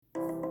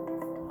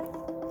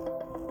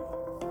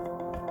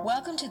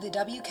Welcome to the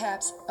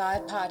WCAPS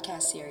 5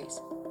 podcast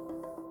series.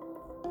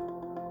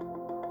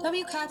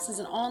 WCAPS is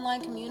an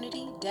online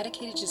community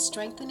dedicated to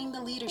strengthening the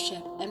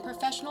leadership and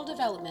professional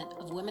development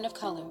of women of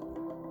color,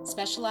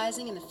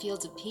 specializing in the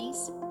fields of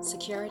peace,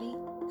 security,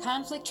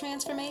 conflict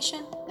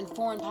transformation, and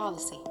foreign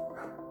policy.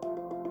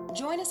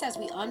 Join us as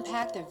we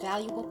unpack their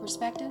valuable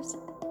perspectives,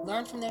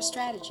 learn from their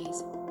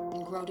strategies,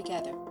 and grow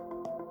together.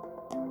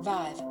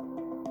 VIVE: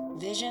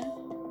 Vision,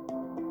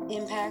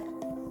 Impact,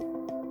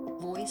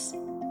 Voice,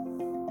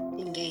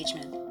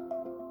 Engagement.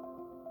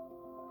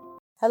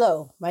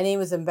 Hello, my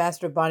name is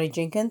Ambassador Bonnie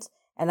Jenkins,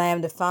 and I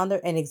am the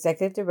founder and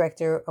executive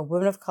director of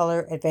Women of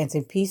Color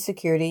Advancing Peace,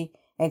 Security,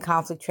 and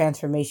Conflict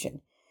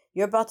Transformation.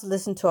 You're about to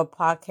listen to a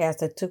podcast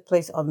that took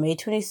place on May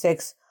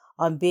 26th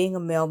on being a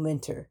male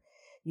mentor.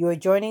 You are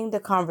joining the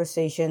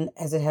conversation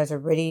as it has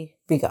already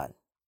begun.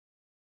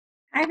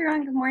 Hi,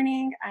 everyone. Good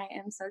morning. I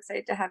am so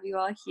excited to have you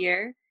all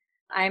here.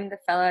 I'm the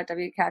fellow at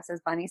WCAPS,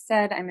 as Bonnie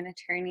said. I'm an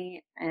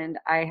attorney, and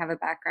I have a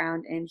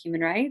background in human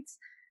rights.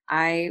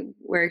 I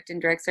worked in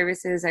direct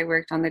services. I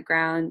worked on the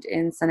ground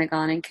in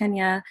Senegal and in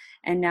Kenya,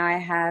 and now I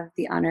have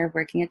the honor of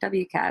working at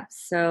WCAPS.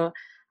 So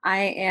I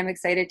am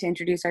excited to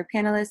introduce our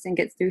panelists and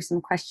get through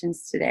some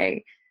questions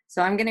today.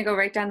 So I'm going to go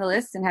right down the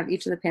list and have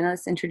each of the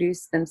panelists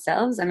introduce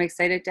themselves. I'm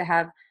excited to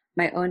have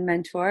my own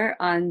mentor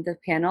on the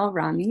panel,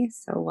 Rami,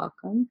 so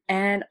welcome,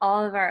 and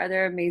all of our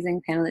other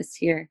amazing panelists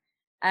here.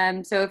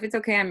 So if it's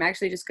okay, I'm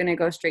actually just going to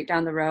go straight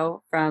down the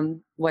row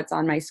from what's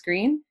on my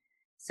screen.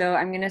 So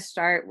I'm going to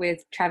start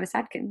with Travis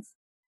Adkins.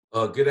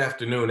 Good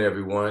afternoon,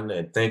 everyone,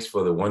 and thanks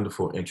for the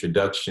wonderful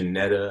introduction,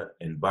 Netta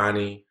and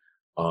Bonnie,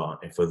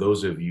 and for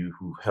those of you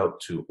who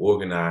helped to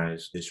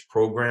organize this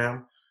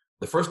program.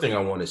 The first thing I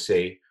want to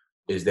say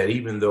is that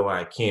even though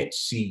I can't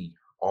see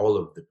all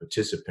of the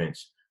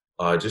participants,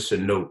 just a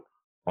note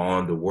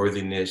on the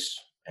worthiness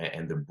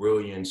and the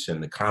brilliance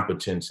and the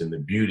competence and the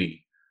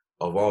beauty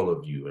of all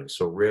of you. And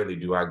so rarely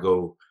do I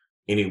go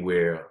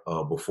anywhere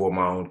before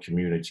my own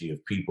community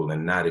of people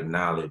and not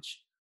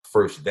acknowledge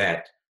first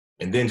that.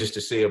 And then just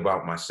to say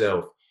about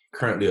myself,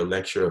 currently a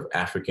lecturer of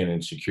African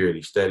and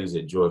Security Studies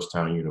at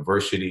Georgetown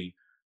University.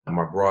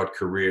 My broad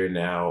career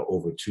now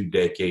over 2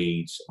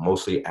 decades,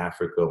 mostly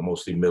Africa,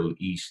 mostly Middle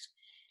East,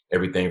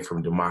 everything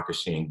from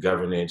democracy and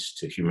governance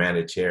to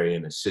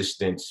humanitarian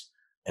assistance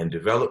and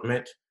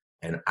development.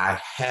 And I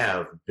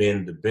have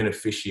been the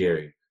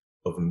beneficiary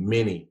of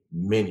many,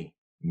 many,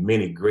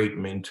 many great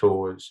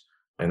mentors.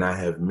 And I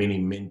have many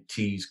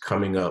mentees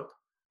coming up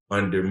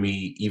under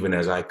me, even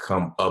as I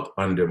come up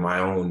under my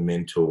own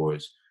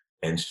mentors.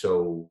 And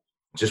so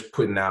just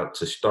putting out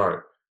to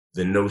start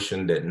the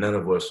notion that none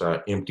of us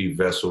are empty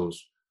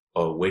vessels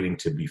waiting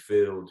to be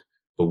filled,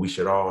 but we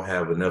should all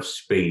have enough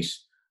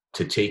space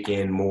to take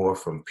in more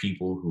from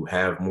people who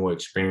have more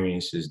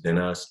experiences than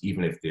us,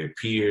 even if they're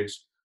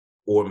peers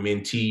or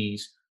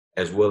mentees,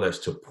 as well as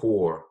to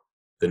pour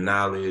the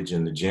knowledge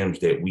and the gems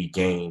that we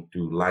gain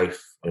through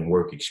life and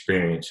work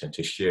experience and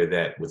to share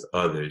that with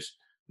others,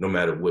 no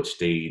matter what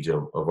stage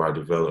of our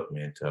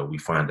development we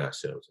find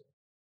ourselves in.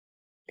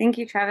 Thank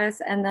you, Travis.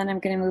 And then I'm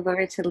going to move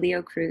over to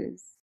Leo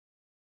Cruz.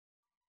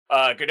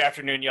 Good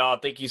afternoon, y'all.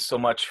 Thank you so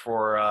much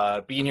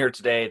for being here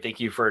today.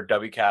 Thank you for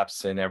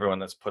WCAPS and everyone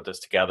that's put this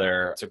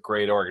together. It's a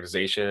great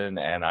organization,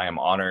 and I am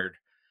honored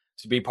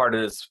to be part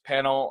of this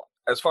panel.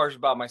 As far as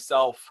about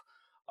myself,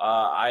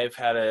 I've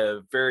had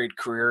a varied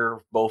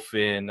career, both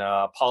in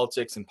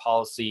politics and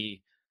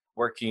policy,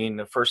 working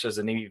first as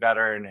a Navy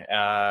veteran,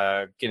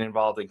 getting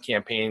involved in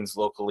campaigns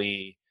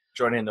locally,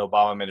 joining the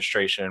Obama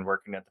administration,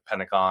 working at the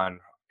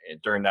Pentagon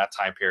during that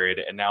time period,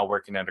 and now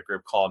working at a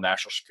group called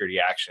National Security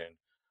Action,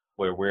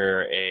 where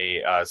we're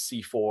a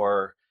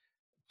C4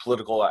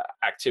 political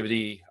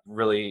activity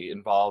really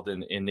involved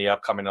in the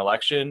upcoming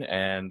election,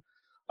 and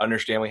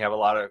understand we have a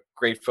lot of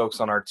great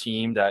folks on our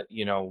team that,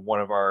 you know, one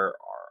of our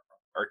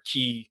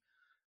key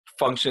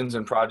functions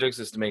and projects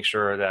is to make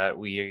sure that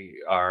we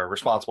are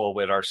responsible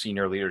with our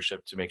senior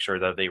leadership to make sure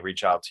that they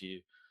reach out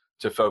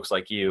to folks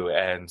like you.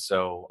 And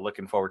so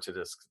looking forward to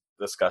this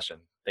discussion.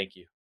 Thank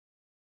you.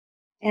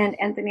 And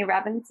Anthony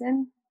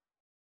Robinson.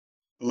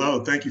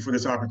 Hello, thank you for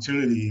this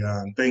opportunity.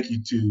 Thank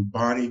you to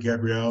Bonnie,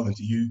 Gabrielle, and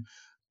to you,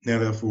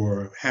 Netta,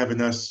 for having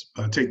us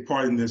take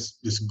part in this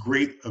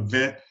great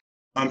event.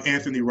 I'm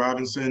Anthony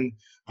Robinson,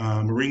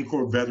 Marine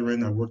Corps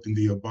veteran. I worked in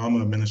the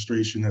Obama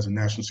administration as a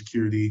national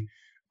security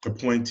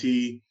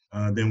appointee,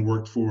 then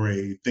worked for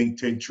a think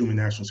tank, Truman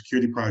National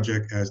Security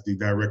Project, as the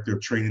director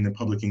of training and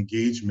public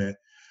engagement.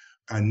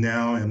 I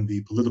now am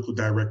the political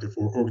director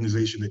for an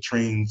organization that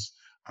trains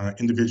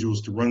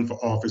individuals to run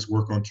for office,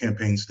 work on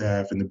campaign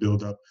staff, and to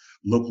build up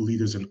local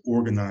leaders and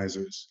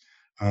organizers.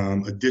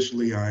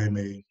 Additionally, I am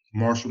a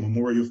Marshall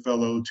Memorial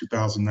Fellow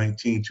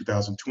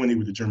 2019-2020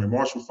 with the German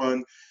Marshall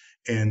Fund.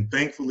 And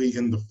thankfully,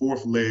 in the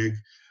fourth leg,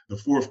 the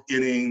fourth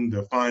inning,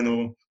 the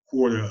final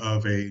quarter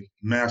of a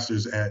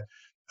master's at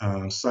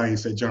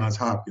science at Johns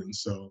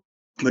Hopkins. So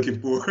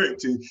looking forward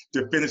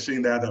to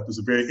finishing that up. It's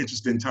a very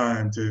interesting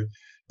time to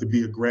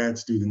be a grad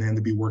student and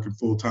to be working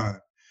full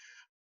time.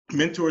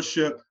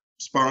 Mentorship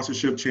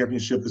sponsorship,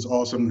 championship is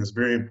all something that's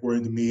very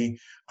important to me.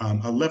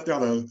 I left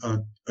out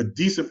a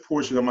decent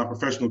portion of my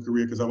professional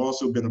career because I've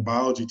also been a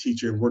biology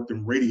teacher and worked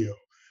in radio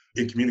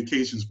in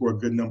communications for a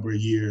good number of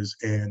years.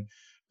 And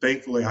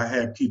thankfully, I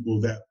had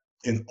people that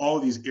in all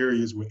these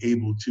areas were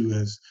able to,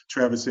 as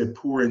Travis said,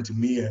 pour into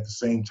me at the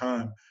same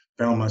time,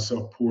 found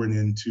myself pouring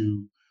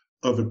into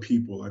other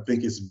people. I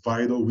think it's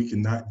vital. We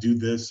cannot do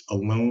this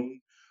alone,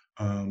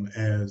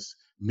 as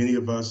many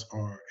of us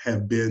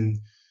have been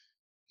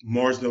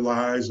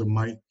marginalized or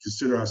might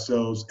consider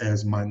ourselves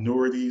as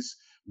minorities.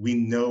 We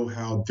know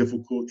how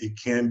difficult it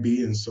can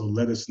be. And so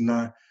let us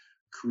not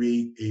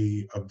create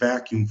a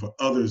vacuum for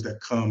others that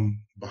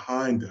come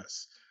behind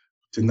us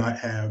to not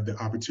have the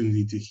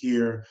opportunity to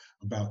hear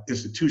about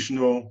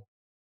institutional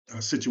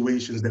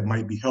situations that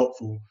might be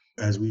helpful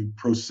as we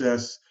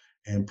process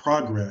and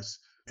progress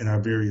in our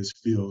various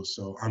fields.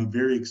 So I'm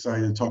very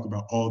excited to talk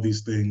about all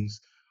these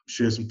things,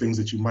 share some things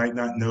that you might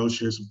not know,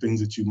 share some things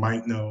that you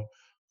might know,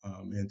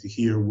 and to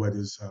hear what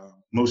is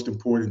most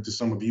important to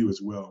some of you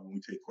as well when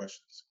we take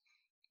questions.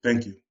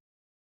 Thank you.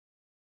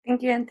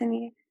 Thank you,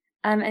 Anthony.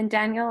 And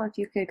Daniel, if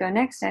you could go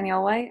next,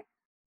 Daniel White.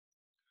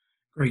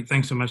 Great.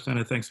 Thanks so much,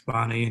 Dana. Thanks,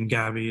 Bonnie and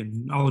Gabby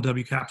and all of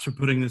WCAPS for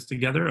putting this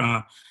together.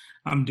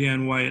 I'm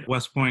Dan White,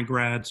 West Point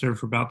grad, served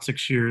for about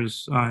 6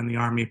 years in the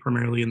Army,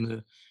 primarily in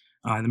the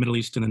Middle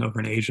East and then over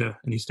in Asia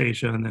and East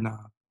Asia, and then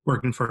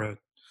working for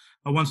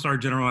a one-star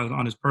general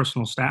on his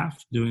personal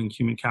staff doing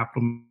human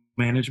capital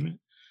management.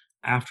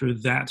 After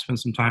that, spent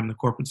some time in the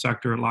corporate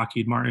sector at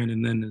Lockheed Martin,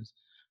 and then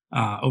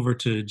over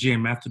to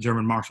GMF, the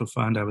German Marshall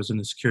Fund. I was in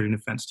the security and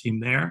defense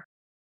team there.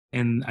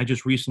 And I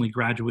just recently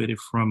graduated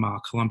from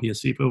Columbia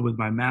SIPA with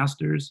my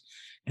master's,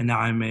 and now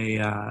I'm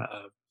a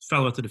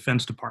fellow at the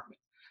Defense Department.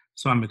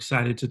 So I'm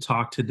excited to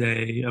talk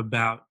today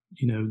about,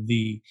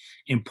 the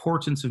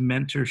importance of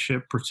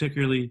mentorship,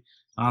 particularly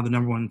the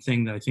number one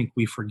thing that I think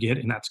we forget,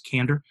 and that's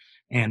candor.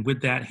 And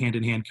with that, hand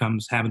in hand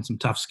comes having some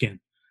tough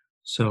skin.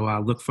 So I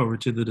look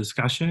forward to the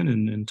discussion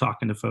and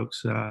talking to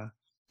folks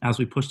as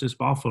we push this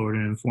ball forward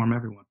and inform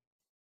everyone.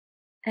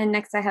 And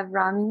next I have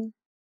Rami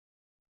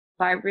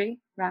Barbary.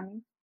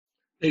 Rami.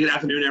 Hey, good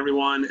afternoon,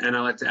 everyone. And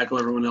I'd like to echo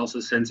everyone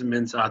else's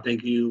sentiments.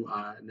 Thank you,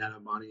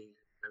 Nana, Bonnie,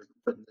 for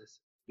putting this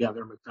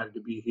together. I'm excited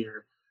to be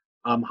here.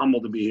 I'm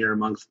humbled to be here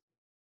amongst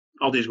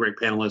all these great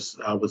panelists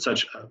with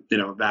such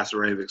a vast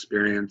array of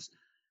experience.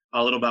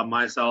 A little about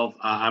myself.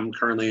 I'm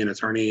currently an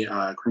attorney,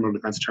 criminal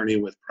defense attorney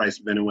with Price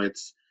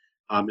Benowitz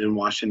in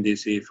Washington,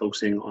 D.C.,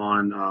 focusing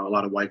on a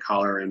lot of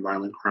white-collar and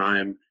violent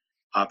crime.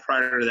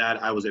 Prior to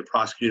that, I was a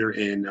prosecutor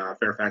in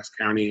Fairfax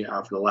County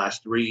for the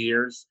last 3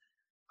 years,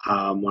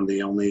 one of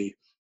the only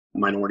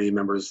minority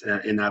members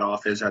in that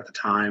office at the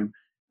time.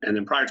 And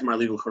then prior to my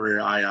legal career,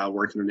 I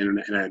worked in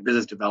a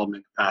business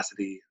development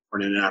capacity for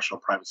an international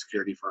private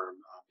security firm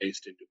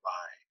based in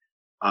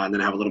Dubai. And then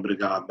I have a little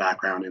bit of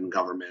background in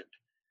government.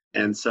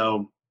 And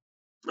so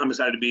I'm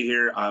excited to be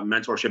here.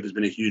 Mentorship has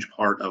been a huge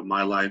part of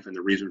my life and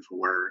the reason for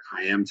where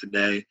I am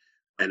today.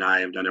 And I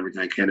have done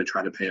everything I can to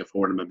try to pay it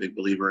forward. I'm a big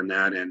believer in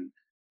that. And,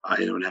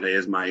 Netta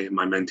is my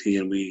mentee,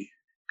 and we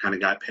kind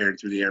of got paired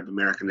through the Arab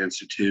American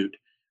Institute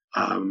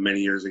many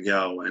years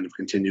ago and have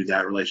continued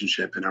that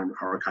relationship and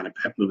are kind of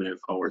moving it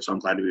forward. So I'm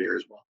glad to be here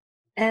as well.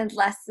 And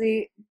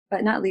lastly,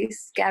 but not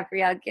least,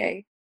 Gabrielle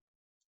Gay.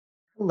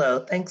 Hello,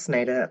 thanks,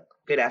 Nada.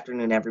 Good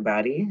afternoon,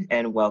 everybody,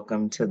 and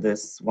welcome to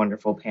this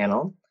wonderful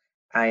panel.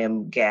 I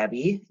am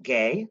Gabby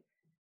Gay,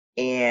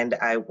 and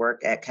I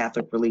work at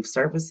Catholic Relief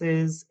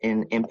Services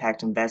in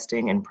impact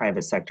investing and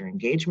private sector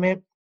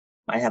engagement.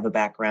 I have a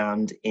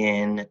background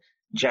in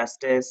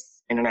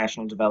justice,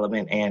 international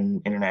development,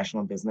 and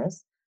international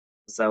business.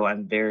 So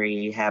I'm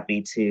very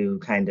happy to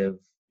kind of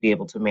be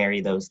able to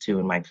marry those two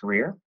in my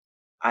career.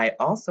 I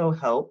also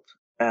help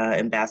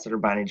Ambassador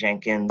Bonnie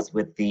Jenkins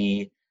with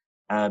the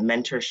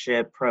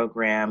mentorship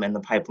program and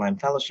the Pipeline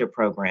Fellowship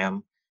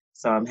program.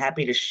 So I'm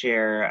happy to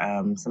share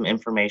some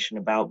information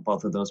about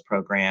both of those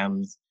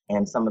programs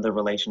and some of the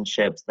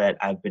relationships that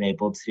I've been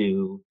able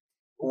to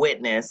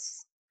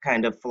witness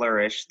kind of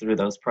flourish through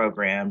those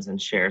programs and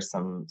share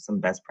some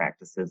best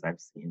practices I've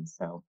seen.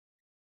 So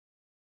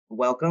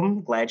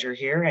welcome, glad you're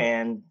here,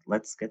 and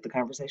let's get the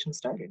conversation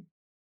started.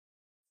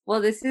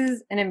 Well, this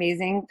is an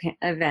amazing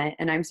event,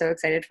 and I'm so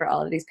excited for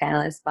all of these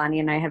panelists. Bonnie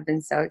and I have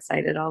been so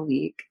excited all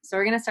week. So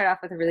we're going to start off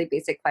with a really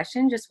basic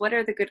question. Just what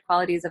are the good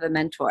qualities of a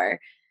mentor?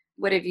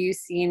 What have you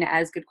seen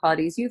as good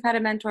qualities you've had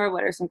a mentor?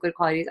 What are some good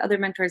qualities other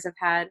mentors have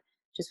had?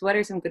 Just what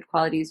are some good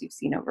qualities you've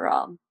seen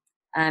overall?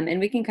 And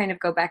we can kind of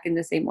go back in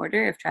the same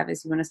order. If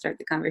Travis, you want to start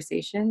the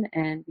conversation,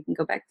 and we can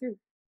go back through.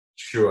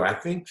 Sure. I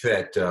think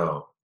that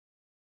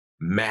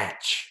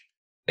match,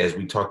 as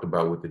we talked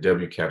about with the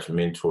WCAPS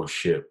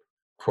mentorship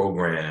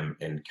program,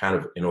 and kind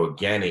of an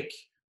organic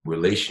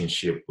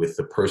relationship with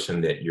the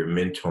person that you're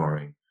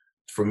mentoring,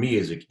 for me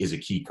is a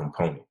key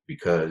component,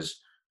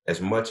 because as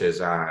much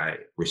as I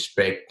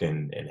respect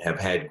and have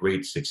had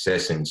great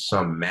success in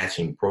some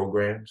matching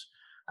programs,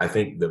 I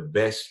think the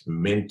best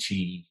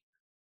mentorship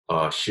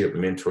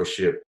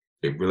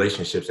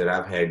relationships that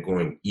I've had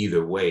going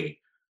either way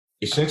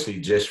essentially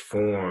just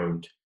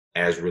formed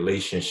as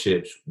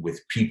relationships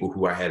with people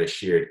who I had a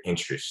shared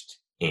interest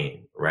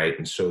in, right?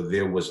 And so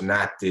there was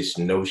not this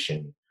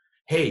notion,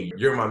 hey,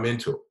 you're my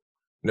mentor.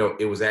 No,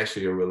 it was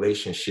actually a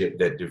relationship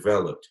that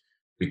developed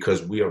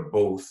because we are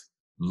both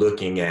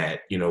looking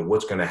at,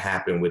 what's going to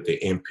happen with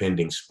the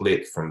impending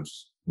split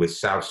with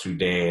South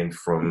Sudan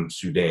from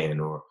Sudan,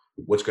 or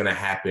what's going to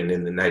happen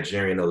in the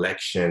Nigerian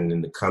election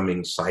in the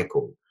coming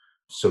cycle.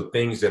 So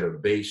things that are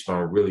based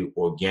on really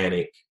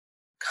organic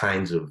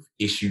kinds of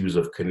issues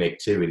of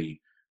connectivity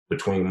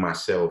between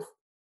myself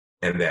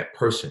and that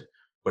person.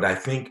 But I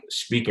think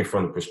speaking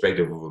from the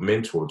perspective of a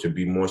mentor, to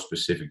be more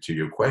specific to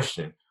your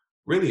question,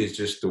 really is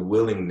just the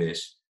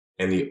willingness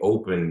and the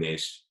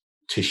openness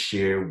to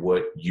share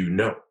what you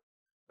know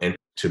and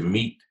to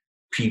meet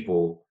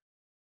people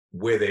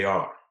where they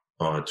are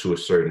to a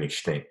certain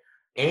extent,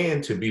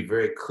 and to be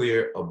very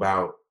clear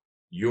about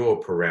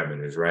your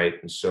parameters, right?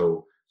 And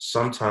so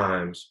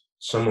sometimes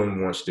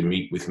someone wants to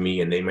meet with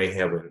me and they may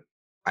have an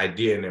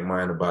idea in their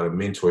mind about a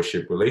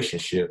mentorship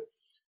relationship,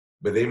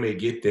 but they may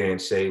get there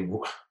and say,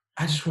 well,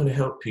 I just want to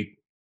help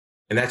people.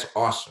 And that's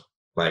awesome.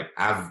 Like,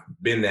 I've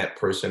been that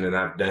person and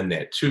I've done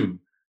that too,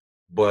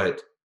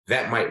 but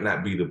that might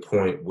not be the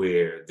point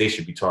where they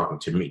should be talking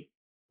to me,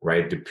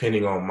 right?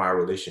 Depending on my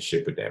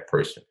relationship with that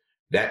person.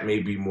 That may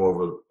be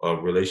more of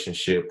a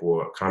relationship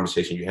or a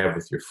conversation you have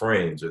with your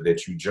friends, or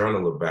that you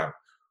journal about,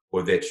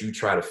 or that you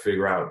try to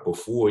figure out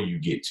before you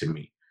get to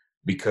me.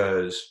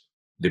 Because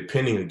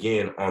depending,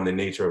 again, on the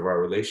nature of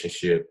our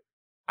relationship,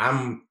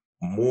 I'm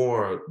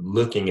more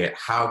looking at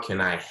how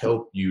can I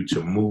help you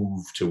to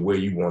move to where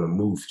you want to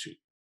move to,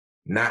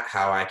 not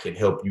how I can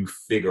help you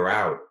figure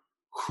out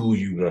who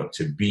you want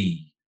to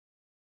be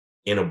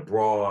in a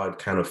broad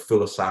kind of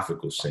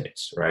philosophical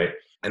sense, right?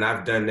 And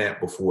I've done that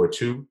before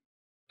too,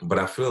 but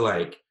I feel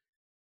like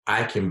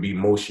I can be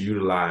most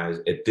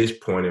utilized at this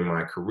point in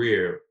my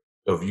career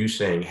of you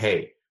saying,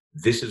 hey,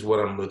 this is what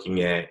I'm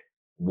looking at.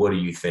 What do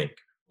you think?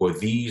 Or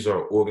these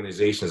are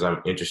organizations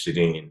I'm interested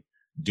in.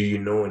 Do you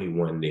know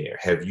anyone there?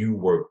 Have you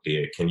worked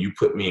there? Can you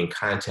put me in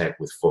contact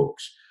with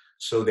folks?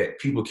 So that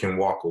people can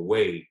walk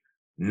away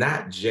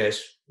not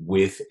just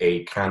with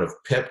a kind of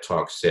pep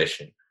talk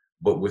session,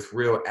 but with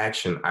real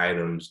action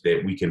items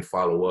that we can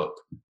follow up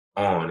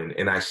on.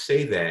 And I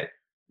say that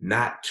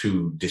not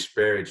to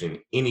disparage in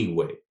any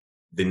way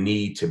the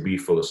need to be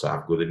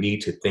philosophical, the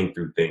need to think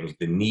through things,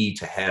 the need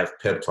to have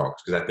pep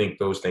talks, because I think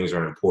those things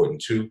are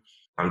important too.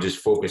 I'm just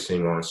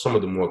focusing on some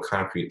of the more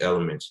concrete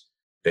elements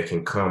that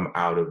can come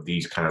out of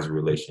these kinds of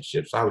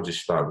relationships. I would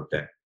just start with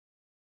that.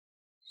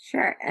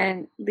 Sure.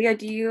 And Leo,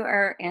 do you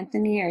or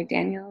Anthony or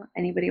Daniel,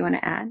 anybody want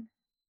to add?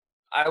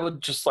 I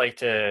would just like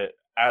to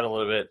add a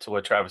little bit to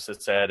what Travis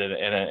had said,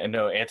 and I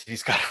know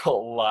Anthony's got a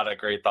lot of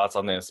great thoughts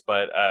on this,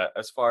 but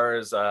as far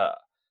as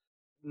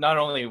not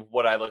only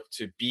what I look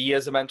to be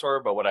as a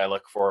mentor, but what I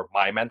look for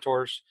my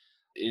mentors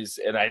is,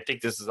 and I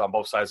think this is on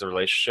both sides of the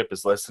relationship,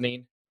 is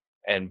listening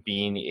and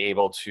being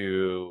able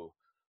to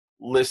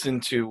listen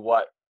to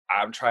what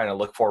I'm trying to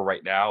look for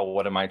right now.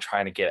 What am I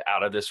trying to get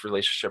out of this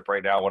relationship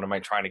right now? What am I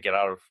trying to get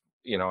out of,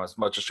 as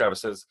much as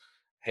Travis says,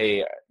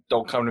 hey,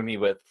 don't come to me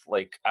with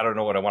like, I don't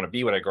know what I want to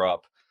be when I grow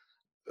up.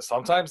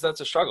 Sometimes that's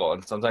a struggle,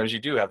 and sometimes you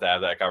do have to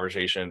have that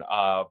conversation.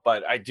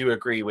 But I do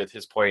agree with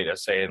his point of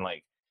saying,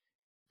 like,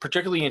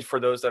 particularly for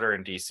those that are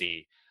in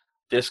DC,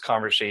 this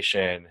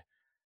conversation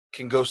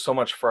can go so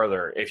much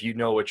further if you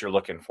know what you're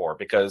looking for,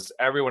 because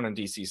everyone in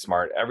DC is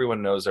smart.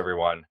 Everyone knows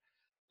everyone.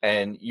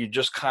 And you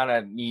just kind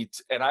of need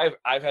and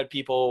I've had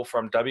people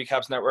from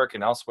WCAPS Network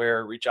and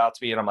elsewhere reach out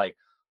to me, and I'm like,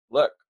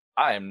 look,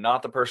 I am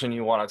not the person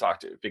you want to talk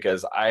to,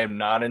 because I am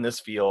not in this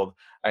field.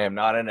 I am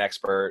not an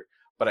expert,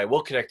 but I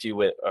will connect you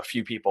with a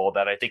few people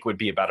that I think would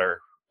be a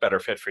better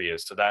fit for you.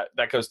 So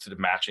that goes to the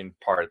matching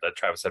part that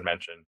Travis had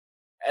mentioned.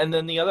 And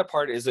then the other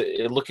part is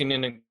looking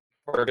in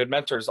for a good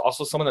mentor is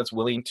also someone that's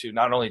willing to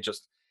not only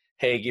just,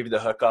 hey, give you the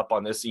hookup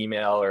on this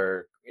email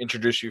or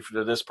introduce you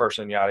to this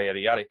person, yada, yada,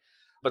 yada,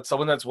 but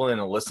someone that's willing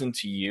to listen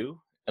to you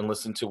and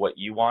listen to what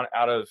you want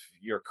out of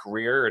your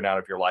career and out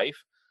of your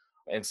life,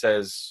 and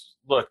says,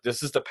 look,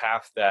 this is the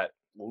path that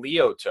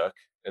Leo took.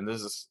 And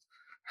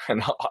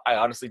I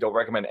honestly don't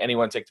recommend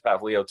anyone take the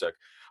path Leo took,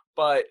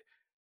 but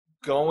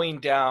going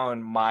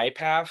down my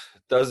path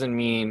doesn't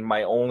mean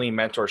my only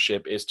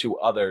mentorship is to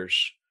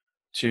others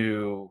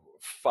to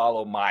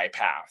follow my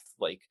path.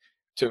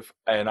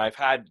 And I've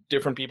had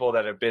different people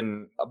that have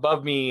been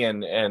above me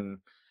and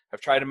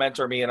have tried to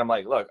mentor me. And I'm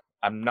like, look,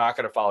 I'm not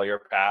going to follow your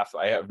path.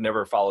 I have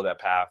never followed that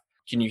path.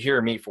 Can you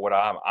hear me for what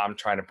I'm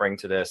trying to bring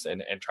to this,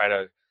 and try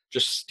to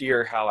just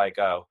steer how I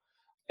go?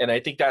 And I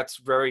think that's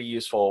very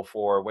useful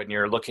for when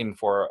you're looking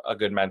for a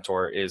good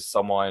mentor, is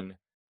someone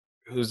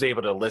who's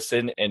able to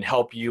listen and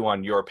help you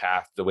on your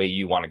path the way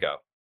you want to go.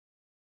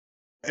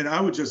 And I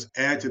would just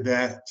add to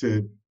that,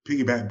 to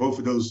piggyback both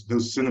of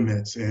those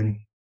sentiments, and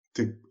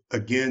to,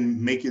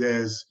 again, make it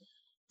as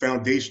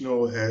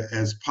foundational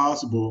as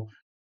possible.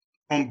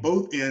 On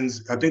both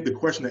ends, I think the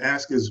question to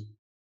ask is,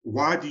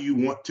 why do you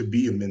want to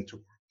be a mentor?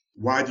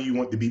 Why do you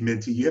want to be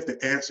mentee? You have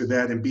to answer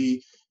that and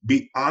be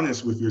be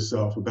honest with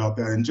yourself about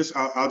that. And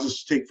I'll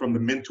just take from the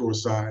mentor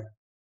side,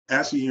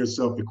 asking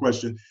yourself the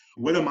question,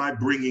 what am I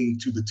bringing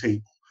to the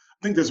table?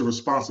 I think there's a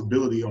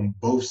responsibility on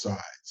both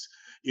sides.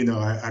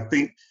 I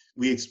think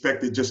we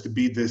expect it just to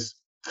be this,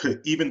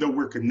 even though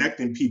we're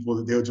connecting people,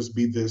 that there'll just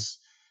be this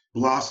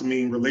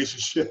blossoming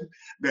relationship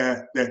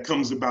that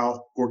comes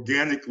about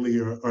organically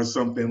or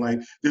something. Like,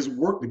 there's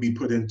work to be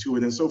put into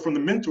it. And so from the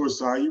mentor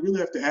side, you really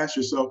have to ask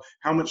yourself,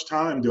 how much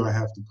time do I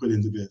have to put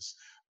into this?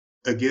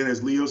 Again,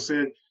 as Leo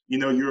said,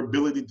 your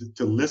ability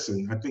to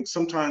listen. I think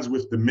sometimes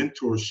with the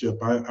mentorship,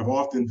 I've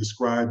often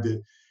described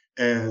it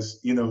as,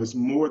 it's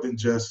more than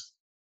just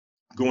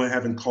going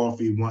having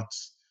coffee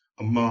once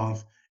a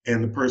month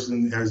and the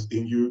person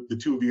the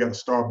two of you at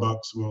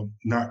Starbucks, well,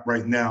 not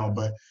right now,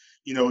 but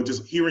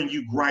just hearing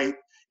you gripe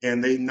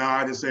and they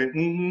nod and say,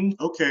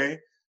 okay,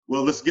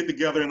 well, let's get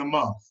together in a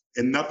month,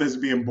 and nothing's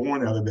being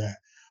born out of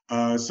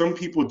that. Some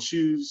people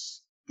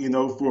choose,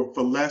 for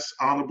less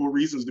honorable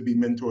reasons to be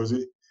mentors.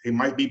 It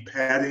might be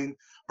padding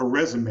a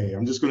resume.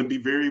 I'm just going to be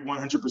very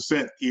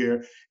 100%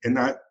 here and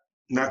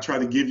not try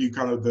to give you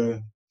kind of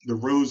the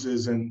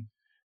roses and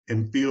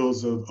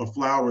fields of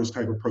flowers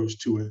type approach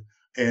to it.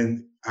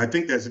 And I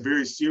think that's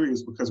very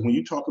serious, because when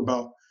you talk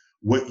about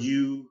what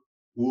you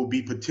will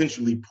be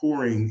potentially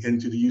pouring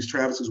into the youth,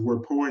 Travis's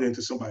word, pouring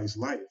into somebody's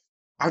life,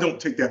 I don't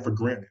take that for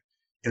granted.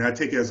 And I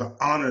take it as an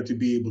honor to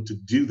be able to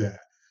do that.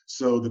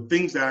 So the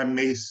things that I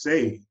may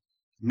say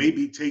may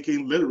be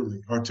taken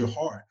literally or to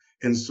heart.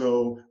 And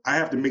so I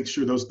have to make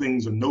sure those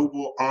things are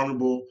noble,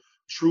 honorable,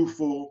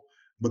 truthful,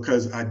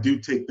 because I do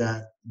take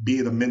that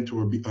being a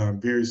mentor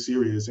very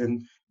serious.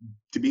 And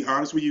to be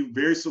honest with you,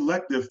 very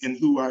selective in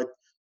who I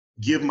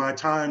give my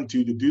time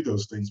to do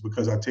those things,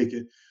 because I take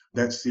it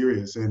that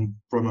serious. And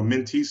from a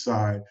mentee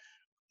side,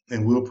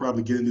 and we'll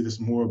probably get into this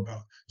more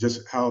about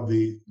just how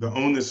the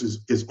onus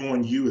is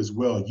on you as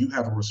well. You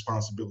have a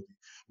responsibility,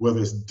 whether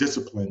it's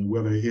discipline,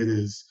 whether it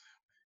is,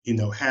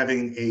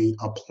 having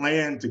a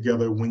plan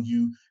together when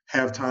you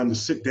have time to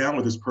sit down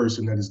with this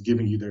person that is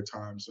giving you their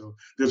time. So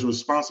there's a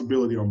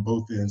responsibility on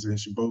both ends, and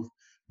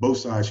both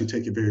sides should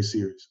take it very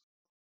serious.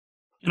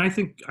 And I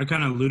think I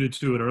kind of alluded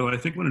to it earlier. I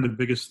think one of the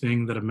biggest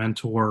things that a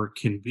mentor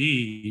can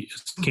be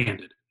is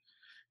candid.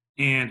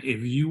 And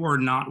if you are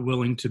not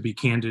willing to be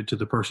candid to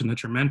the person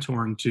that you're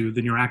mentoring to,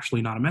 then you're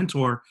actually not a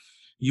mentor.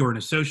 You're an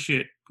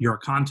associate, you're a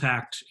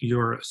contact,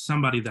 you're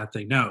somebody that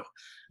they know.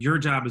 Your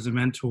job as a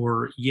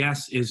mentor,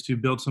 yes, is to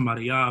build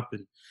somebody up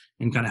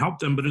and kind of help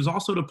them, but is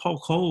also to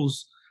poke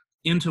holes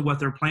into what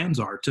their plans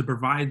are, to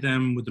provide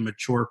them with a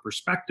mature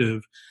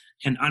perspective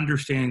and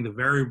understanding the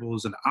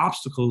variables and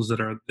obstacles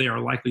that they are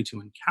likely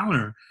to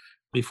encounter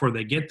before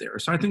they get there.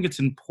 So I think it's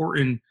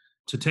important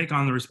to take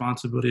on the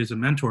responsibility as a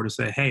mentor to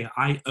say, hey,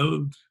 I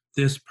owe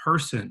this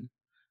person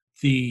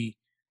the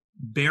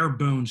bare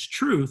bones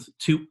truth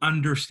to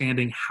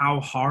understanding how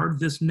hard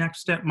this next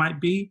step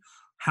might be,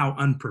 how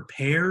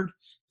unprepared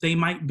they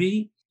might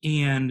be,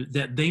 and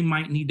that they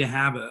might need to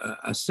have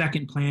a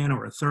second plan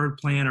or a third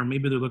plan, or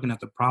maybe they're looking at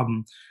the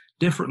problem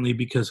differently,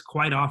 because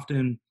quite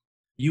often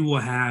you will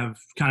have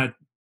kind of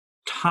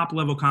top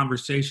level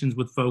conversations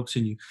with folks,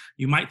 and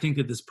you might think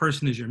that this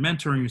person is your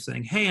mentor and you're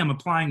saying, hey, I'm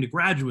applying to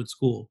graduate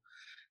school.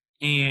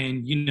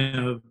 And,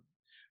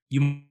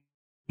 you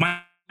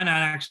might not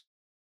actually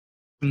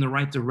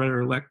write the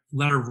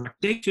letter of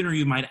recommendation, or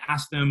you might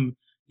ask them,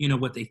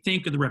 what they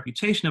think of the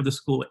reputation of the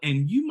school.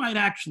 And you might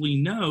actually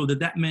know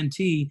that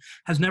mentee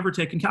has never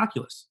taken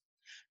calculus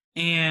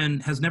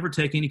and has never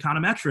taken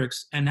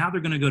econometrics. And now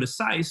they're going to go to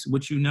SICE,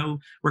 which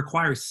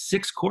requires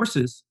 6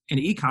 courses in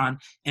econ,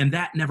 and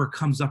that never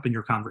comes up in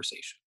your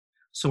conversation.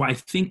 So I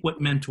think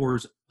what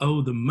mentors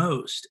owe the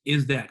most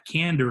is that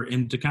candor,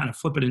 and to kind of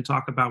flip it and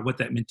talk about what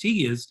that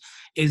mentee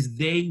is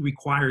they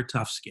require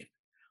tough skin.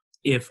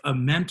 If a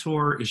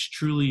mentor is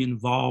truly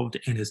involved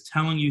and is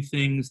telling you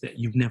things that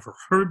you've never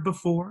heard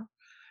before,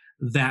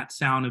 that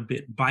sound a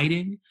bit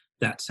biting,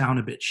 that sound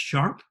a bit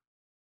sharp,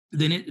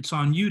 then it's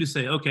on you to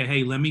say, okay,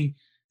 hey, let me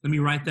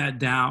write that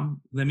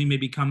down. Let me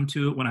maybe come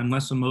to it when I'm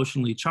less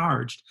emotionally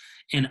charged,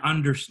 and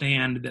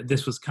understand that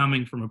this was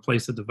coming from a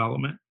place of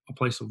development, a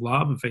place of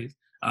love and faith,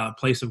 a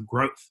place of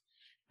growth.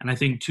 And I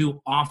think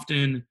too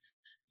often,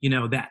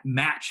 that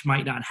match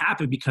might not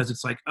happen because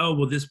it's like, oh,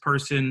 well, this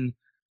person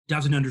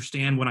doesn't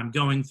understand what I'm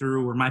going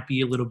through, or might be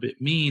a little bit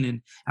mean.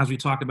 And as we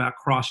talk about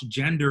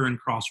cross-gender and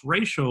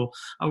cross-racial,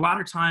 a lot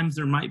of times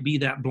there might be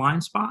that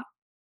blind spot,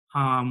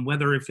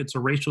 whether if it's a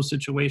racial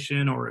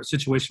situation or a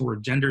situation where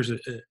gender is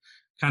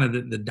kind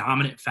of the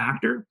dominant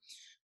factor.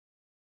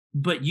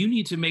 But you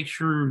need to make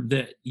sure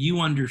that you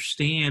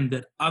understand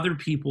that other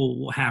people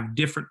will have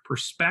different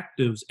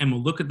perspectives and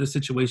will look at the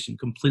situation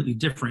completely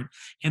different,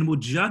 and will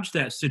judge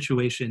that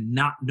situation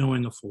not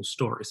knowing a full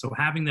story. So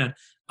having that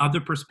other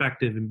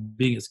perspective and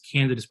being as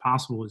candid as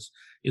possible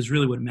is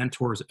really what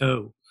mentors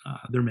owe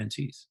their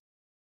mentees.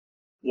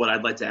 What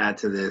I'd like to add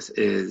to this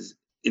is,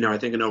 I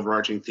think an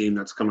overarching theme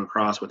that's come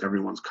across with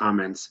everyone's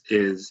comments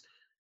is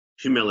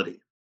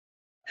humility.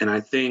 And I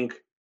think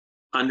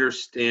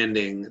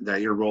understanding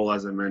that your role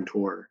as a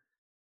mentor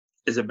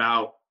is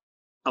about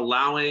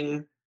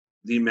allowing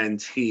the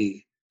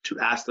mentee to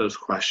ask those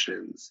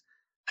questions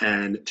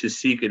and to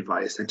seek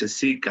advice and to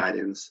seek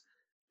guidance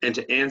and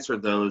to answer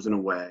those in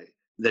a way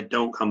that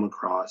don't come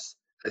across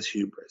as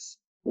hubris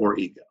or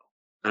ego.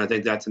 And I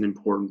think that's an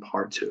important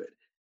part to it.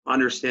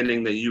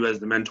 Understanding that you as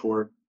the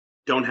mentor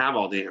don't have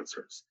all the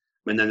answers,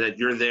 and then that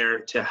you're there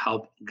to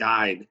help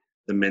guide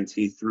the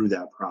mentee through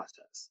that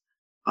process.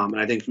 And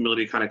I think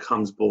humility kind of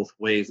comes both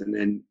ways,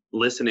 and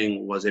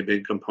listening was a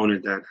big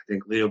component that I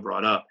think Leo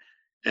brought up.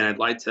 And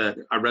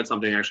I read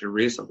something actually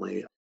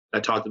recently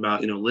that talked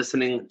about,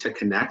 listening to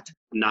connect,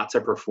 not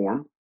to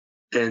perform.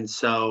 And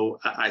so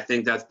I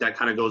think that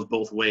kind of goes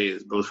both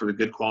ways, both for the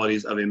good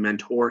qualities of a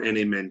mentor and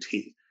a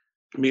mentee.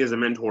 Me as a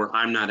mentor,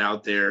 I'm not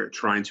out there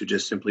trying to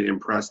just simply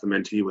impress the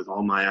mentee with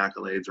all my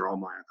accolades or all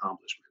my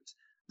accomplishments.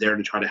 There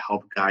to try to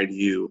help guide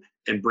you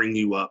and bring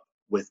you up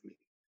with me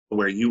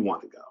where you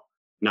want to go,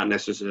 not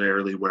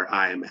necessarily where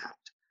I am at.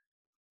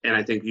 And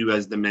I think you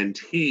as the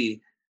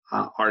mentee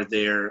are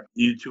there.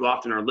 You too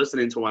often are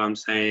listening to what I'm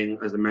saying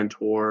as a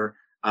mentor.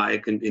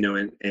 It can,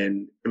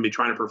 and can be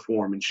trying to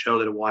perform and show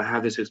that, well, I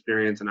have this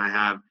experience and I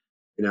have,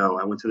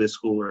 I went to this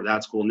school or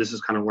that school and this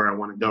is kind of where I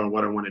want to go and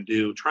what I want to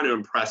do, trying to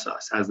impress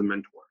us as the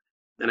mentor.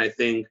 And I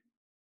think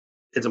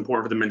it's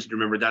important for the mentee to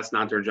remember that's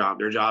not their job.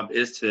 Their job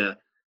is to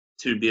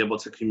be able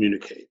to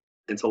communicate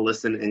and to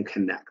listen and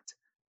connect.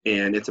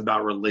 And it's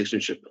about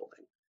relationship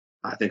building.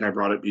 I think I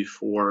brought it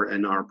before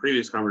in our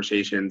previous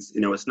conversations.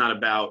 It's not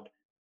about,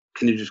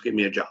 can you just get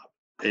me a job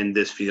in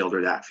this field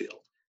or that field?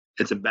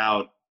 It's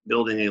about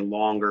building a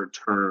longer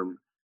term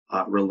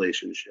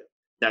relationship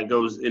that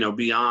goes,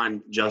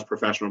 beyond just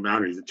professional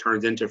boundaries. It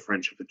turns into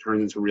friendship. It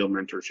turns into real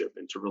mentorship,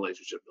 into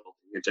relationship building,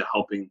 into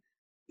helping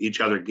each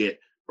other get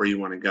where you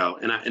want to go.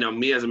 And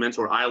me as a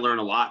mentor, I learn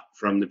a lot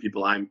from the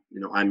people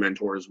I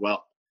mentor as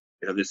well.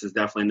 This is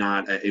definitely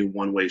not a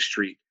one-way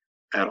street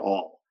at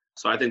all.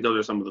 So I think those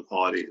are some of the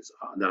qualities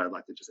that I'd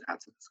like to just add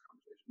to this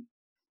conversation.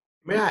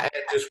 May I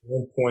add just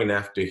one point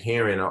after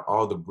hearing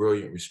all the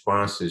brilliant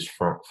responses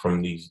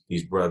from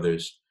these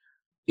brothers,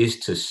 is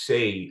to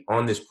say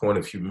on this point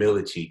of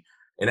humility,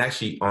 and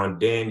actually on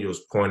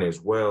Daniel's point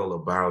as well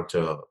about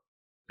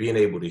being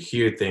able to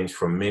hear things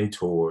from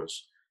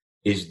mentors,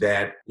 is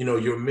that,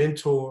 your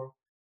mentor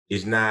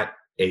is not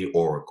a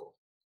oracle,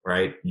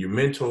 right? Your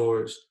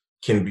mentors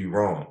can be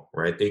wrong,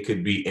 right? They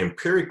could be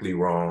empirically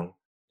wrong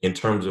in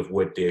terms of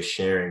what they're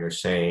sharing or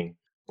saying,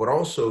 but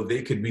also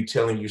they could be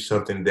telling you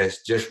something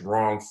that's just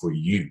wrong for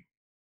you,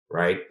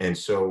 right? And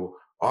so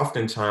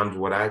oftentimes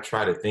what I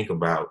try to think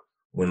about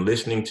when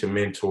listening to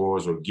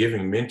mentors or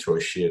giving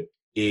mentorship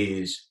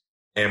is,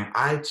 am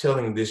I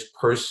telling this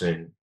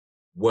person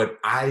what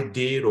I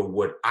did or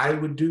what I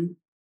would do?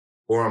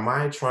 Or am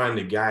I trying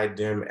to guide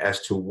them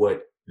as to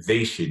what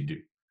they should do?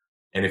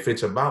 And if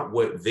it's about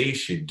what they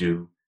should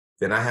do,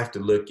 then I have to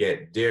look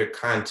at their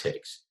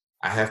context.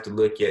 I have to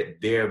look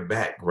at their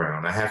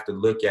background. I have to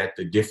look at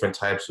the different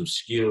types of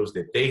skills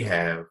that they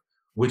have,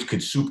 which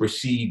could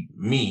supersede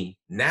me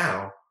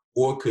now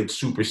or could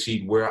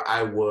supersede where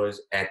I was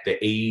at the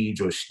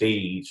age or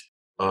stage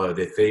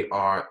that they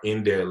are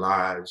in their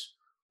lives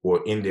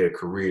or in their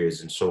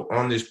careers. And so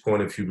on this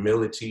point of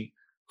humility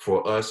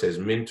for us as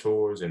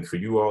mentors and for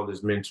you all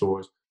as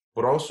mentors,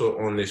 but also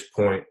on this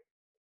point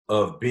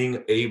of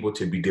being able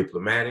to be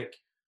diplomatic,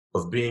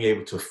 of being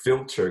able to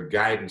filter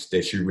guidance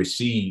that you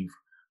receive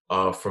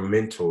from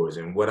mentors.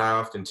 And what I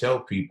often tell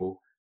people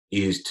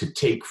is to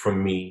take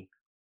from me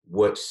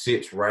what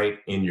sits right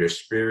in your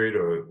spirit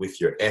or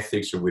with your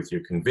ethics or with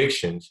your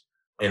convictions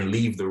and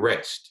leave the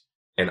rest.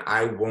 And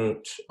I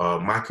won't,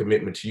 my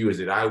commitment to you is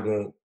that I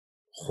won't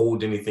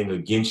hold anything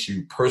against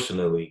you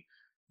personally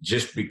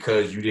just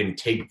because you didn't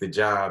take the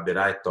job that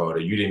I thought, or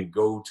you didn't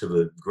go to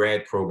the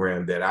grad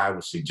program that I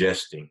was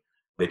suggesting,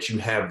 that you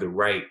have the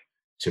right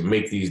to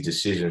make these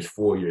decisions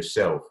for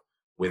yourself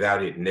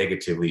without it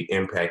negatively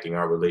impacting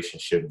our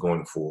relationship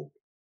going forward.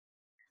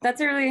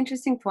 That's a really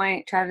interesting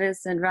point,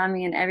 Travis and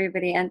Rami and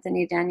everybody,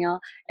 Anthony, Daniel.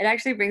 It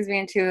actually brings me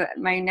into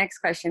my next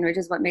question, which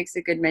is what makes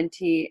a good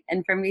mentee.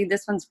 And for me,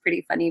 this one's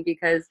pretty funny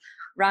because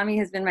Rami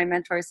has been my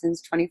mentor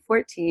since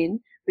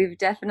 2014. We've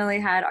definitely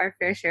had our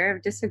fair share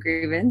of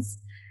disagreements,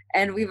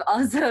 and we've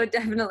also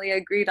definitely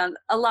agreed on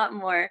a lot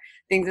more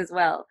things as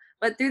well.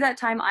 But through that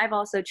time, I've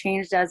also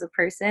changed as a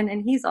person,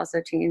 and he's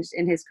also changed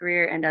in his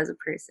career and as a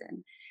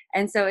person.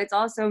 And so it's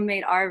also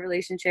made our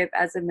relationship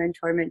as a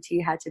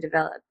mentor-mentee had to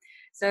develop.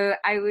 So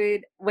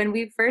when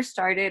we first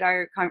started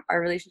our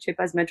relationship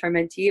as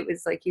mentor-mentee, it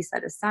was like you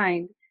said,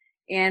 assigned.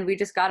 And we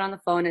just got on the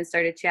phone and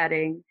started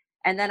chatting.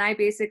 And then I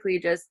basically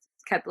just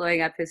kept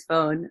blowing up his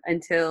phone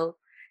until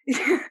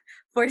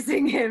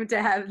forcing him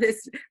to have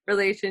this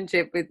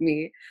relationship with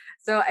me.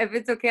 So if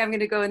it's okay, I'm going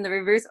to go in the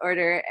reverse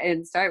order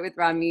and start with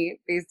Rami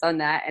based on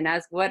that and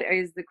ask, what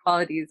is the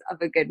qualities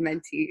of a good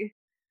mentee?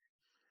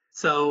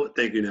 So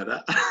thank you,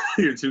 Netta.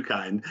 You're too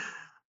kind.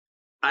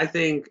 I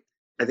think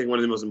one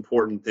of the most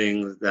important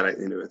things that I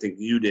think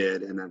you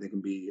did, and I think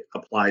can be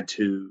applied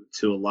to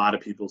a lot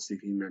of people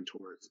seeking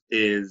mentors,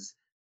 is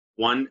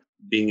one,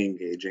 being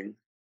engaging,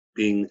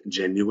 being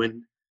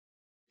genuine,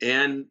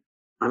 and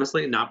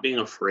honestly, not being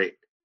afraid.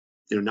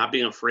 Not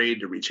being afraid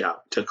to reach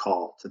out, to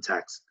call, to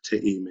text,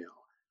 to email.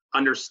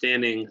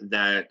 Understanding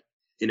that,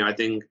 I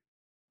think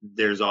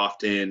there's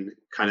often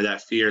kind of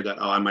that fear that,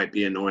 oh, I might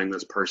be annoying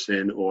this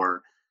person,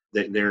 or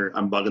that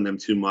I'm bugging them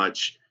too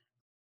much.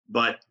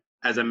 But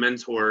as a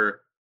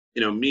mentor,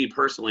 me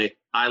personally,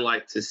 I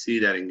like to see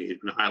that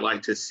engagement. I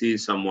like to see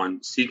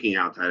someone seeking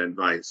out that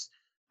advice.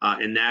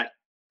 And that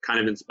kind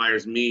of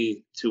inspires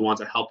me to want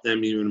to help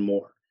them even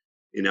more.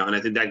 And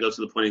I think that goes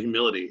to the point of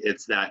humility.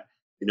 It's that,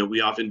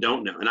 we often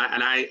don't know. And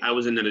I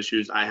was in Netta's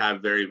shoes. I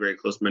have very, very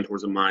close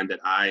mentors of mine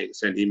that I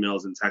send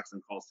emails and texts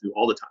and calls to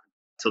all the time,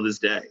 till this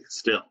day,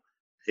 still.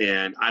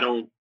 And I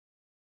don't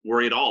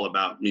worry at all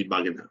about me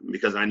bugging them,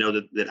 because I know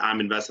that I'm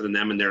invested in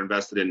them and they're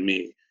invested in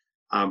me.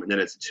 And then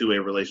it's a two-way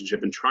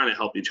relationship and trying to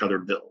help each other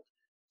build.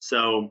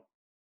 So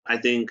I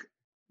think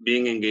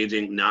being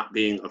engaging, not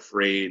being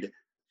afraid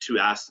to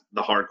ask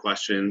the hard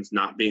questions,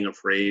 not being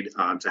afraid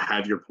to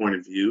have your point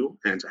of view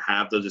and to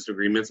have those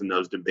disagreements and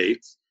those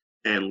debates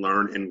and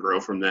learn and grow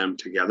from them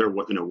together,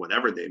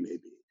 whatever they may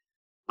be,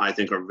 I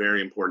think are very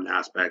important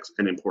aspects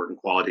and important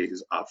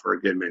qualities for a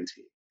good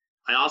mentee.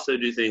 I also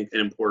do think an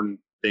important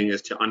thing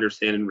is to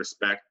understand and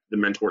respect the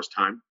mentor's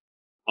time,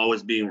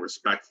 always being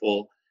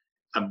respectful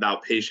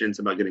about patience,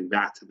 about getting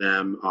back to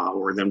them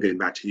or them getting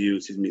back to you,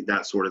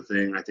 that sort of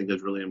thing, I think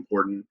is really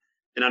important.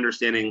 And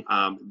understanding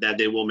that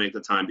they will make the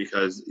time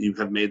because you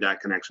have made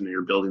that connection and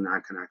you're building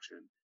that connection.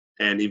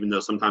 And even though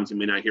sometimes you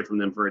may not hear from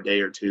them for a day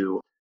or two,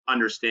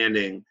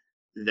 understanding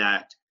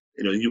that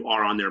you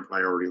are on their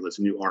priority list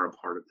and you are a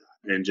part of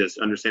that. And just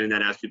understanding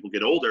that as people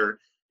get older,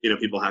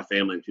 people have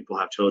families, people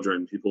have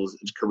children, people's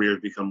careers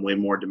become way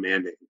more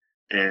demanding,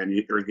 and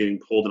you're getting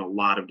pulled in a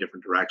lot of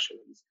different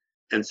directions.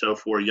 And so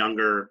for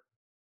younger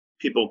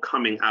people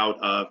coming out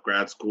of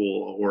grad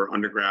school or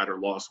undergrad or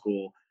law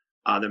school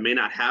that may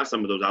not have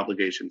some of those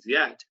obligations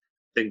yet,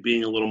 I think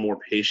being a little more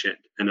patient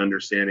and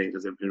understanding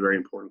is a very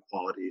important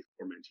quality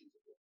for mentees.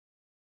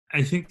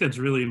 I think that's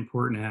really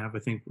important to have, I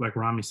think, like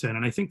Rami said.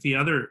 And I think the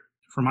other,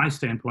 from my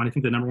standpoint, I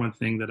think the number one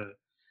thing that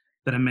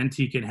a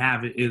mentee can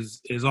have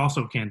is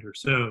also candor.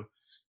 So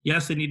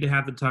yes, they need to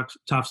have the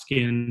tough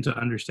skin to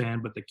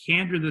understand, but the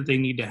candor that they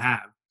need to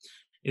have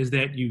is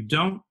that you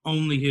don't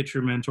only hit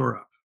your mentor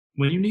up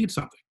when you need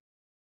something,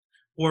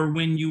 or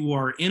when you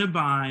are in a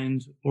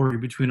bind or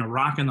you're between a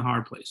rock and a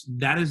hard place.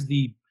 That is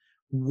the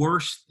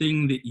worst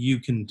thing that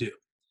you can do.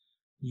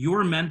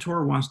 Your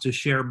mentor wants to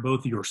share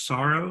both your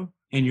sorrow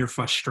and your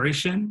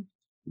frustration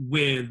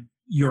with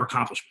your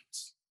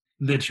accomplishments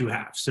that you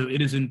have. So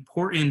it is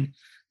important,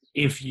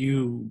 if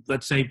you,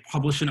 let's say,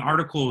 publish an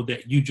article,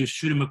 that you just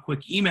shoot them a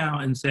quick email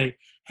and say,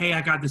 hey,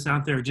 I got this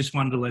out there, I just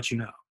wanted to let you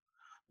know.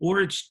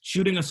 Or it's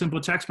shooting a simple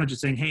text message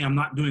saying, hey, I'm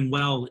not doing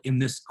well in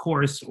this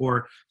course,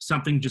 or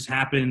something just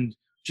happened,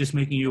 just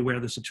making you aware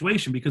of the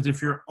situation. Because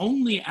if you're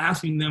only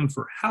asking them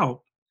for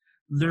help,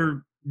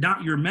 they're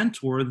not your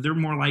mentor, they're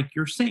more like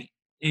your saint,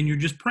 and you're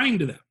just praying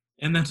to them.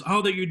 And that's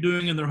all that you're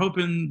doing, and they're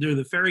hoping they're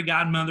the fairy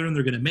godmother and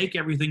they're going to make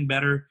everything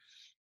better.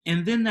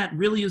 And then that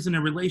really isn't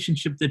a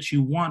relationship that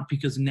you want,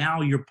 because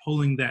now you're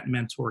pulling that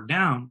mentor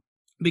down,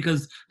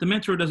 because the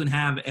mentor doesn't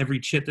have every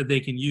chit that they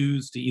can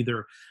use to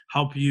either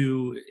help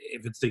you,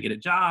 if it's to get a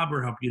job,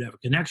 or help you to have a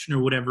connection,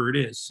 or whatever it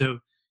is. So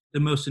the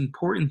most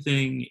important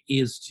thing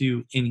is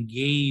to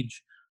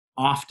engage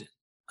often,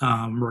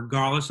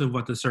 regardless of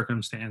what the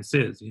circumstance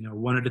is.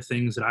 One of the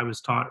things that I was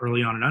taught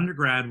early on in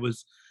undergrad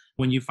was,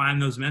 when you find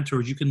those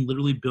mentors, you can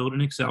literally build an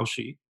Excel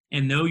sheet.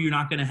 And no, you're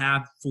not going to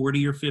have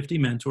 40 or 50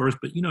 mentors,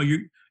 but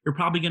you're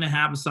probably going to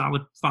have a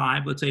solid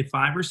 5, let's say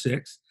 5 or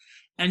 6.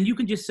 And you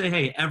can just say,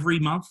 hey, every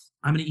month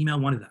I'm going to email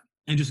one of them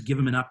and just give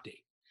them an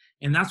update.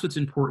 And that's what's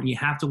important. You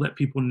have to let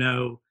people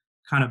know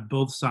kind of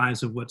both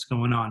sides of what's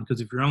going on. Because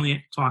if you're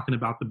only talking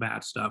about the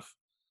bad stuff,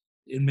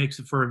 it makes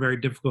it for a very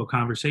difficult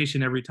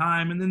conversation every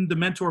time. And then the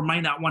mentor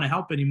might not want to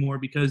help anymore,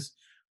 because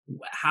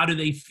how do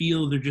they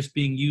feel they're just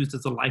being used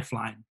as a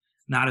lifeline,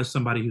 not as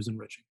somebody who's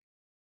enriching?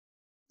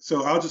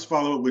 So I'll just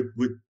follow up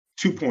with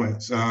 2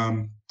 points.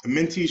 A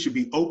mentee should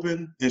be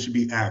open and should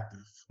be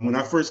active. When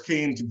I first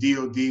came to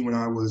DOD, when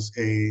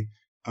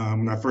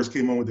I first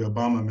came on with the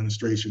Obama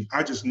administration,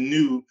 I just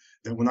knew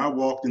that when I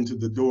walked into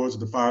the doors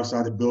of the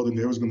 5-sided building,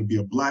 there was going to be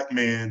a Black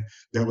man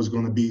that was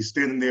going to be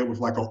standing there with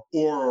like an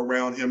aura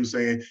around him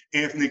saying,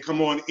 Anthony,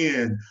 come on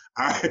in.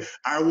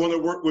 I want to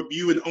work with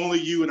you and only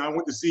you, and I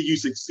want to see you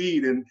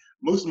succeed. And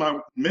most of my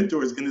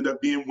mentors ended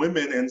up being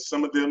women, and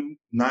some of them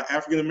not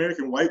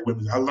African-American white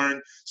women. I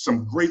learned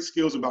some great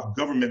skills about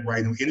government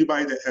writing.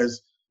 Anybody that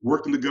has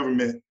worked in the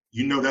government,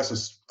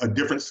 that's a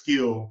different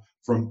skill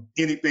from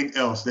anything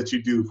else that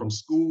you do, from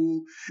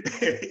school,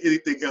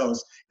 anything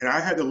else. And I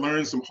had to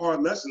learn some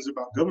hard lessons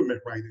about government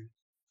writing.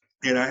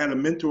 And I had a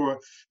mentor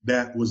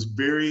that was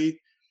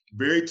very,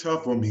 very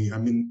tough on me.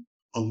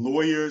 A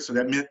lawyer, so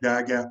that meant that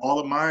I got all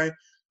of my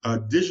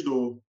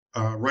digital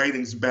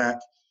writings back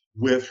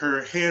with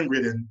her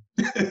handwritten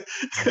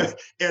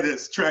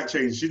edits, track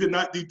changes. She did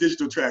not do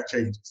digital track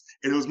changes,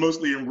 and it was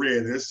mostly in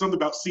red. There's something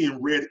about seeing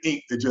red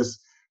ink that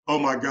just oh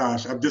my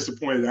gosh, I'm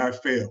disappointed I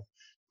failed.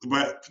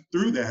 But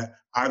through that,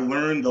 I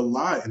learned a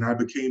lot and I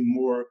became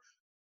more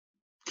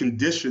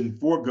conditioned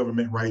for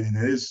government writing.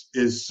 And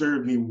it's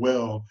served me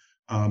well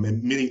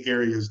in many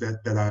areas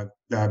that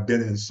I've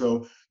been in.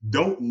 So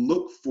don't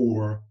look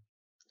for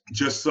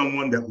just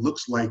someone that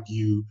looks like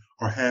you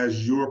or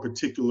has your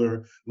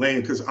particular lane.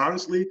 Because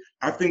honestly,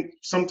 I think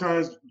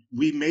sometimes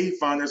we may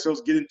find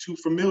ourselves getting too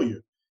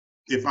familiar.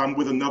 If I'm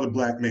with another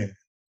Black man,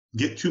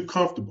 get too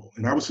comfortable.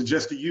 And I would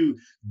suggest to you,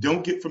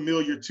 don't get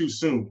familiar too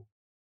soon.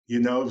 You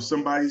know, if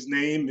somebody's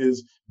name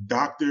is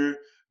Dr.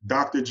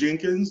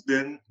 Jenkins,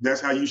 then that's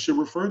how you should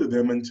refer to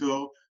them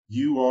until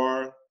you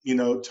are,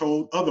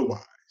 told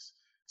otherwise.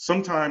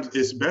 Sometimes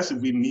it's best if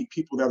we meet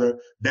people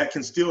that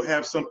can still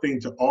have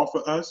something to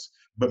offer us,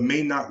 but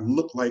may not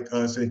look like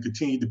us and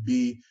continue to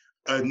be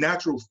a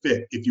natural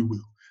fit, if you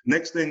will.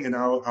 Next thing, and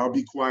I'll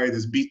be quiet,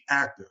 is be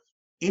active.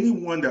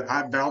 Anyone that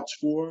I vouch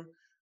for,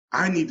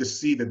 I need to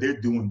see that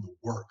they're doing the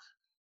work.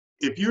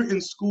 If you're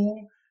in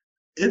school,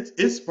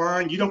 it's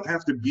fine. You don't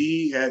have to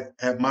be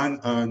at my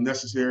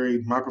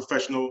my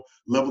professional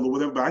level or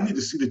whatever, but I need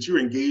to see that you're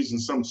engaged in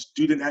some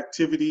student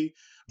activity.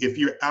 If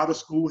you're out of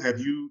school,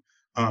 have you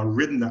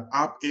written the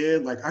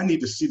op-ed? Like, I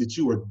need to see that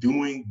you are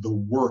doing the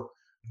work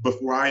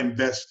before I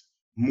invest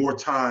more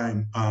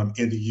time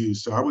into you.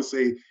 So I would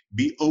say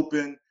be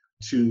open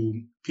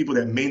to people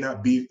that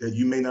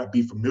you may not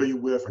be familiar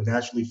with or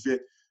naturally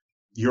fit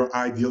your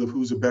ideal of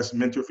who's the best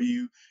mentor for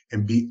you,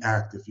 and be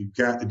active. You've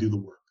got to do the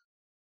work.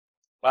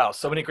 Wow,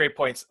 so many great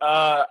points.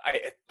 I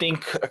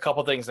think a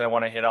couple things that I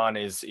want to hit on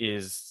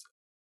is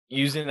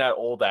using that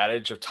old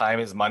adage of time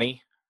is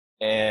money,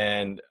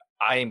 and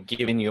I am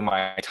giving you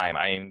my time.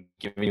 I am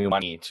giving you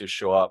money to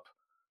show up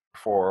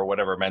for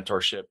whatever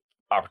mentorship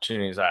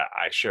opportunities I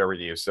share with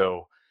you.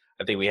 So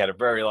I think we had a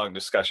very long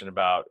discussion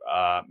about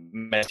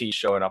mentees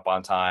showing up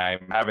on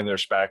time, having the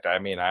respect. I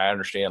mean, I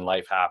understand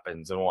life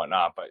happens and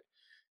whatnot, but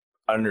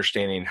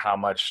understanding how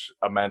much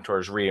a mentor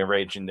is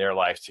rearranging their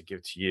life to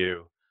give to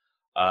you.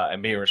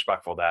 And being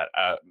respectful of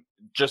that.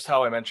 Just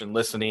how I mentioned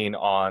listening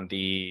on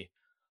the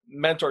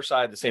mentor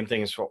side, the same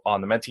thing is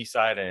on the mentee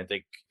side. And I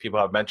think people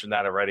have mentioned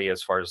that already,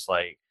 as far as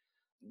like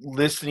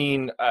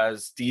listening,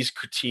 as these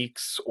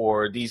critiques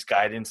or these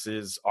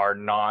guidances are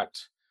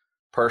not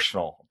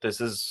personal.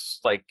 This is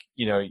like,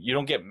 you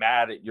don't get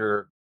mad at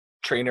your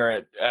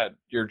trainer at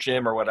your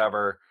gym or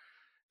whatever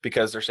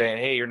because they're saying,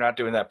 hey, you're not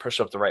doing that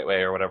push-up the right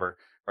way or whatever,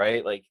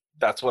 right? Like,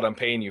 that's what I'm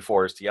paying you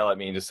for, is to yell at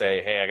me and to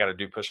say, hey, I got to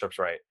do push-ups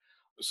right.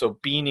 So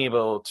being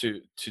able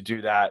to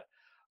do that.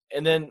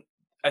 And then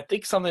I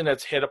think something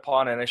that's hit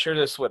upon, and I share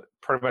this with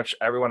pretty much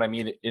everyone I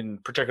meet,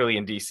 particularly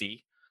in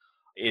DC,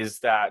 is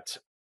that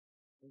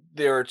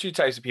there are two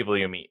types of people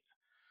you meet.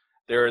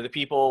 There are the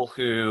people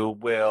who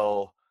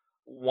will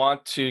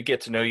want to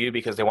get to know you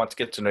because they want to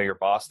get to know your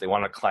boss. They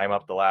want to climb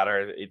up the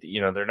ladder.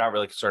 They're not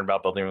really concerned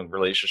about building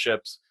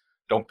relationships.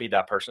 Don't be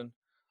that person.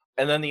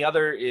 And then the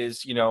other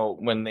is,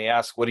 when they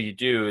ask, what do you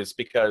do? Is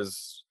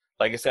because,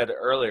 like I said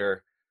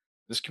earlier,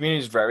 this community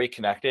is very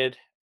connected.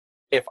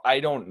 If I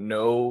don't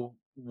know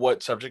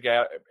what subject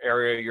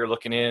area you're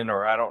looking in,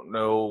 or I don't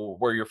know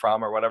where you're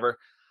from or whatever,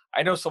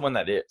 I know someone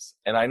that is,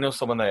 and I know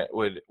someone that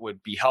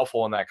would be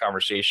helpful in that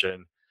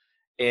conversation.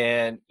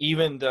 And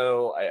even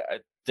though I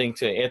think,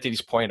 to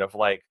Anthony's point of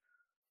like,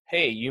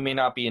 hey, you may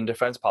not be in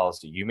defense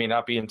policy, you may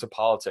not be into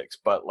politics,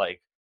 but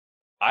like,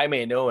 I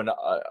may know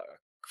a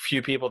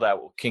few people that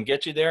can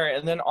get you there.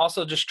 And then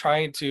also just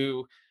trying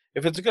to,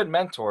 if it's a good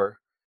mentor,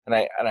 and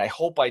I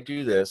hope I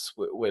do this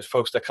with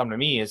folks that come to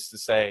me, is to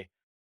say,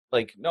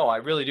 like, no, I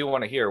really do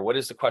want to hear, what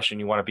is the question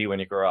you want to be when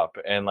you grow up?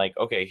 And like,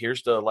 okay,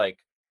 here's the like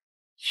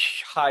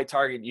high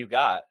target you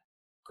got.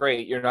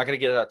 Great, you're not going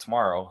to get that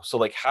tomorrow. So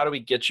like, how do we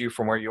get you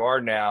from where you are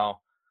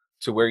now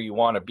to where you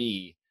want to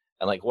be?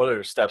 And like, what are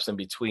the steps in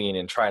between,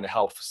 and trying to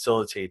help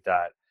facilitate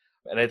that?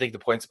 And I think the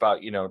point's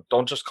about,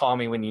 don't just call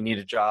me when you need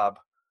a job.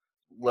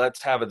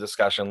 Let's have a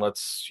discussion.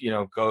 Let's,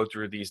 go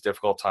through these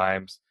difficult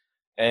times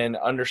and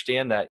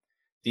understand that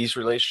these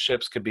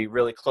relationships could be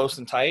really close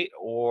and tight,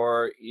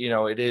 or,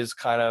 it is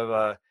kind of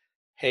a,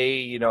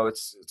 hey,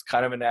 it's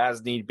kind of an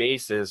as-need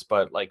basis.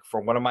 But like,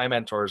 for one of my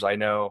mentors, I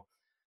know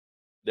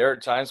there are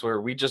times where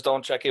we just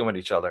don't check in with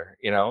each other,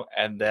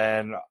 and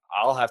then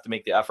I'll have to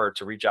make the effort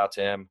to reach out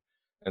to him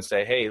and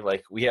say, hey,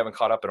 like, we haven't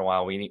caught up in a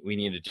while. We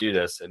need to do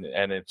this.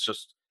 And it's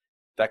just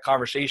that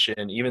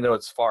conversation, even though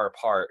it's far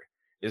apart,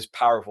 is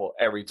powerful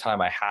every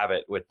time I have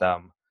it with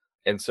them.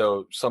 And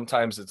so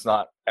sometimes it's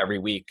not every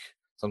week.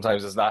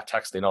 Sometimes it's not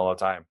texting all the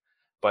time,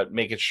 but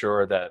making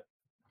sure that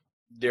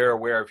they're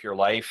aware of your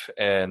life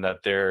and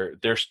that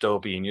they're still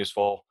being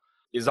useful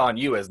is on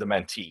you as the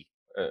mentee.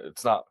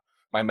 It's not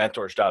my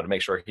mentor's job to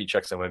make sure he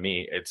checks in with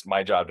me. It's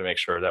my job to make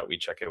sure that we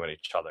check in with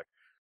each other.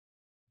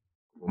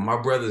 Well,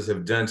 my brothers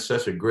have done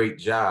such a great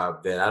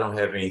job that I don't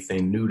have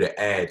anything new to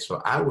add.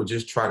 So I will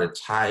just try to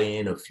tie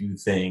in a few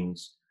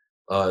things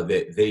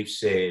that they've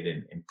said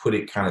and put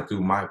it kind of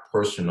through my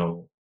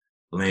personal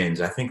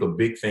lens. I think a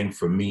big thing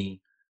for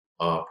me,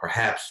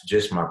 perhaps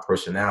just my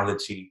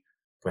personality,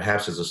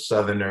 perhaps as a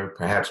Southerner,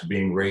 perhaps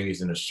being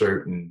raised in a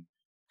certain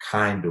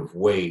kind of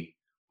way,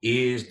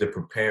 is the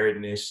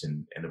preparedness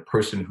and a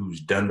person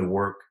who's done the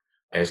work,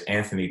 as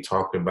Anthony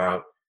talked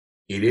about.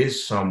 It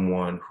is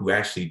someone who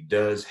actually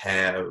does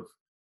have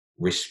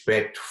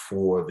respect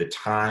for the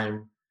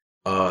time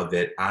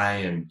that I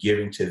am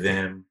giving to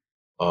them,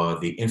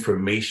 the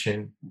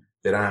information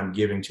that I'm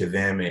giving to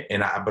them.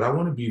 But I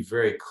want to be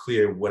very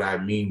clear what I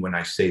mean when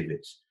I say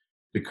this,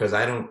 because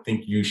I don't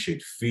think you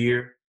should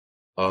fear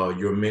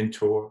your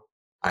mentor.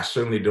 I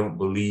certainly don't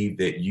believe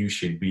that you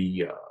should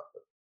be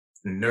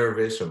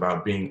nervous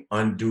about being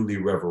unduly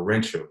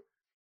reverential,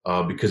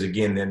 because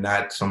again, they're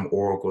not some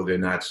oracle, they're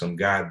not some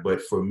God.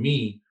 But for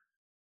me,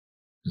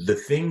 the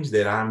things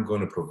that I'm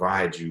going to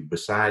provide you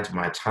besides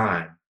my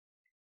time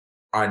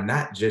are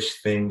not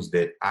just things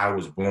that I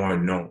was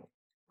born knowing,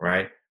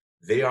 right?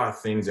 They are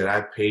things that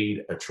I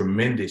paid a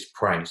tremendous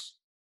price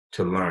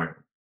to learn.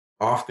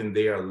 Often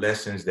they are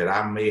lessons that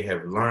I may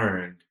have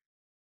learned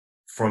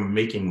from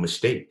making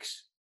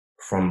mistakes,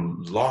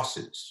 from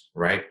losses,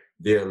 right?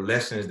 There are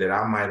lessons that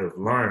I might have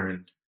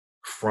learned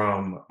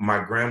from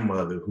my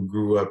grandmother who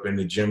grew up in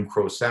the Jim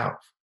Crow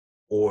South,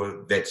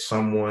 or that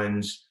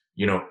someone's,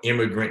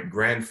 immigrant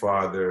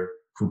grandfather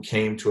who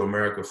came to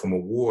America from a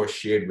war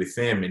shared with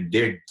them, and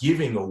they're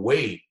giving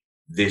away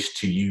this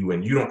to you,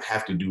 and you don't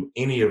have to do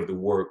any of the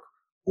work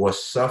or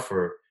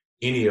suffer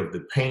any of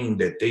the pain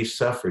that they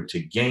suffered to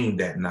gain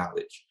that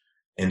knowledge.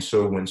 And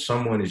so when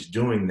someone is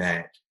doing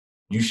that,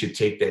 you should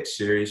take that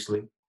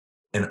seriously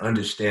and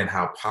understand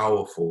how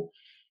powerful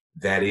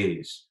that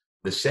is.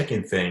 The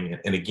second thing,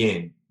 and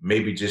again,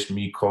 maybe just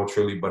me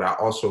culturally, but I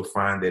also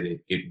find that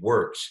it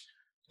works,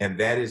 and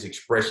that is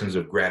expressions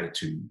of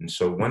gratitude. And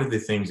so one of the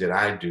things that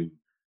I do,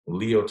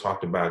 Leo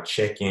talked about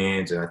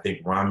check-ins, and I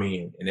think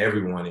Rami and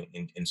everyone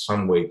in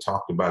some way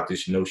talked about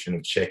this notion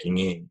of checking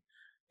in.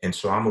 And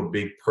so I'm a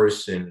big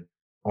person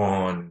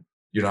on,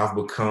 I've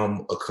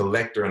become a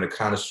collector and a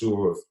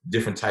connoisseur of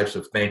different types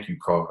of thank you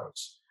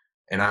cards.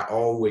 And I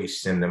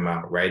always send them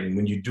out, right? And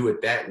when you do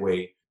it that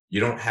way, you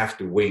don't have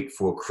to wait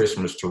for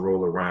Christmas to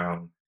roll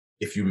around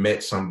if you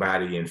met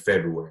somebody in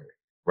February,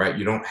 right?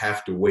 You don't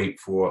have to wait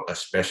for a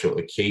special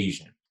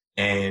occasion.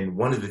 And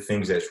one of the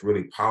things that's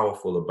really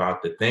powerful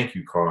about the thank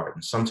you card,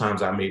 and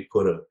sometimes I may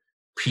put a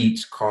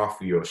Peet's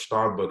Coffee or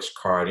Starbucks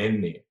card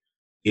in there,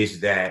 is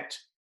that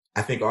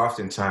I think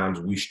oftentimes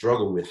we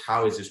struggle with,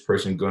 how is this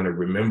person going to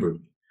remember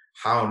me?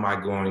 How am I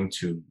going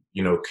to,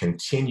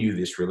 continue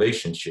this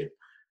relationship?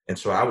 And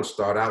so I would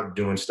start out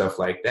doing stuff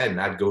like that, and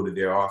I'd go to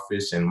their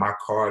office and my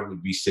card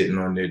would be sitting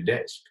on their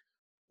desk.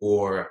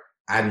 Or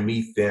I'd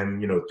meet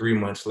them, 3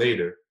 months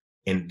later,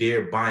 and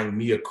they're buying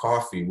me a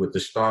coffee with the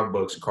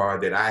Starbucks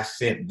card that I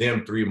sent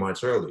them 3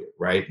 months earlier,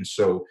 right? And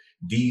so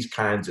these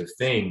kinds of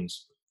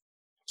things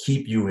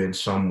keep you in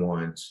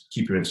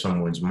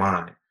someone's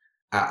mind.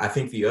 I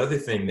think the other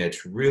thing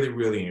that's really,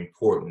 really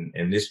important,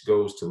 and this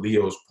goes to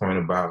Leo's point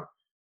about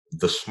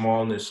the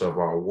smallness of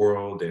our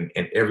world and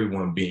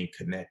everyone being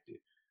connected.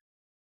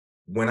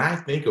 When I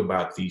think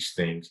about these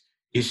things,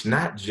 it's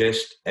not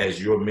just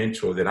as your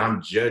mentor that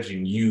I'm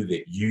judging you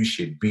that you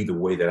should be the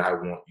way that I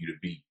want you to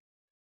be.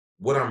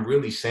 What I'm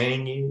really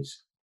saying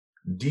is,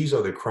 these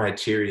are the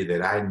criteria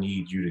that I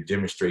need you to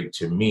demonstrate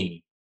to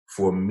me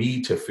for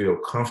me to feel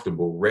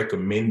comfortable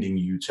recommending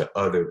you to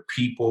other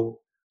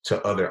people,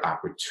 to other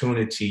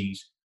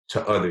opportunities,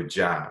 to other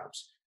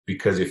jobs.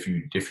 Because if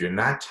you're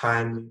not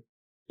timely,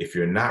 if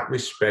you're not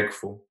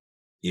respectful,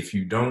 if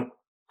you don't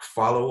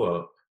follow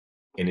up,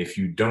 and if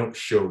you don't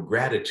show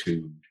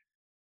gratitude,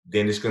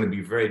 then it's going to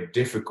be very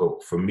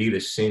difficult for me to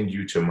send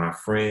you to my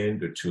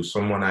friend or to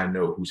someone I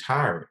know who's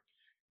hiring.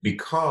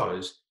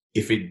 Because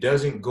if it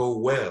doesn't go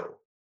well,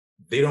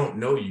 they don't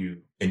know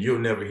you and you'll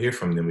never hear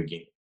from them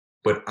again.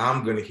 But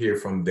I'm going to hear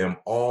from them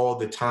all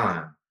the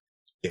time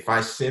if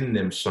I send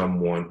them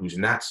someone who's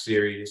not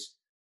serious,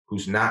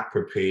 who's not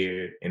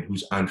prepared, and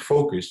who's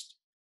unfocused.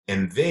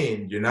 And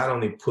then you're not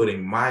only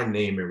putting my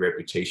name and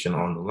reputation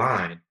on the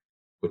line,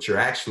 but you're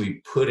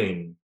actually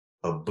putting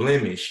a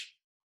blemish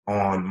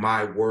on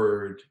my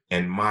word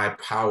and my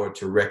power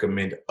to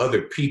recommend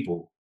other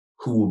people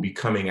who will be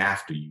coming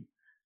after you.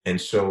 And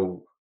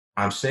so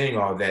I'm saying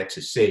all that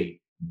to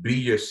say, be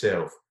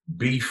yourself,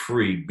 be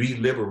free, be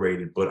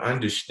liberated, but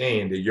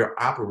understand that you're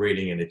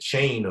operating in a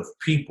chain of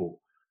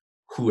people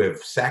who have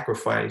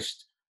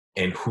sacrificed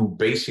and who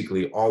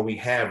basically all we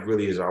have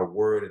really is our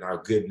word and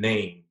our good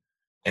name.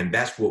 And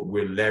that's what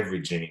we're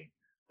leveraging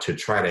to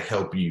try to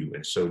help you.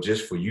 And so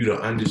just for you to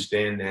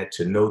understand that,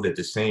 to know that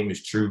the same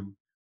is true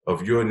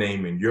of your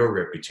name and your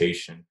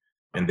reputation,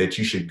 and that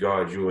you should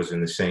guard yours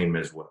in the same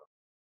as well.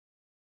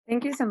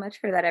 Thank you so much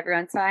for that,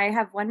 everyone. So I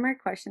have one more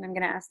question I'm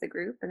going to ask the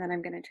group, and then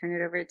I'm going to turn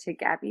it over to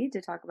Gabby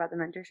to talk about the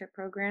mentorship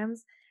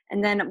programs.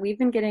 And then we've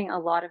been getting a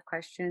lot of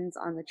questions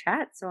on the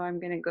chat, so I'm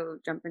going to go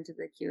jump into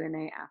the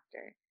Q&A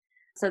after.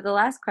 So the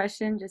last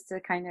question, just to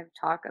kind of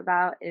talk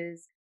about,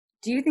 is,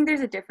 do you think there's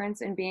a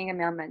difference in being a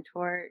male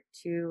mentor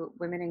to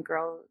women and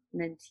girl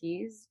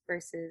mentees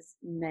versus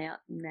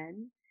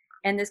men?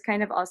 And this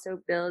kind of also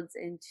builds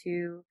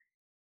into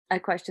a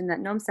question that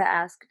Nomsa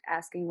asked,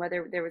 asking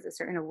whether there was a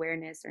certain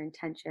awareness or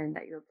intention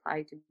that you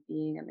applied to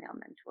being a male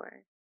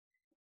mentor.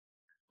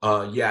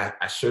 Yeah,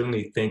 I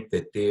certainly think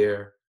that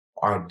there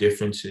are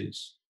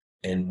differences.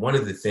 And one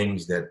of the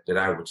things that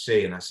I would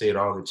say, and I say it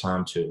all the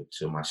time to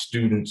my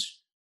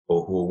students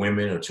or who are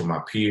women or to my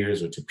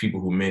peers or to people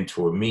who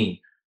mentor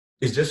me,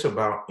 is just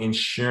about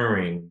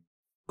ensuring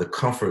the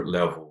comfort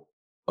level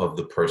of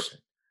the person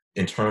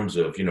in terms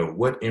of,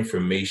 what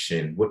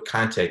information, what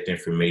contact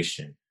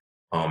information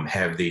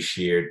have they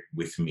shared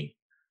with me?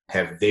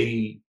 Have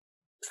they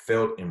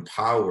felt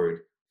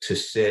empowered to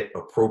set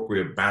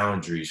appropriate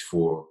boundaries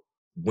for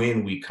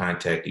when we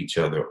contact each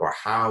other or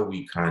how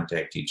we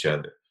contact each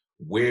other,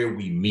 where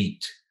we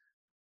meet,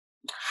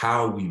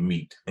 how we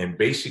meet, and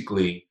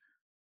basically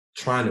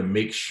trying to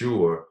make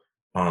sure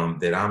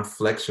that I'm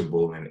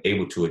flexible and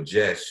able to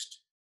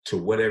adjust to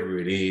whatever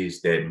it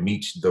is that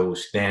meets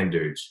those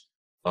standards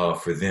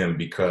for them.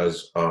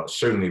 Because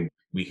certainly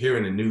we hear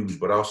in the news,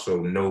 but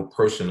also know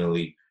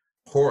personally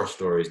horror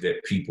stories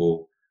that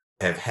people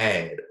have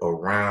had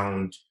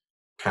around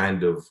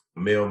kind of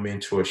male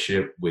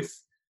mentorship with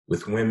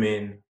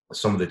women,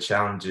 some of the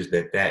challenges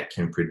that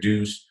can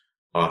produce.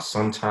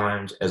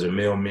 Sometimes as a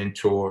male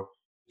mentor,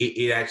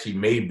 it actually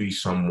may be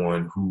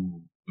someone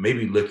who may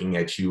be looking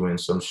at you in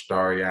some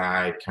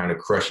starry-eyed, kind of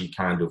crushy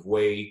kind of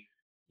way,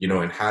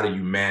 and how do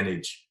you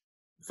manage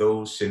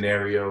those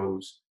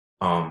scenarios?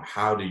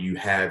 How do you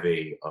have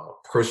a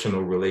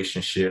personal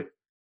relationship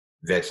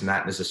that's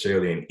not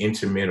necessarily an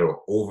intimate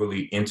or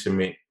overly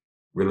intimate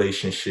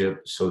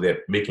relationship, so that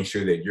making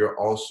sure that you're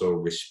also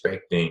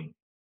respecting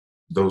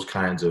those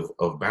kinds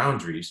of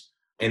boundaries,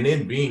 and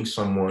then being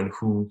someone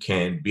who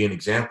can be an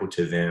example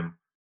to them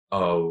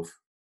of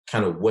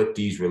kind of what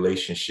these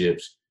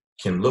relationships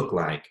can look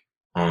like,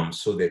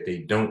 so that they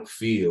don't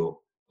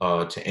feel,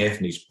 to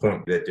Anthony's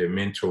point, that their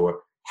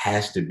mentor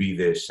has to be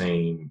their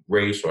same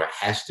race or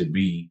has to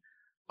be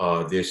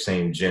their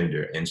same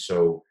gender. And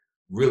so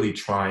really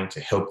trying to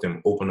help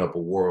them open up a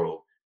world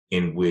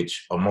in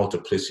which a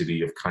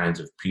multiplicity of kinds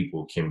of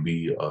people can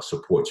be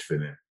supports for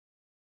them.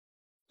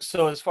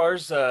 So as far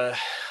as, and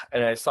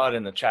I saw it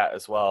in the chat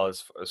as well,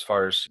 as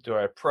far as do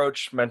I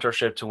approach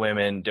mentorship to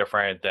women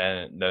different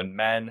than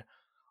men?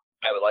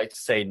 I would like to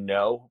say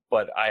no,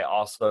 but I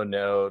also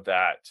know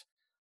that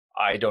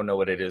I don't know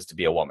what it is to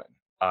be a woman.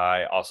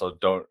 I also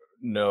don't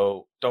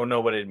know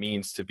what it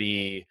means to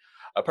be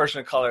a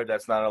person of color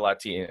that's not a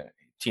Latina.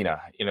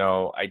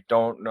 I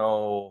don't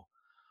know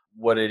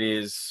what it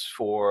is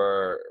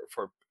for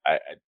I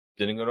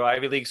didn't go to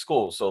Ivy League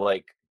school, so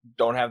like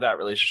don't have that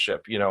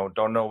relationship,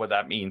 don't know what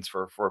that means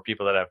for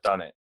people that have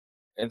done it.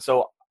 And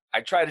so I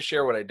try to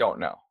share what I don't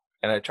know.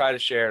 And I try to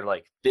share,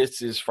 like,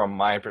 this is from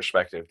my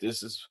perspective.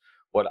 This is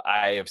what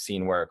I have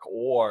seen work.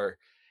 Or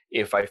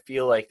if I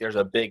feel like there's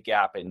a big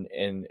gap and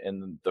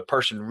the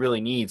person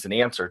really needs an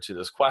answer to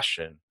this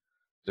question,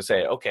 to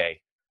say,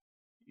 okay,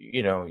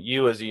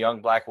 you as a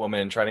young Black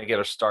woman trying to get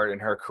a start in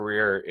her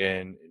career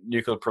in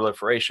nuclear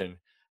proliferation,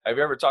 have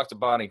you ever talked to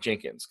Bonnie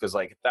Jenkins? Because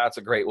like that's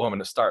a great woman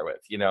to start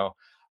with,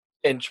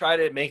 and try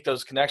to make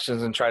those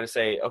connections and try to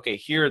say, okay,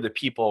 here are the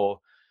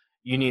people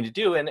you need to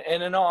do. And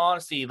in all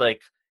honesty,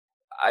 like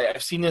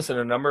I've seen this in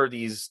a number of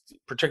these,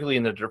 particularly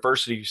in the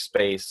diversity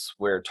space,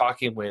 where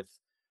talking with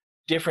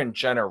different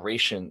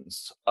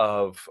generations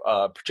of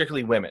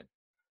particularly women.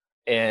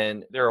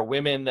 And there are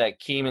women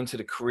that came into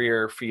the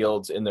career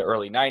fields in the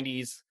early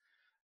 90s.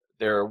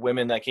 There are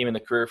women that came in the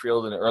career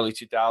field in the early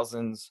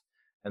 2000s.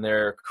 And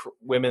there are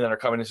women that are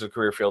coming into the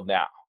career field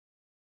now.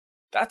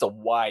 That's a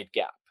wide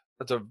gap.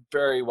 That's a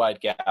very wide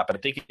gap. And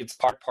I think it's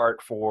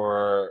part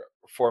for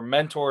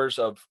mentors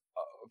of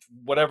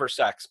whatever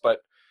sex, but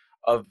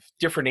of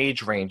different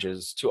age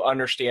ranges, to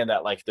understand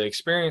that like the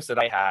experience that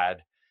I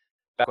had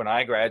back when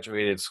I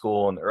graduated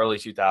school in the early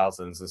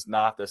 2000s is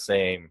not the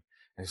same.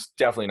 It's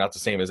definitely not the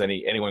same as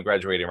anyone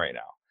graduating right now.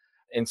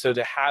 And so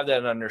to have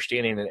that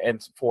understanding,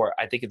 and for,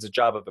 I think it's a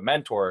job of a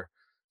mentor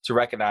to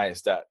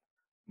recognize that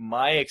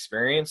my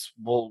experience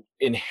will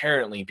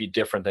inherently be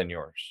different than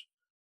yours.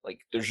 Like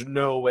there's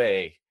no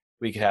way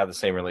we could have the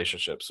same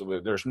relationships.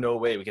 So there's no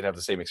way we could have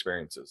the same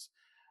experiences.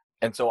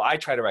 And so I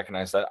try to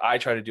recognize that. I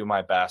try to do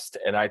my best.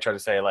 And I try to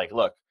say, like,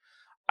 look,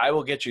 I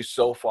will get you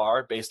so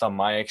far based on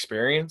my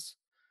experience.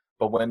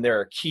 But when there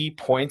are key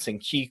points and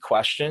key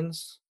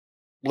questions,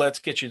 let's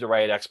get you the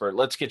right expert.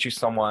 Let's get you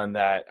someone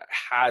that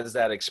has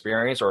that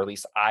experience, or at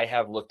least I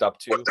have looked up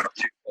to,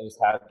 has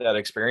had that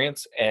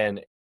experience, and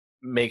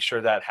make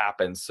sure that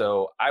happens.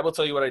 So I will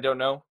tell you what I don't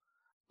know,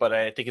 but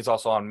I think it's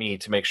also on me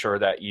to make sure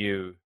that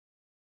you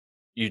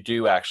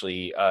do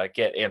actually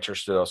get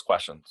answers to those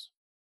questions.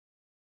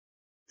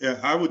 Yeah,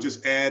 I would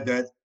just add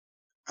that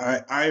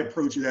I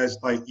approach it as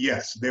like,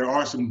 yes, there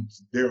are some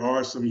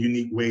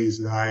unique ways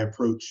that I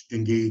approach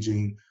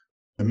engaging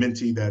a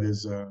mentee that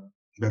is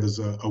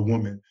a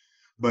woman.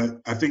 But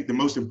I think the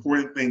most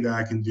important thing that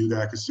I can do,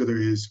 that I consider,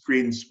 is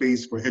creating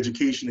space for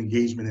education,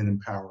 engagement,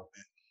 and empowerment.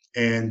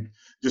 And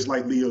just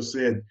like Leo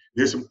said,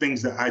 there's some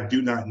things that I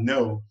do not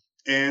know.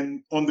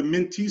 And on the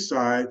mentee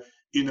side,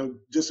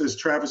 just as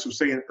Travis was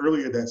saying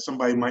earlier, that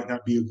somebody might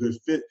not be a good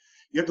fit,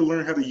 you have to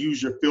learn how to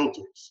use your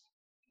filters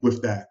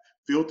with that.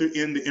 Filter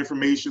in the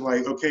information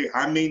like, okay,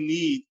 I may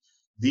need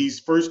these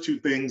first two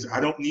things. I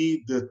don't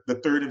need the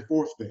third and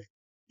fourth thing,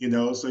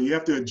 So you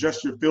have to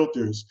adjust your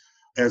filters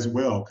as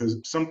well, because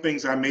some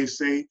things I may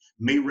say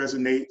may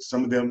resonate,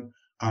 some of them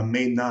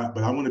may not,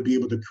 but I want to be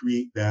able to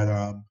create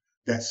that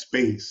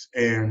space.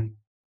 And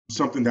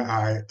something that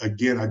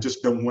I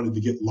just don't want it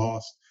to get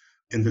lost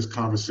in this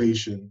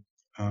conversation,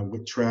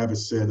 what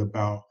Travis said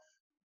about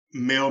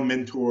male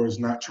mentors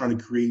not trying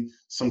to create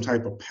some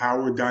type of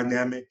power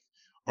dynamic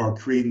or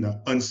creating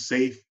an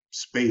unsafe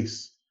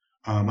space.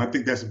 I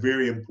think that's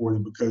very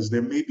important, because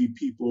there may be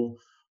people,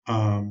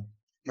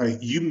 like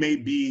you may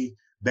be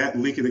that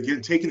link, and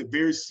again, taking it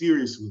very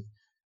seriously,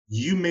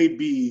 you may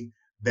be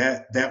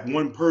that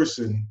one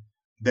person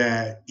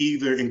that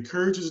either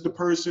encourages the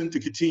person to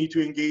continue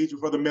to engage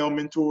with other male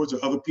mentors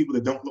or other people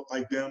that don't look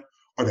like them,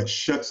 or that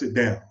shuts it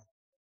down.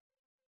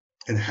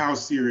 And how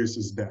serious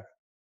is that?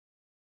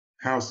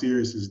 How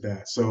serious is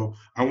that? So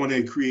I want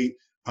to create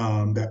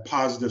that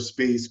positive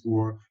space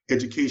for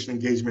education,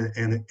 engagement,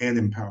 and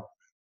empowerment.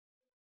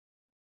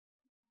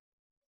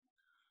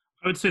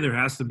 I would say there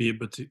has to be a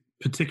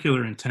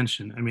particular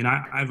intention. I mean,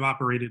 I've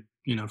operated,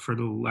 for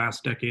the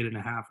last decade and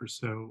a half or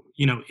so,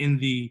 in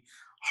the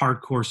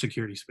hardcore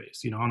security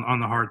space, on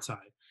the hard side.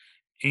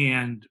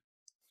 And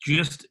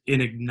just an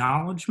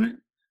acknowledgement,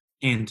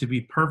 and to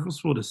be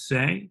purposeful to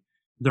say,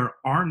 there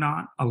are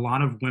not a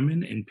lot of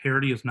women, and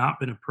parity has not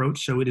been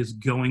approached, so it is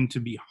going to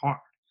be hard.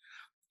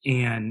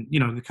 And,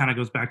 it kind of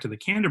goes back to the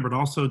candor, but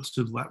also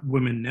to let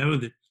women know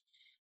that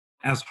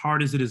as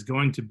hard as it is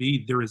going to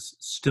be, there is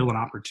still an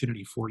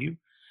opportunity for you.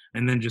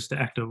 And then just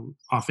to echo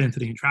off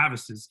Anthony and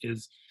Travis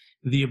is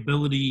the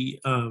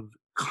ability of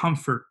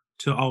comfort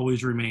to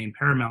always remain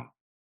paramount.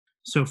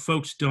 So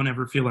folks don't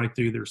ever feel like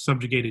they're either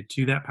subjugated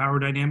to that power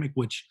dynamic,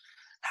 which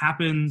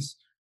happens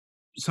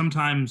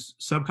sometimes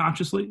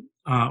subconsciously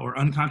or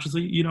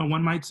unconsciously,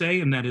 one might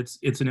say, and that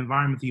it's an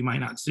environment that you might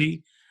not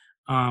see,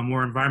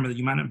 or environment that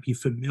you might not be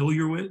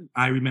familiar with.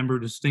 I remember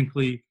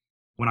distinctly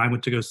when I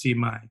went to go see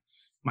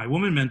my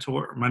woman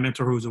mentor, my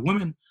mentor who was a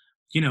woman,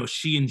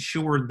 she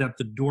ensured that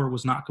the door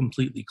was not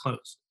completely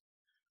closed.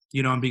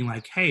 And being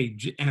like, hey,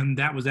 and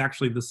that was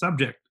actually the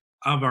subject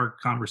of our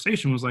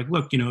conversation was like,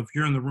 look, if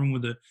you're in the room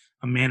with a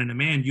man and a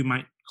man, you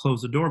might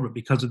close the door, but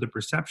because of the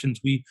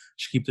perceptions, we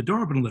should keep the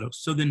door open a little.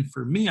 So then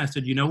for me, I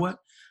said, you know what?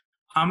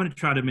 I'm going to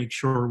try to make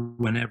sure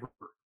whenever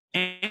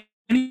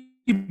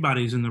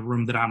anybody's in the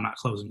room that I'm not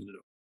closing the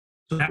door.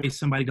 So that way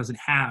somebody doesn't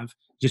have,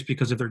 just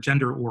because of their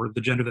gender or the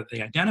gender that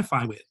they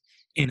identify with,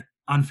 an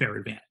unfair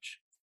advantage.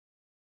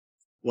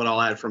 What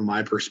I'll add from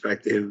my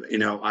perspective,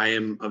 I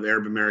am of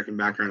Arab American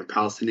background, of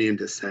Palestinian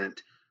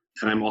descent,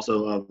 and I'm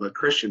also of a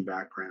Christian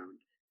background.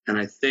 And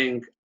I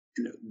think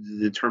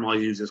the term I'll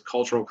use is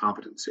cultural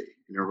competency,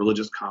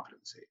 religious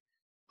competency,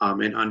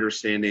 and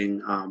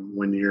understanding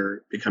when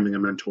you're becoming a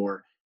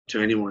mentor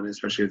to anyone,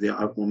 especially if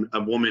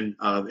a woman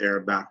of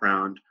Arab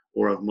background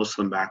or of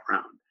Muslim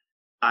background.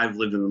 I've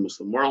lived in the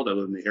Muslim world. I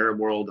live in the Arab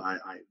world.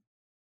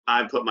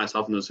 I put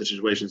myself in those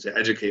situations to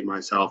educate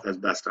myself as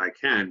best I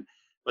can.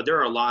 But there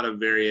are a lot of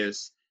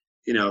various,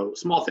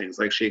 small things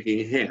like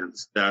shaking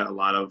hands that a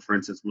lot of, for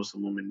instance,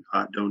 Muslim women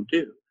don't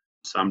do.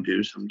 Some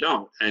do, some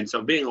don't. And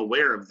so being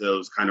aware of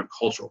those kind of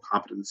cultural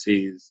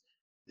competencies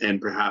and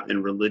perhaps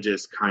in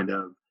religious kind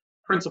of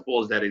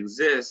principles that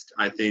exist,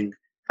 I think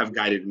have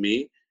guided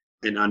me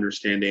in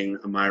understanding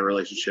my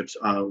relationships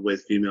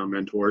with female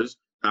mentors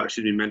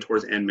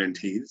and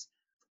mentees.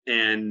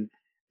 And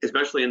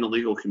especially in the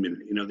legal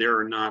community, there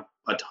are not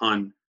a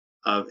ton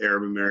of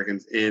Arab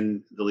Americans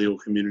in the legal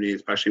community,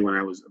 especially when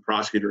I was a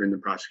prosecutor in the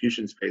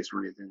prosecution space or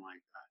anything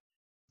like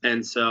that.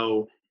 And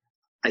so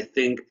I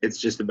think it's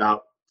just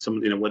about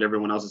what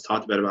everyone else has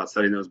talked about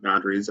setting those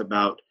boundaries,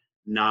 about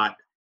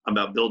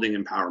building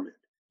empowerment,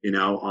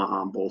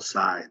 on both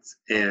sides.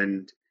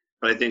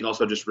 But I think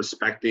also just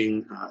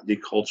respecting the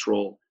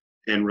cultural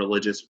and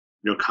religious,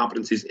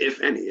 competencies,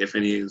 if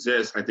any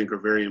exist, I think are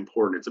very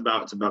important. It's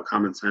about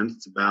common sense.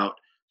 It's about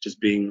just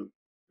being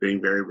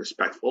very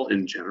respectful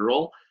in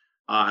general.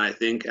 I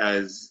think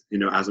as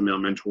a male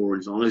mentor,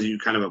 as long as you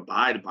kind of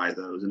abide by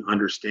those and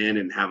understand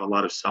and have a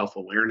lot of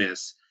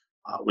self-awareness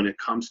when it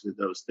comes to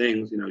those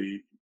things,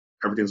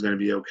 everything's going to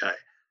be okay.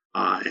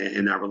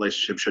 And that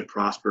relationship should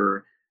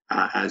prosper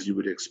as you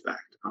would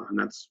expect. And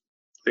that's,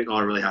 I think, all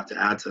I really have to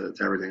add to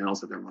everything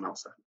else that everyone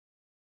else said.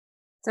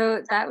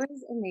 So that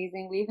was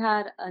amazing. We've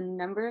had a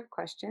number of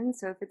questions.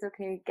 So if it's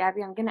okay,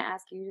 Gabby, I'm going to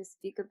ask you to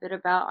speak a bit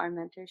about our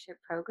mentorship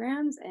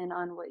programs and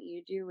on what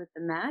you do with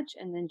the match,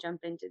 and then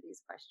jump into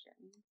these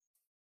questions.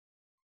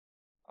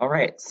 All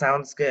right,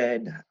 sounds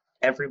good.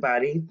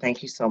 Everybody,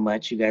 thank you so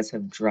much. You guys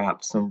have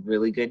dropped some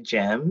really good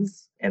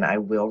gems, and I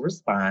will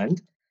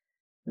respond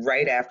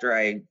right after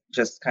I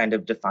just kind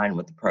of define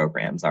what the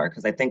programs are,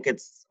 because I think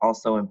it's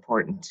also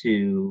important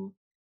to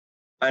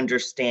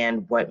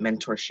understand what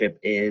mentorship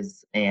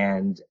is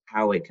and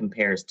how it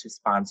compares to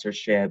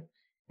sponsorship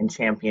and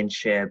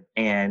championship.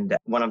 And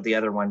one of the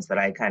other ones that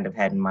I kind of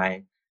had in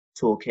my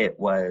toolkit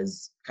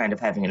was kind of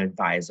having an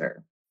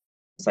advisor.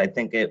 So I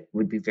think it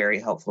would be very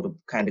helpful to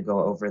kind of go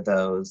over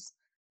those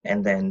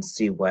and then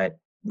see what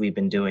we've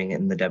been doing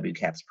in the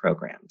WCAPS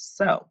programs.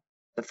 So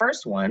the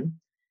first one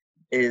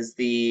is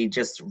the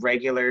just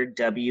regular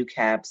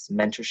WCAPS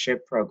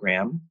mentorship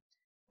program.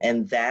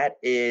 And that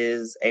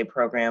is a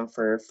program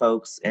for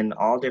folks in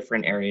all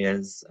different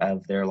areas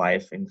of their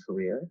life and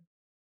career.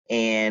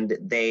 And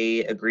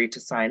they agree to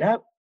sign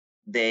up.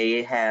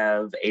 They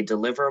have a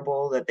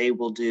deliverable that they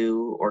will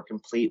do or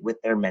complete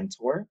with their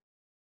mentor.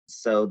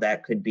 So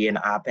that could be an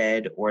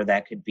op-ed or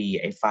that could be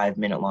a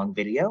 5-minute long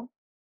video.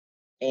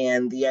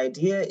 And the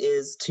idea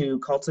is to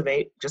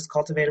cultivate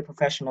a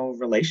professional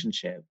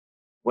relationship,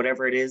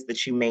 whatever it is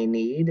that you may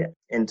need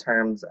in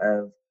terms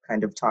of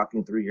kind of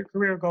talking through your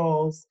career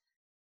goals.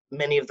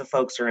 Many of the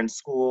folks are in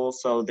school,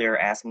 so they're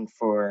asking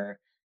for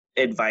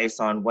advice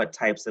on what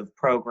types of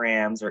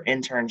programs or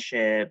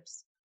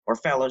internships or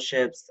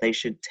fellowships they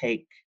should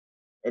take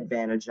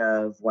advantage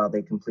of while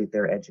they complete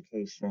their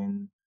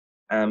education.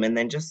 And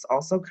then just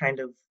also kind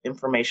of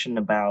information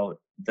about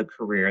the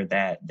career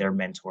that their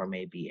mentor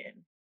may be in.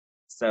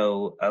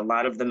 So a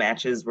lot of the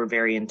matches were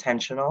very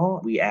intentional.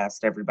 We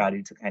asked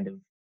everybody to kind of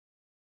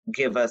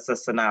give us a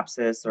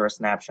synopsis or a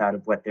snapshot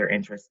of what their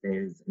interest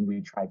is, and we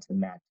tried to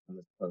match them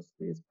as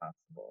closely as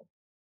possible.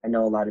 I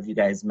know a lot of you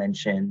guys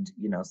mentioned,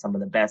 some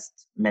of the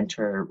best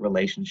mentor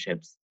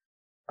relationships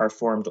are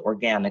formed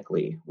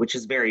organically, which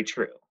is very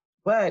true.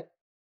 But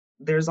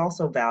there's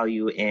also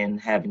value in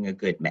having a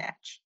good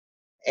match.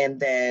 And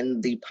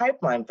then the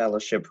Pipeline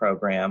Fellowship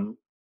Program,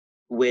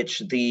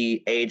 which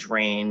the age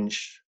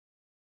range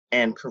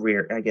and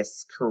career,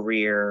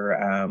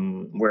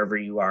 wherever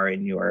you are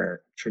in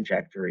your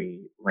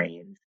trajectory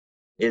range,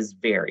 is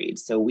varied.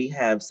 So we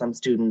have some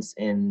students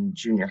in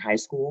junior high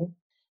school,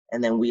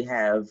 and then we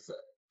have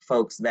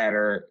folks that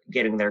are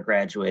getting their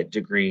graduate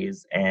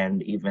degrees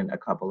and even a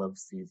couple of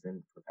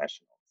seasoned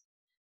professionals.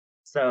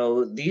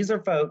 So these are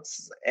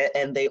folks,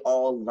 and they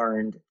all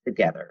learned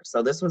together.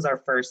 So this was our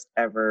first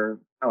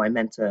ever, I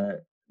meant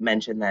to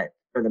mention that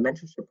for the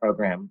mentorship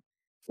program,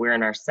 we're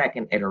in our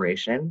second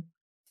iteration.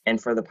 And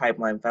for the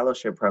Pipeline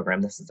Fellowship Program,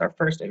 this is our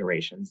first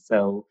iteration.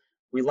 So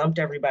we lumped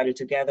everybody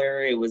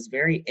together. It was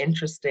very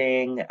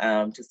interesting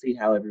to see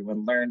how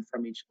everyone learned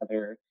from each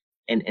other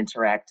and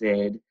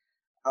interacted.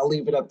 I'll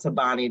leave it up to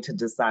Bonnie to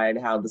decide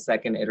how the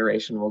second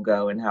iteration will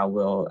go and how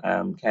we'll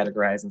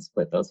categorize and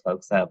split those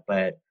folks up.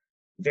 But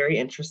very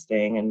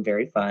interesting and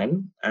very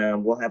fun.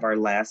 We'll have our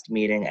last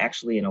meeting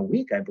actually in a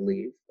week, I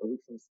believe. A week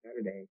from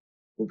Saturday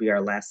will be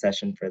our last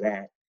session for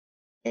that.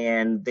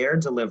 And their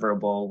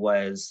deliverable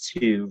was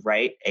to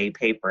write a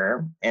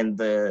paper, and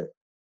the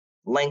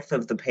length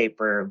of the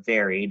paper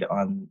varied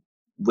on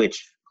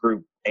which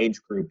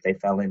age group they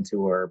fell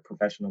into or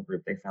professional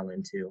group they fell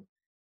into,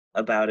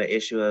 about an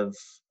issue of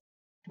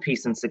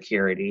peace and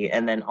security,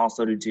 and then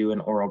also to do an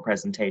oral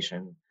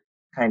presentation,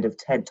 kind of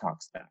TED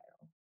Talk style.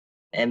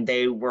 And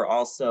they were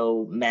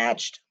also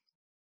matched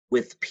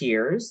with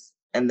peers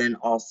and then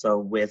also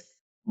with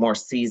more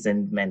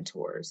seasoned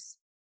mentors.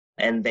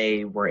 And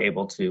they were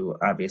able to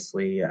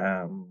obviously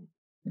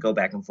go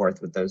back and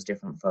forth with those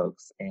different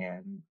folks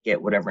and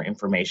get whatever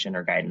information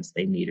or guidance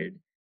they needed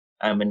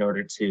in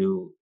order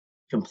to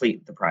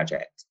complete the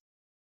project.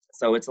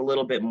 So it's a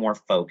little bit more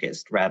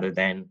focused rather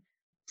than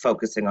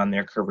focusing on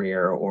their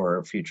career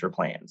or future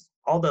plans,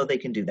 although they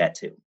can do that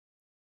too.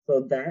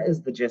 So that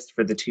is the gist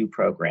for the two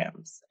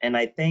programs. And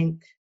I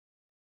think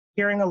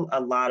hearing a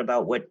lot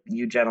about what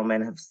you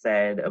gentlemen have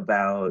said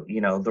about,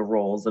 the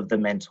roles of the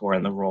mentor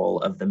and the role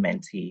of the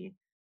mentee,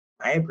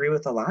 I agree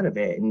with a lot of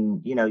it.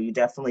 And, you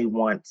definitely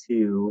want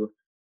to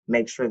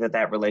make sure that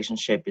that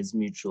relationship is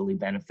mutually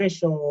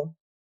beneficial.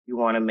 You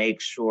want to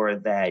make sure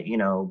that,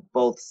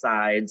 both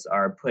sides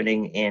are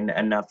putting in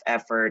enough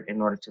effort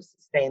in order to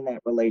sustain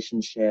that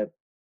relationship.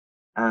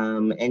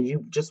 And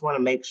you just want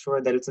to make sure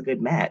that it's a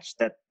good match,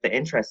 that the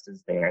interest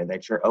is there,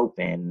 that you're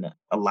open,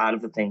 a lot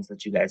of the things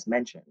that you guys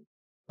mentioned.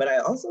 But I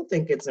also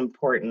think it's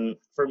important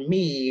for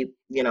me,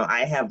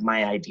 I have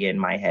my idea in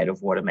my head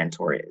of what a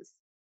mentor is.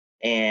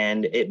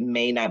 And it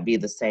may not be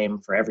the same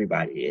for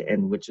everybody,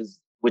 and which is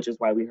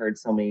why we heard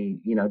so many,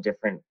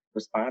 different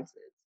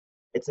responses.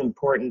 It's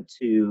important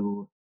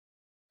to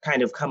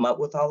kind of come up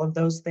with all of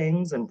those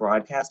things and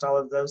broadcast all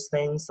of those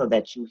things so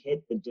that you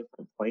hit the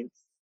different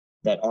points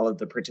that all of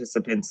the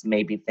participants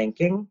may be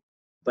thinking.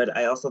 But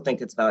I also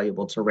think it's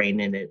valuable to rein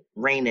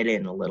it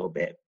in a little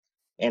bit.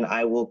 And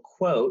I will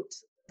quote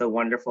the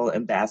wonderful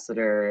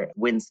Ambassador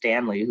Wynn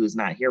Stanley, who's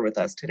not here with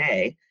us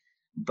today,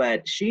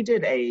 but she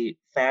did a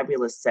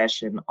fabulous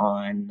session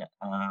on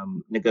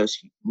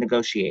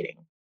negotiating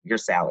your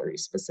salary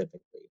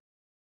specifically.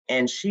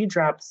 And she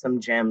dropped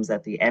some gems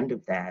at the end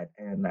of that,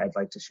 and I'd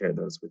like to share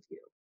those with you.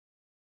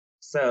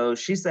 So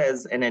she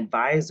says an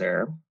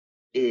advisor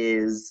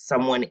is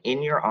someone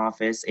in your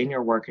office, in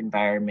your work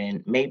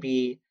environment,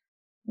 maybe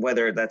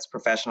whether that's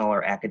professional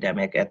or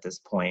academic at this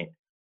point,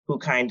 who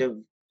kind of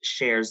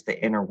shares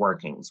the inner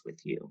workings with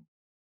you.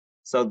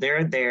 So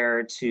they're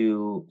there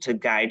to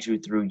guide you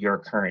through your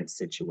current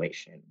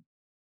situation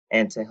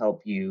and to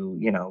help you,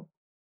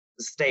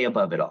 stay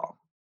above it all,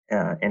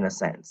 in a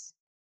sense.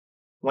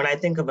 When I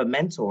think of a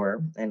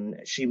mentor, and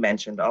she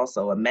mentioned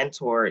also, a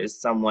mentor is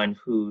someone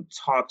who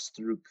talks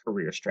through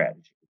career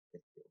strategy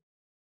with you.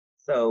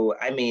 So,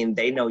 I mean,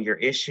 they know your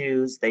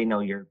issues, they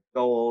know your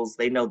goals,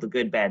 they know the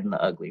good, bad, and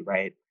the ugly,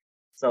 right?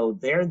 So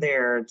they're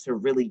there to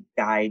really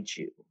guide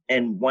you.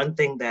 And one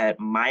thing that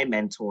my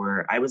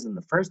mentor, I was in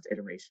the first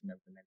iteration of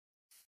the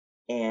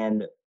mentor,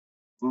 and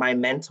my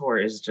mentor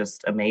is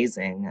just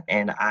amazing.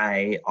 And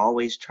I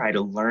always try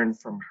to learn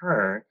from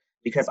her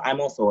because I'm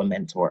also a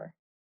mentor.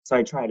 So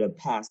I try to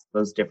pass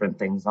those different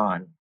things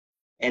on.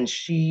 And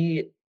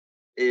she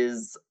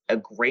is a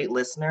great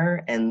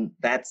listener. And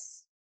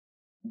that's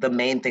the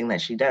main thing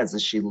that she does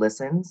is she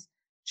listens,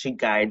 she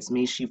guides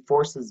me, she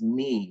forces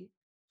me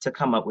to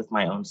come up with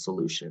my own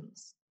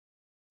solutions.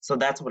 So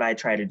that's what I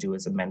try to do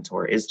as a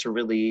mentor is to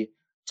really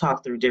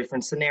talk through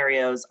different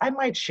scenarios. I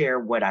might share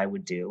what I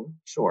would do,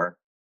 sure.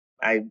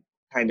 I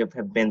kind of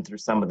have been through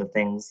some of the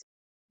things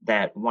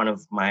that one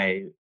of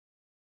my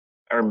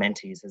our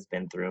mentees has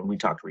been through, and we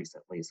talked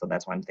recently, so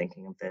that's why I'm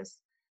thinking of this.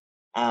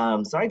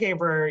 So I gave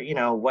her,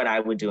 what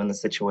I would do in the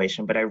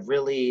situation, but I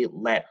really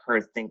let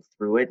her think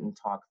through it and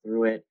talk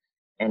through it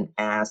and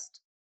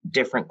asked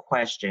different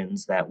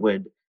questions that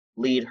would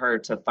lead her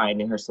to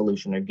finding her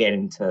solution or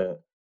getting to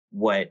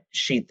what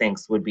she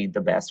thinks would be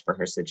the best for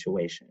her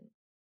situation.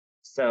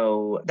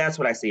 So that's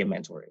what I see a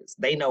mentor is.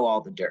 They know all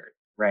the dirt,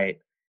 right?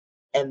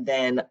 And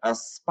then a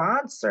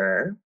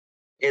sponsor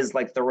is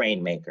like the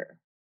rainmaker,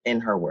 in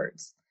her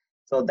words.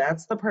 So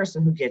that's the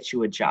person who gets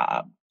you a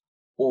job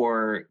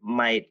or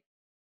might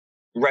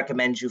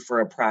recommend you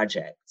for a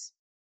project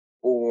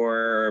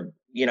or,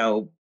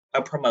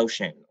 a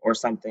promotion or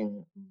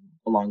something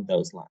along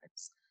those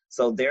lines.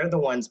 So they're the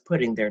ones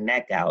putting their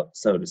neck out,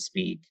 so to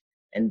speak,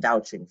 and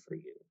vouching for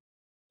you.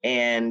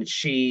 And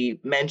she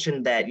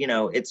mentioned that,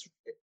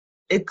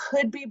 it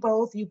could be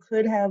both. You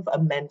could have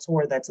a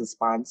mentor that's a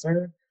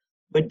sponsor,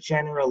 but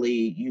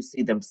generally you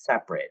see them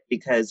separate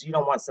because you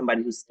don't want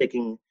somebody who's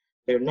sticking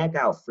their neck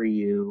out for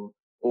you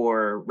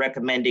or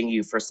recommending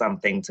you for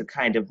something to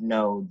kind of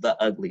know the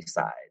ugly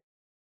side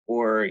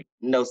or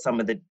know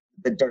some of the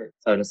dirt,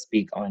 so to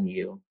speak, on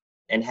you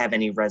and have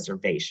any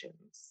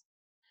reservations.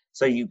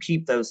 So you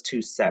keep those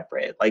two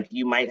separate. Like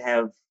you might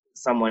have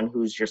someone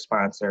who's your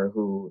sponsor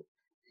who,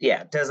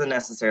 doesn't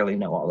necessarily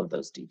know all of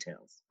those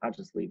details. I'll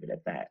just leave it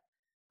at that.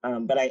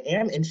 But I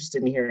am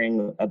interested in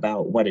hearing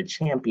about what a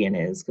champion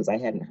is because I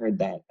hadn't heard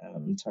that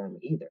term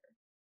either.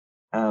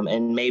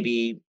 And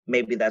maybe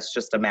that's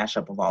just a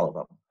mashup of all of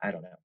them. I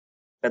don't know.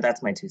 But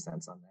that's my 2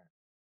 cents on that.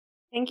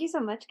 Thank you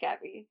so much,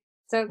 Gabby.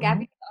 So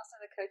Gabby is also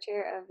the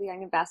co-chair of the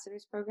Young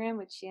Ambassadors Program,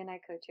 which she and I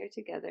co-chair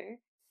together.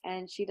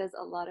 And she does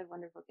a lot of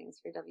wonderful things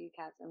for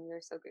WCAPS, and we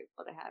are so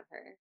grateful to have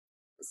her.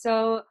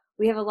 So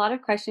we have a lot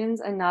of questions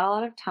and not a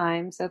lot of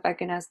time. So if I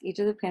can ask each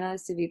of the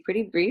panelists to be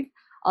pretty brief,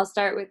 I'll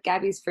start with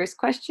Gabby's first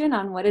question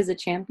on what is a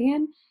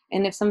champion.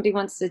 And if somebody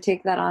wants to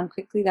take that on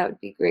quickly, that would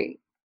be great.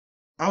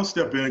 I'll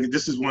step in.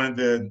 This is one of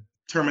the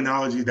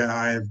terminology that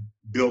I have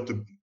built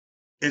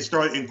and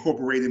started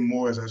incorporating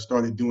more as I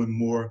started doing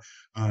more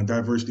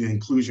diversity and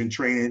inclusion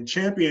training.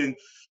 Champion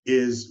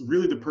is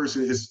really the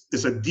person,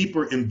 it's a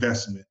deeper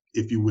investment,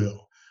 if you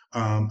will.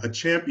 A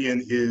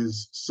champion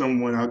is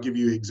someone, I'll give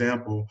you an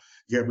example,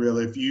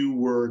 Gabriella, if you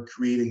were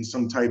creating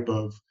some type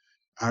of,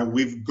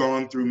 we've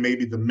gone through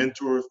maybe the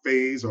mentor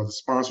phase or the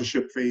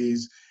sponsorship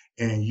phase,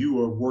 and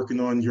you are working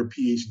on your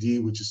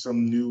PhD, which is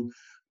some new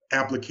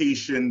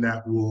application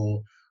that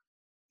will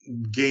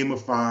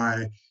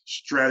gamify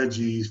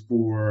strategies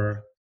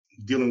for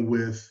dealing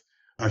with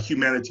a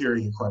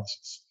humanitarian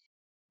crisis.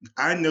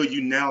 I know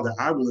you now that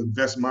I will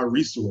invest my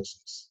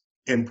resources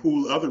and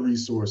pool other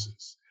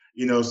resources,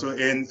 so,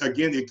 and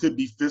again, it could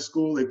be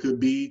fiscal, it could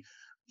be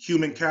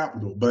human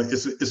capital, but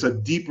it's a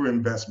deeper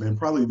investment,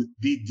 probably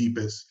the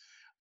deepest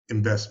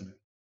investment,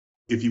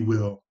 if you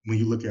will, when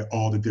you look at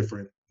all the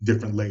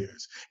different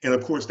layers. And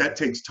of course, that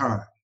takes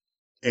time.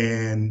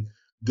 And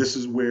this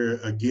is where,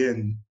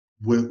 again,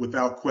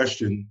 without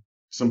question,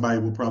 somebody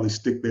will probably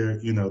stick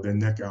their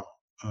neck out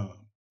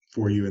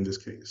for you in this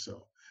case.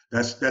 So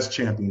that's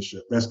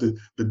championship. That's the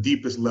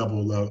deepest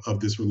level of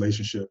this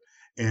relationship.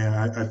 And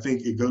I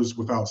think it goes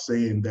without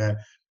saying that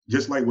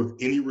just like with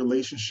any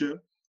relationship,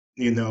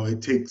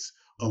 it takes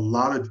a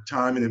lot of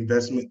time and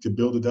investment to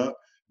build it up,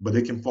 but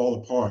it can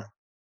fall apart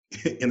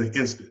in an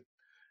instant.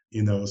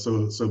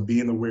 So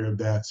being aware of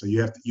that. So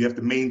you have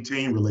to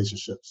maintain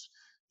relationships,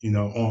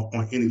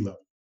 on any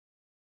level.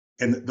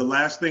 And the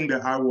last thing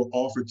that I will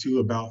offer too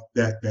about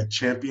that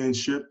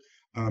championship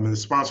and the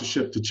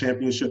sponsorship to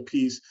championship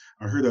piece,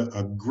 I heard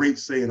a great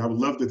saying. I would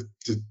love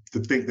to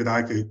think that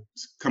I could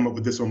come up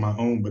with this on my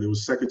own, but it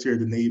was Secretary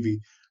of the Navy,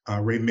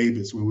 Ray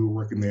Mabus, when we were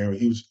working there.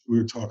 We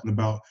were talking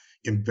about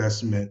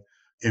investment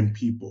in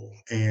people,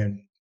 and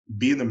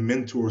being a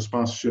mentor,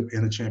 sponsorship,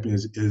 and a champion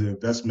is an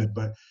investment.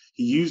 But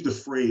he used the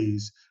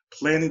phrase,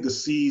 planting the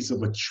seeds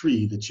of a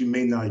tree that you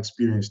may not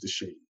experience the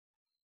shade.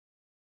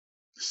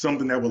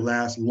 something that will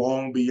last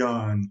long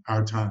beyond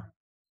our time.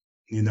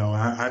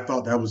 I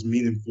thought that was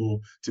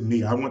meaningful to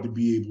me. I want to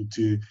be able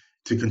to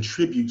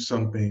contribute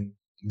something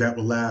that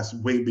will last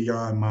way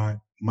beyond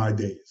my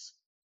days.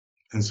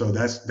 And so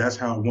that's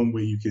how one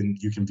way you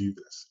can view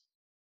this.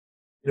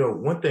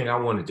 One thing I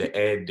wanted to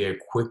add there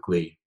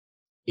quickly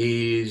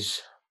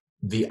is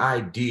the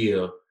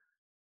idea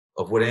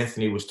of what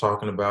Anthony was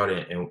talking about,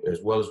 and as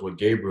well as what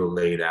Gabriel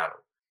laid out.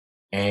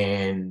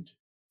 And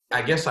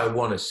I guess I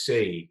want to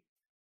say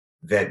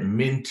that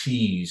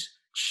mentees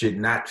should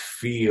not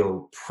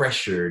feel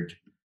pressured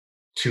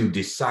to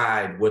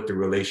decide what the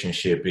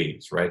relationship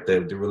is, right?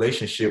 The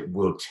relationship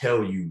will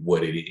tell you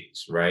what it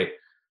is, right?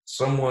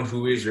 Someone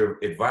who is your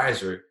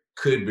advisor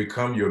could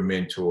become your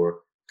mentor,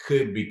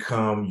 could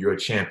become your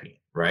champion,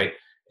 right?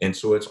 And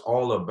so it's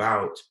all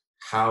about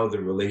how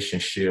the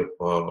relationship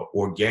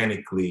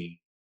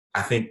organically,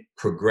 I think,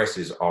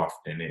 progresses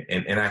often.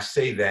 And I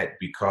say that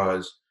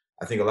because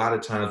I think a lot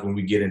of times when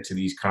we get into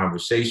these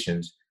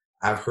conversations,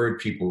 I've heard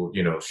people,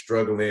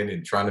 struggling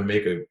and trying to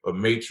make a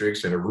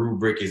matrix and a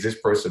rubric. Is this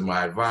person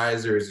my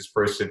advisor? Is this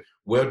person,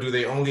 well, do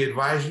they only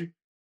advise you?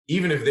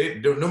 Even if they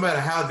don't, no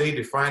matter how they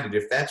define it,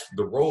 if that's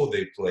the role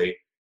they play,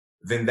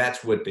 then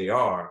that's what they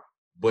are.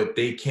 But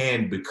they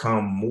can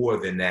become more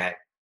than that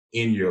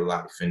in your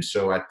life. And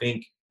so I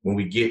think when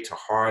we get to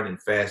hard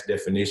and fast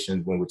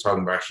definitions, when we're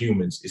talking about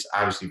humans, it's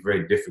obviously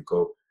very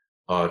difficult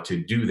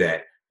to do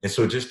that. And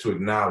so just to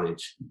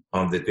acknowledge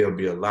that there'll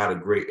be a lot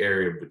of gray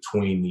area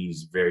between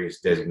these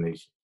various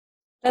designations.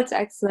 That's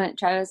excellent,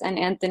 Travis and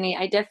Anthony.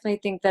 I definitely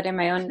think that in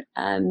my own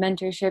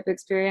mentorship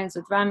experience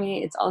with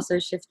Rami, it's also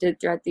shifted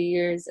throughout the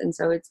years. And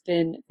so it's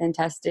been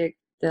fantastic.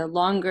 The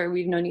longer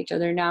we've known each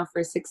other now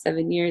for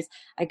 6-7 years,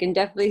 I can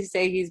definitely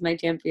say he's my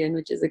champion,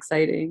 which is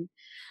exciting.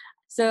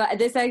 So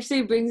this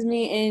actually brings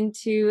me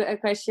into a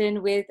question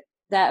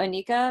that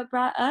Onika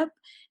brought up.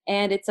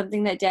 And it's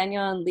something that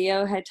Daniel and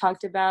Leo had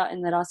talked about,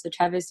 and that also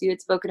Travis, you had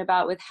spoken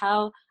about, with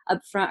how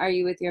upfront are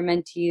you with your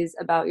mentees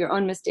about your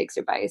own mistakes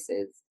or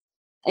biases?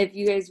 If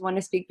you guys want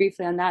to speak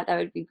briefly on that, that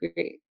would be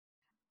great.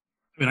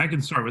 I mean, I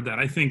can start with that.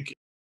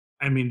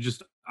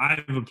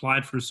 I've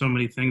applied for so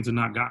many things and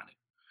not gotten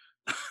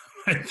it.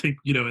 I think,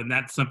 and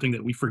that's something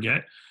that we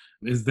forget,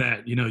 is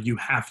that, you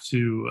have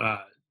to,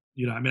 I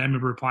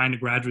remember applying to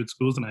graduate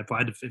schools and I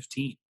applied to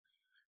 15.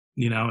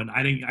 And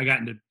I got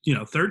into,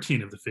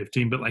 13 of the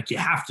 15, but you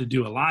have to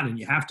do a lot and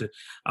you have to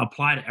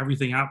apply to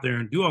everything out there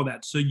and do all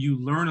that. So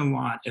you learn a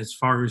lot as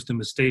far as the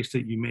mistakes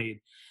that you made,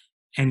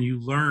 and you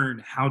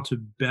learn how to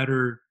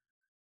better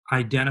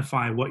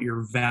identify what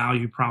your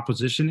value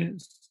proposition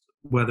is,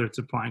 whether it's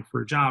applying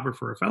for a job or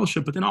for a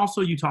fellowship. But then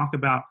also you talk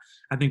about,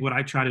 I think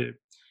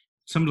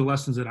some of the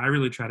lessons that I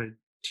really try to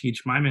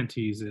teach my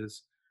mentees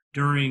is,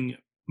 during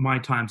my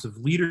times of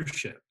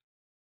leadership,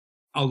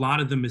 a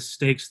lot of the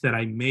mistakes that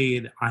I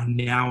made, I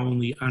now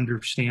only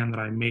understand that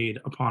I made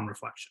upon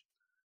reflection.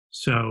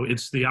 So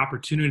it's the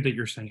opportunity that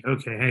you're saying,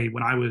 okay, hey,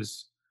 when I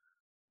was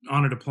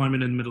on a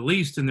deployment in the Middle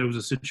East and there was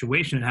a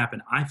situation that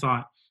happened, I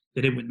thought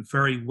that it went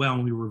very well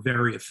and we were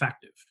very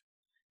effective.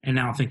 And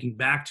now thinking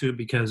back to it,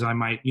 because I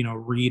might,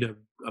 read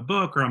a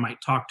book, or I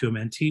might talk to a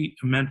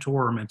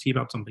mentor or mentee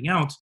about something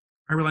else,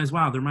 I realized,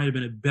 wow, there might have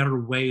been a better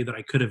way that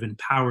I could have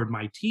empowered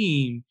my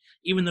team.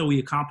 Even though we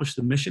accomplished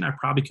the mission, I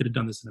probably could have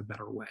done this in a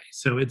better way.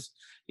 So it's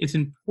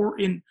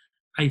important,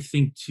 I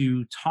think,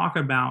 to talk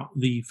about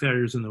the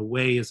failures in the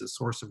way as a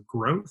source of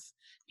growth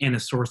and a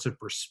source of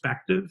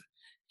perspective.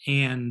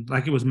 And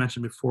like it was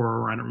mentioned before,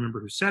 or I don't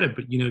remember who said it,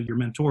 but your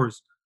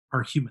mentors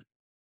are human.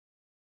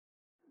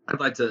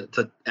 I'd like to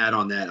add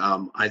on that.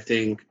 I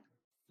think,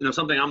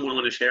 something I'm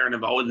willing to share and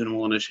have always been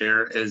willing to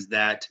share is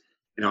that,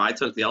 I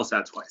took the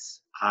LSAT twice.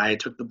 I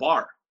took the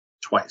bar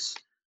twice,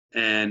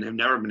 and have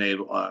never been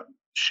able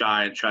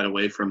shied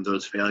away from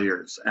those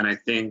failures. And I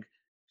think,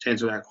 to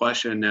answer that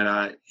question, that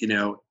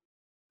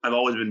I've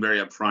always been very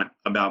upfront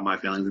about my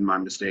failings and my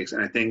mistakes.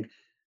 And I think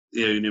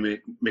you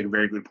make a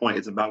very good point.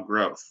 It's about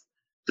growth.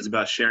 It's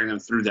about sharing them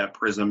through that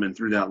prism and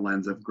through that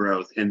lens of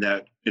growth, and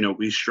that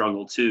we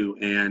struggle too.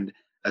 And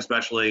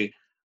especially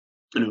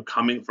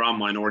coming from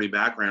minority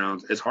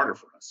backgrounds, it's harder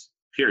for us,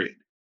 period.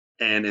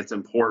 And it's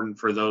important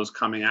for those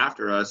coming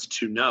after us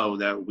to know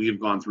that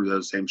we've gone through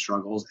those same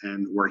struggles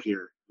and we're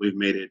here, we've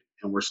made it,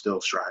 and we're still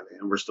striving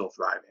and we're still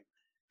thriving.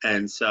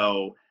 And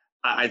so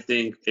I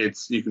think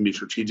you can be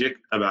strategic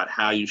about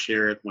how you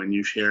share it, when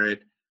you share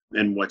it,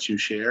 and what you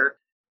share.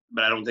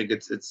 But I don't think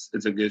it's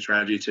a good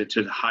strategy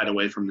to hide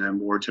away from them,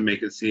 or to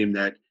make it seem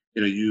that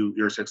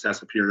your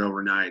success appeared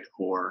overnight,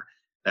 or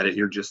that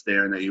you're just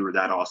there and that you were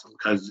that awesome.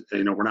 Because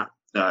we're not.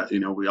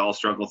 We all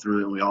struggle through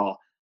it, and we all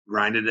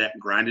grinded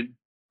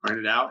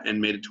out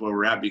and made it to where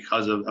we're at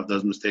because of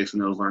those mistakes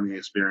and those learning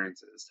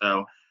experiences.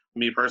 So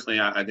me personally,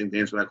 I think to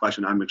answer that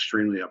question, I'm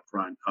extremely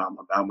upfront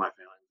about my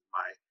failings,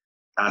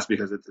 my past,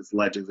 because it's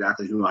led to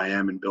exactly who I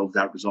am and builds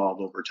that resolve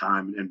over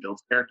time and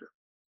builds character.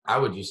 I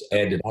would just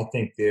add that I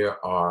think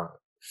there are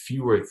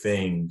fewer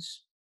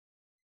things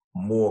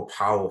more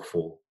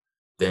powerful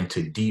than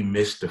to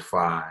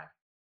demystify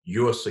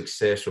your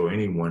success or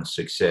anyone's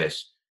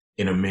success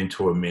in a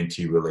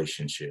mentor-mentee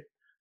relationship.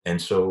 And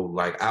so,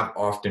 like, I've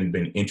often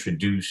been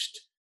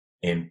introduced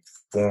in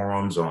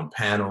forums, on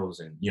panels,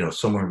 and,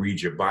 someone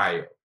reads your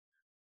bio.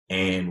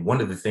 And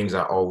one of the things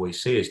I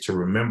always say is to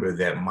remember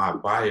that my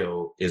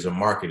bio is a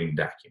marketing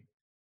document.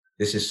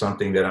 This is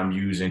something that I'm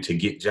using to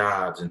get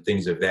jobs and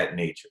things of that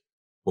nature.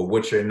 But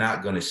what you're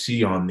not going to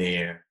see on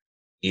there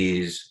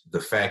is the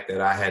fact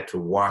that I had to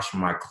wash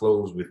my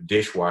clothes with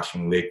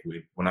dishwashing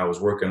liquid when I was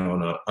working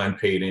on an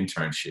unpaid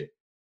internship,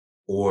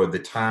 or the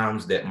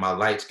times that my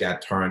lights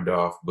got turned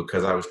off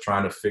because I was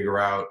trying to figure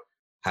out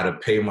how to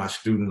pay my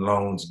student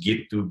loans,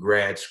 get through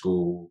grad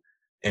school,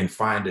 and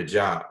find a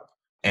job.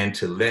 And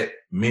to let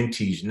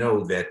mentees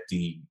know that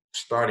the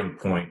starting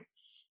point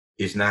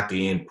is not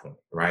the end point,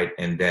 right?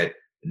 And that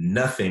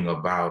nothing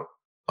about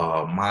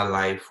my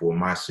life or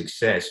my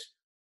success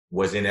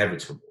was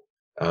inevitable.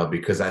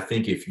 Because I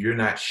think if you're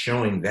not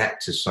showing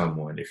that to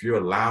someone, if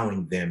you're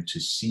allowing them to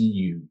see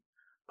you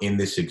in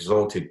this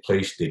exalted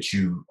place that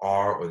you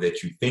are or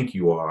that you think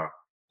you are,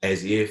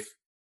 as if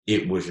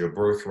it was your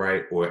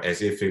birthright or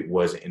as if it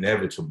was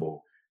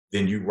inevitable,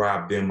 then you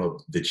rob them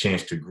of the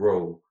chance to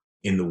grow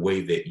in the way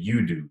that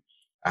you do.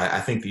 I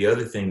think the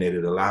other thing that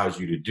it allows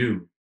you to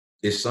do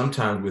is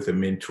sometimes with a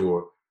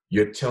mentor,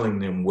 you're telling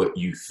them what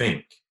you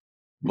think.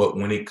 But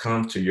when it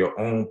comes to your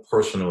own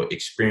personal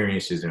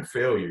experiences and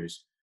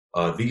failures,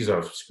 these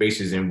are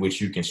spaces in which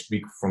you can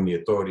speak from the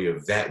authority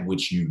of that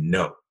which you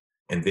know.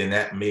 And then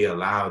that may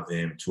allow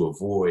them to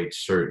avoid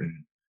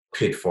certain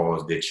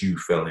pitfalls that you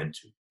fell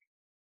into.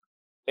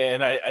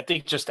 And I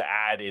think just to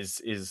add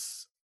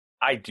is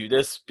I do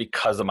this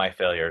because of my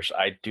failures.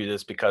 I do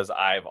this because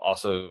I've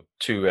also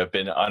too have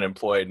been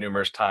unemployed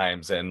numerous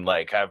times, and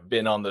like I've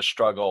been on the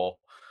struggle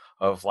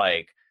of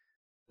like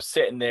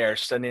sitting there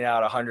sending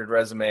out 100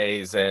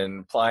 resumes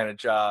and applying to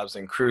jobs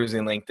and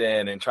cruising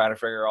LinkedIn and trying to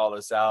figure all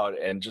this out,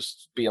 and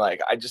just being like,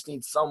 I just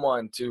need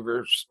someone to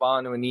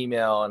respond to an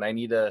email, and I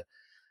need to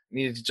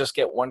just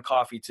get one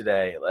coffee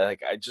today.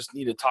 Like I just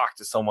need to talk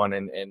to someone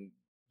and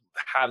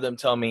have them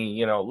tell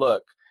me,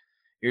 look,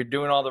 you're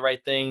doing all the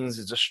right things.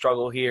 It's a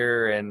struggle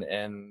here,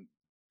 and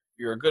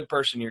you're a good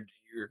person. You're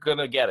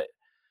gonna get it.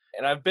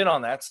 And I've been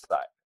on that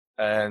side,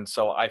 and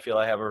so I feel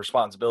I have a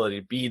responsibility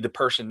to be the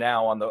person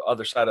now on the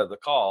other side of the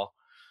call,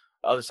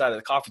 other side of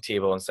the coffee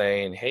table, and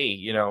saying, hey,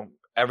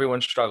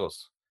 everyone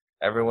struggles.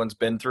 Everyone's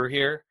been through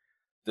here.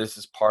 This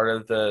is part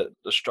of the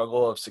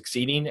struggle of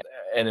succeeding.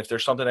 And if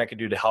there's something I can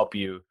do to help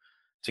you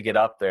to get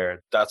up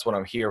there, that's what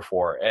I'm here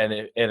for.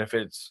 And if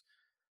it's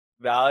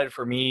valid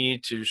for me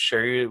to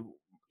share you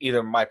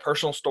either my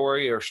personal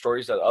story or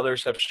stories that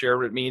others have shared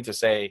with me, to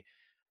say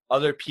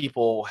other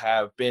people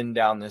have been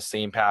down this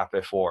same path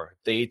before,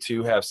 they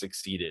too have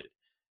succeeded.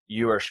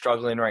 You are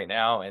struggling right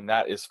now, and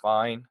that is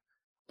fine,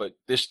 but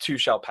this too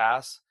shall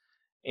pass.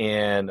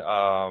 And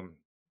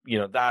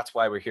that's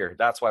why we're here.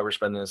 That's why we're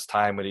spending this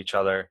time with each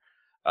other,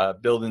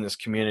 building this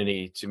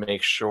community to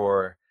make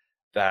sure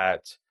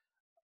that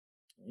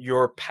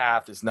your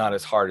path is not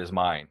as hard as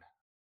mine.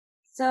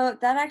 So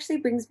that actually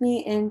brings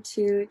me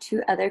into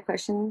two other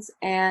questions,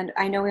 and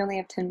I know we only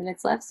have 10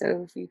 minutes left,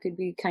 so if you could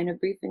be kind of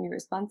brief in your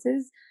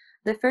responses.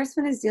 The first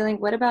one is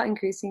what about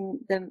increasing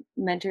the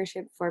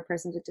mentorship for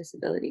persons with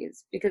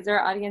disabilities? Because there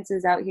are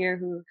audiences out here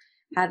who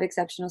have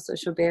exceptional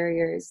social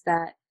barriers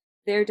that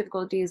their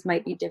difficulties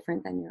might be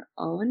different than your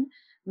own.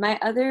 My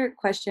other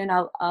question,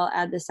 I'll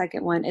add the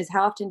second one, is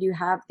how often do you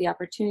have the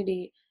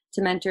opportunity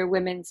to mentor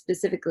women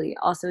specifically,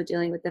 also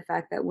dealing with the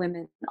fact that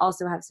women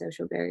also have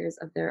social barriers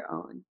of their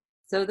own?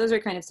 So those are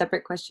kind of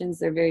separate questions.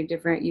 They're very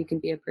different. You can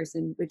be a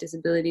person with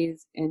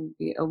disabilities and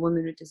be a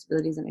woman with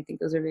disabilities, and I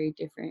think those are very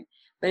different.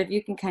 But if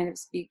you can kind of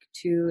speak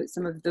to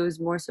some of those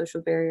more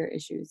social barrier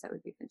issues, that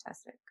would be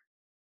fantastic.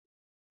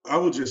 I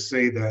would just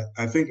say that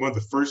I think one of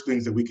the first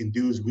things that we can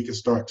do is we can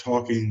start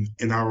talking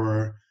in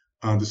our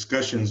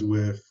discussions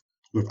with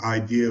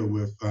IDEA,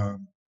 with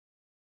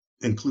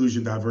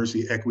inclusion,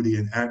 diversity, equity,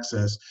 and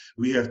access.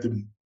 We have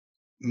to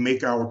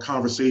make our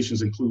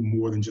conversations include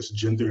more than just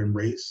gender and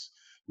race.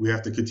 We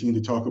have to continue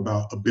to talk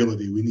about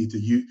ability. We need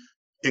to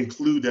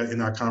include that in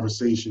our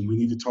conversation. We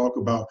need to talk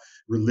about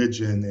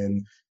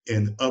religion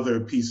and other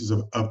pieces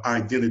of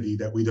identity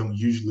that we don't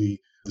usually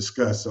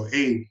discuss. So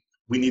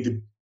we need to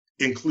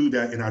include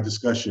that in our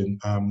discussion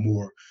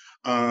more.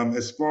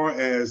 As far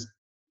as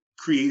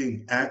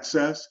creating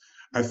access,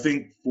 I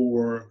think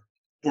for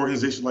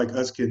organizations like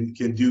us can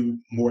do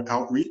more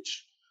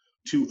outreach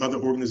to other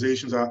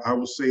organizations. I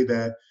will say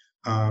that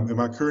in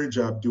my current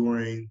job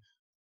during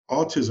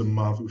Autism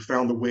Month, we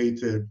found a way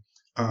to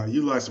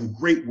utilize some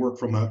great work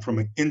from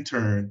an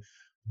intern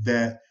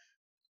that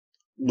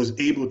was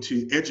able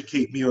to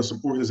educate me on some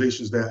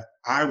organizations that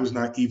I was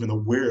not even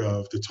aware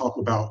of, to talk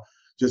about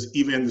just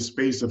even in the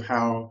space of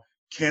how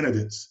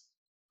candidates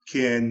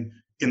can,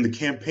 in the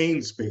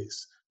campaign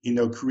space,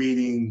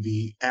 creating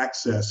the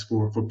access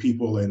for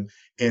people and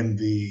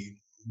the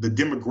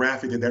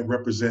demographic that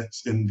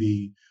represents in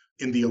the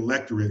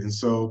electorate. And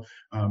so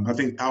I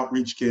think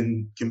outreach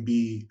can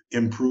be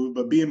improved,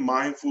 but being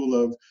mindful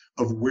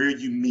of where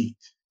you meet,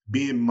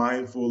 being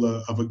mindful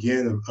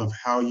of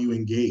how you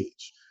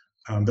engage.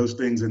 Those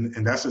things,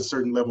 and that's a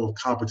certain level of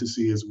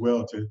competency as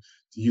well to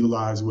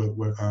utilize what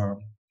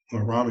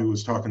Rami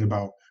was talking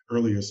about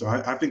earlier. So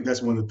I think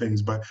that's one of the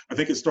things, but I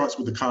think it starts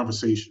with the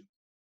conversation,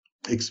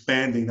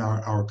 expanding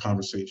our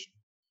conversation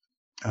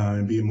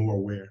and being more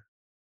aware.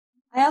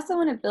 I also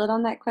want to build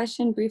on that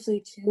question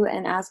briefly too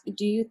and ask,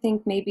 do you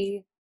think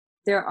maybe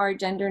there are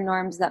gender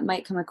norms that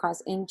might come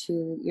across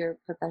into your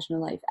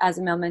professional life? As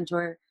a male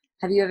mentor,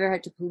 have you ever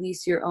had to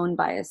police your own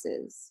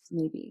biases,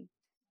 maybe?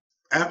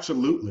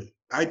 Absolutely.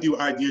 I do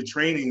idea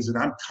trainings and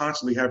I'm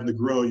constantly having to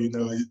grow.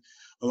 A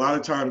lot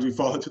of times we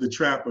fall into the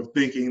trap of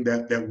thinking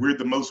that we're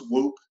the most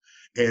woke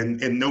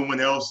and no one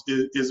else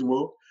is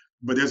woke.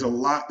 But there's a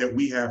lot that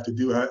we have to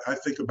do. I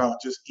think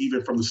about just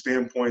even from the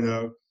standpoint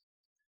of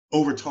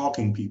over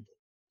talking people.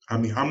 I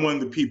mean, I'm one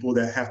of the people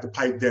that have to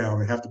pipe down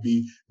and have to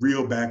be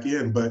real back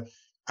in. But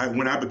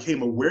when I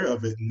became aware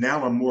of it,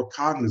 now I'm more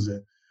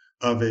cognizant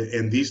of it.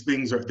 And these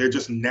things they're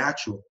just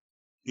natural,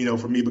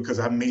 for me, because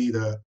I made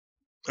a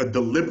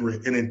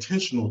deliberate and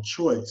intentional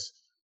choice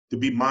to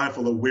be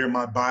mindful of where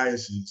my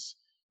biases,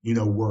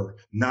 were,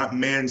 not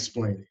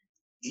mansplaining.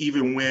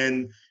 Even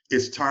when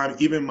it's time,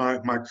 even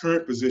my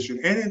current position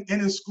and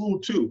in school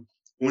too,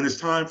 when it's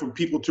time for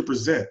people to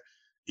present,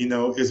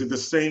 is it the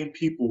same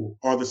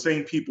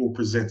people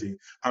presenting?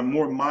 I'm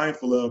more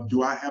mindful of,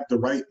 do I have the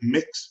right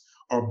mix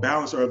or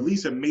balance, or at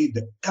least have made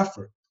the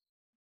effort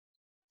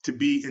to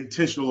be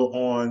intentional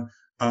on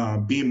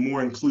being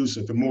more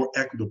inclusive and more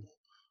equitable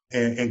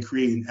and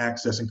creating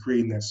access and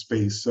creating that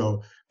space.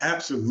 So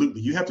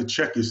absolutely, you have to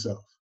check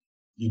yourself.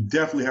 You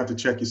definitely have to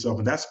check yourself.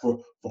 And that's for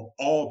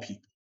all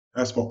people.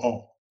 That's for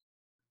all.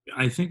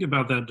 I think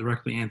about that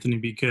directly, Anthony,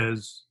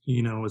 because,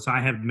 as I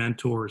have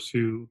mentors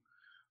who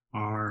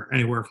are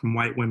anywhere from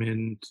white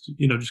women,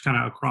 just kind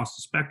of across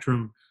the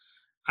spectrum,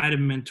 I had a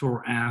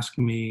mentor ask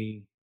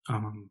me,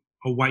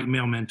 a white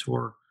male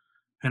mentor,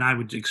 and I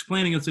was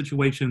explaining a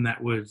situation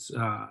that was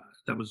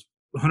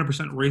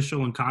 100%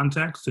 racial in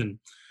context, and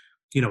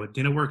it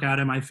didn't work out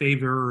in my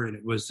favor, and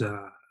it was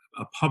a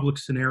public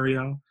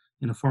scenario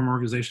in a former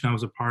organization I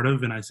was a part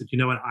of, and I said,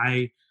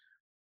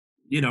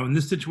 in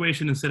this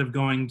situation, instead of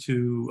going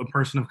to a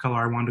person of color,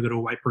 I wanted to go to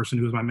a white person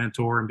who was my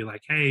mentor and be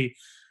like, hey,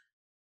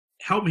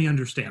 help me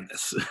understand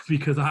this,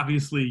 because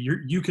obviously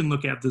you can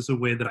look at this a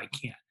way that I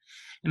can't.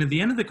 And at the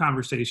end of the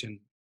conversation,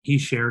 he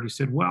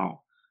said,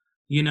 well,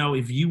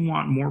 if you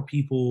want more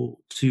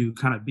people to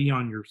kind of be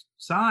on your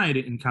side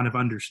and kind of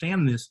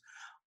understand this,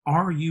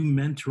 are you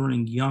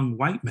mentoring young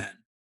white men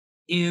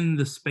in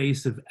the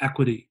space of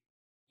equity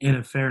and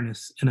of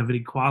fairness and of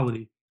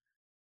equality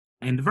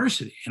and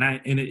diversity? And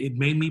it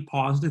made me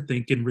pause to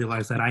think and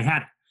realize that I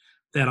had it.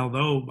 That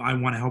although I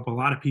want to help a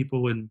lot of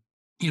people and,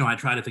 I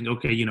try to think,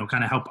 okay,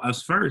 kind of help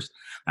us first.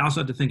 I also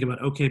had to think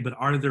about, okay, but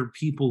are there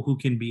people who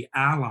can be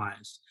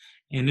allies?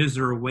 And is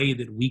there a way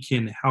that we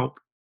can help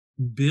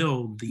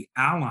build the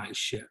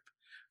allyship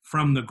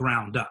from the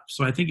ground up?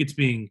 So I think it's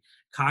being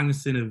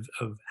cognizant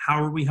of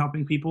how are we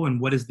helping people and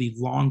what is the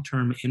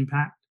long-term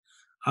impact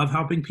of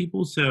helping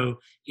people. So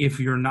if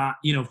you're not,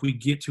 if we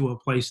get to a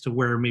place to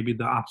where maybe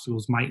the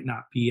obstacles might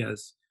not be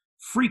as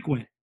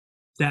frequent,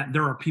 that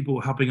there are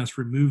people helping us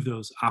remove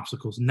those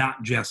obstacles,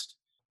 not just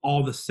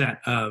all the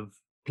set of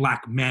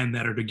Black men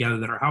that are together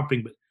that are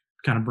helping, but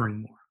kind of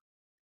bring more.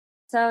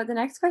 So the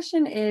next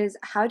question is,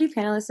 how do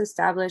panelists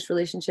establish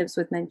relationships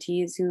with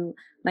mentees who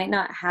might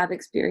not have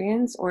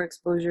experience or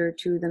exposure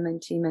to the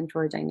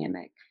mentee-mentor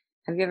dynamic?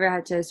 Have you ever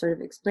had to sort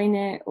of explain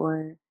it,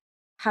 or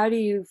how do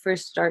you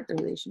first start the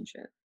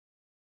relationship?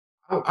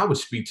 I would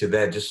speak to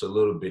that just a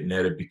little bit,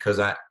 Netta, because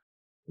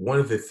one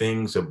of the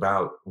things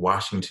about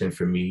Washington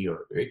for me,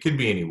 or it could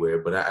be anywhere,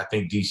 but I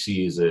think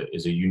DC is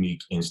a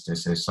unique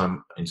instance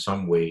in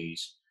some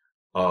ways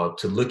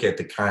to look at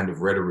the kind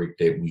of rhetoric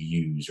that we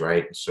use,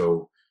 right?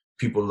 So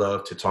people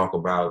love to talk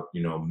about,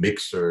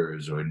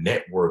 mixers or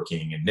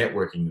networking and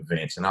networking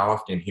events. And I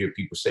often hear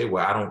people say,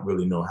 well, I don't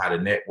really know how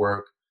to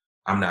network.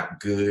 I'm not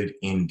good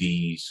in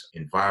these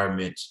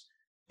environments.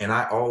 And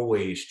I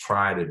always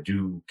try to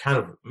do kind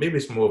of, maybe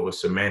it's more of a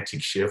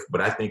semantic shift, but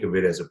I think of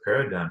it as a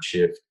paradigm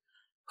shift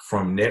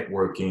from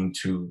networking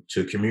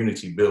to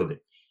community building,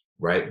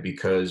 right?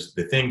 Because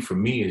the thing for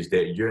me is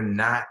that you're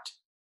not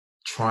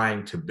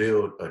trying to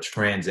build a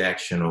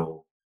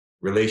transactional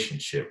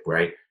relationship,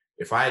 right?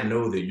 If I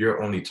know that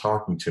you're only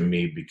talking to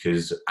me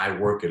because I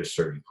work at a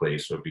certain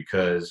place or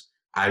because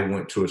I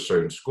went to a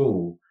certain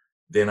school,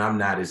 then I'm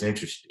not as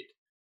interested.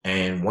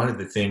 And one of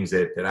the things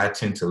that I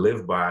tend to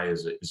live by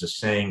is a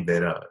saying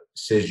that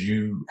says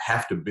you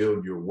have to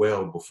build your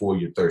well before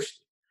you're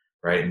thirsty,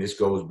 right? And this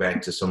goes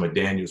back to some of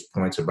Daniel's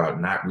points about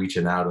not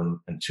reaching out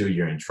until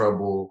you're in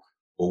trouble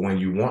or when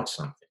you want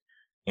something.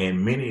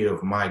 And many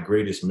of my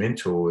greatest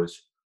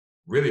mentors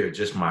really are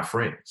just my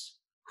friends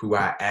who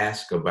I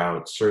ask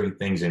about certain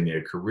things in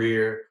their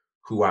career,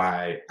 who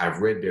I've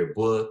read their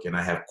book and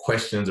I have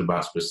questions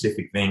about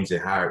specific things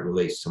and how it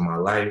relates to my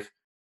life.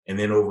 And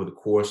then over the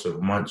course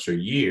of months or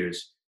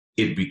years,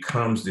 it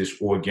becomes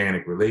this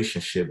organic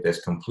relationship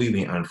that's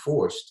completely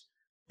unforced.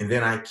 and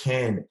then I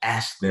can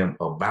ask them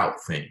about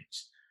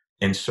things.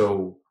 And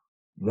so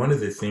one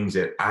of the things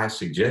that I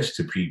suggest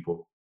to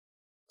people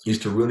is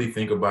to really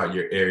think about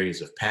your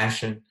areas of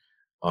passion,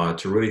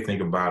 to really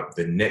think about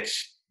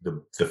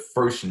the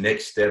first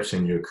next steps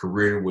in your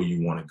career where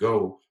you want to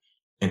go,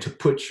 and to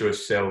put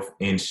yourself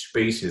in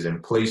spaces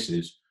and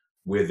places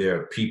where there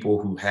are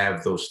people who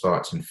have those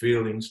thoughts and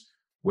feelings,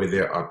 where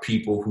there are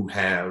people who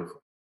have,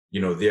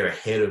 they're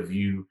ahead of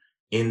you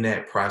in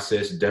that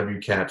process,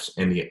 WCAPS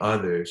and the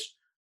others,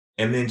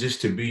 and then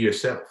just to be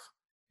yourself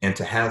and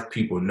to have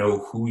people know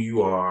who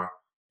you are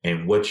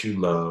and what you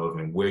love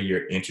and where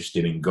you're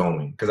interested in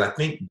going. Because I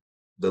think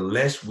the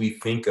less we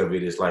think of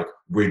it as like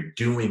we're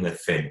doing a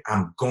thing.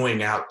 I'm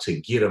going out to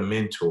get a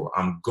mentor.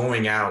 I'm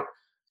going out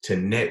to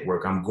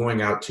network. I'm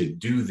going out to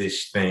do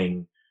this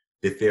thing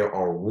that there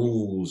are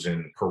rules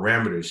and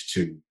parameters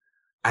to.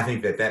 I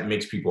think that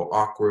makes people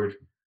awkward.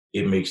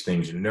 It makes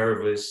things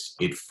nervous.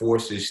 It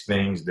forces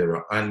things that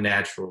are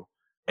unnatural,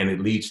 and it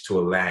leads to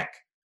a lack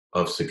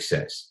of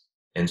success.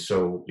 And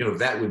so,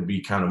 that would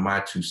be kind of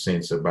my 2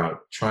 cents about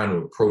trying to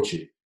approach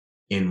it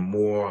in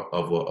more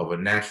of a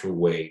natural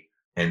way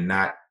and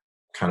not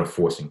kind of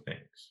forcing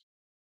things.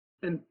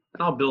 And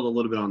I'll build a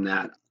little bit on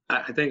that.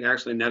 I think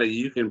actually, Netta,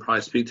 you can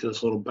probably speak to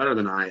this a little better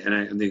than I.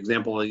 And the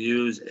example I'll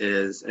use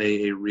is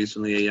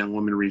recently a young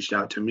woman reached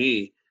out to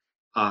me,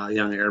 a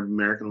young Arab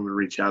American woman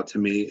reached out to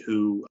me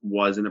who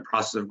was in the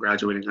process of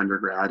graduating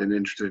undergrad and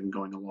interested in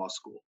going to law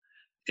school,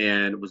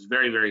 and was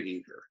very, very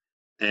eager,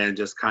 and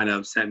just kind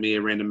of sent me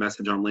a random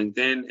message on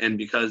LinkedIn. And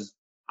because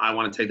I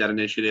want to take that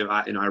initiative,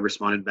 I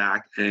responded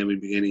back, and we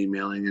began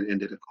emailing and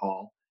did a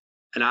call.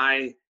 And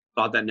I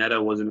thought that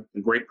Netta was a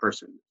great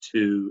person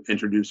to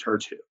introduce her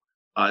to,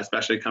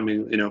 especially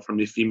coming, from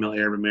the female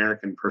Arab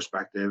American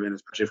perspective, and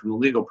especially from the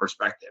legal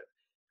perspective.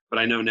 But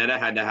I know Netta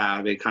had to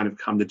have a kind of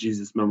come to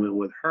Jesus moment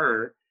with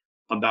her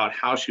about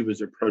how she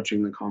was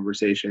approaching the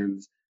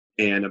conversations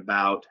and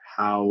about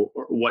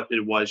what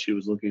it was she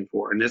was looking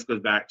for. And this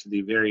goes back to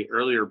the very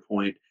earlier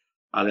point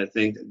that I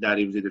think that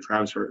it was either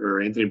Travis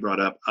or Anthony brought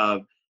up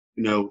of,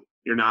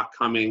 you're not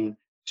coming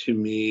to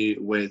me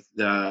with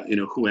the,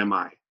 who am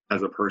I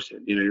as a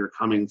person? You're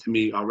coming to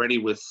me already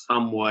with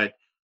somewhat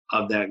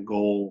of that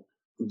goal,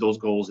 those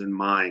goals in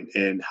mind,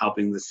 and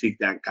helping to seek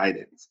that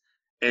guidance.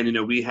 And,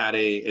 we had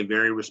a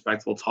very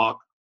respectful talk,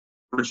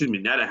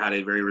 Netta had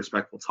a very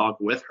respectful talk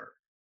with her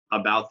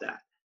about that.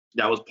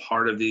 That was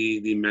part of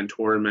the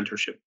mentor and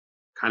mentorship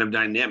kind of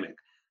dynamic.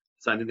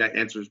 So I think that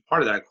answers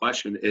part of that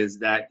question is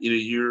that,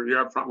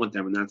 you're upfront with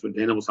them. And that's what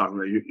Dana was talking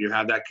about. You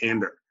have that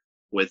candor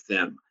with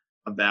them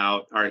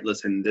about, all right,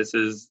 listen, this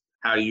is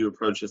how you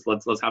approach this.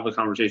 Let's have a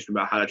conversation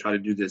about how to try to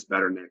do this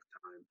better next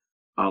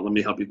time. Let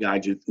me help you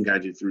guide you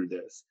through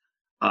this.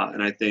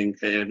 And I think,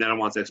 and if anyone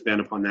wants to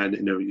expand upon that,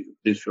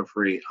 please feel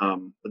free.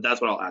 But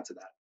that's what I'll add to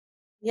that.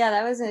 Yeah,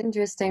 that was an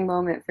interesting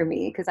moment for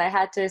me because I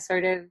had to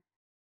sort of,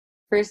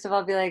 first of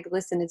all, be like,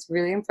 listen, it's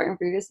really important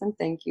for you to send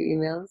thank you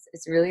emails.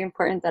 It's really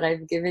important that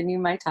I've given you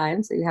my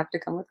time, so you have to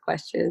come with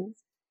questions.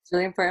 It's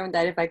really important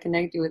that if I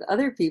connect you with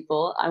other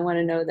people, I want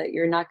to know that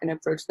you're not going to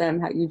approach them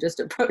how you just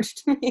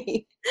approached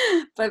me.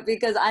 But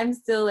because I'm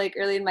still like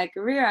early in my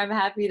career, I'm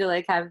happy to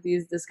like have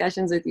these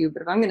discussions with you.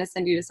 But if I'm going to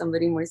send you to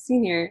somebody more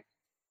senior,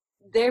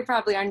 they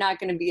probably are not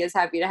going to be as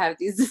happy to have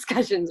these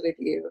discussions with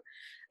you.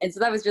 And so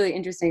that was really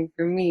interesting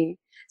for me.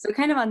 So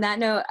kind of on that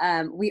note,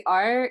 we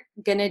are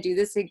going to do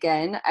this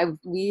again.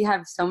 We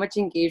have so much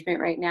engagement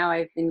right now.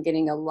 I've been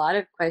getting a lot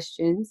of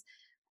questions.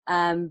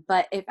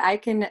 But if I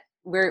can,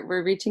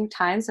 we're reaching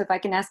time. So if I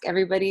can ask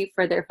everybody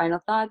for their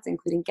final thoughts,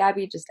 including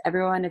Gabby, just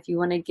everyone, if you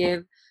want to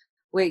give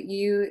what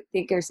you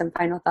think are some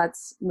final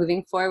thoughts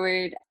moving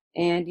forward.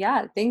 And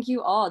yeah, thank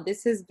you all.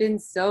 This has been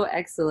so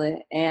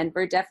excellent. And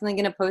we're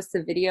definitely going to post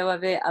a video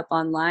of it up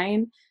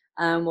online.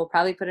 We'll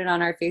probably put it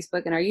on our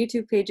Facebook and our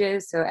YouTube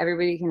pages so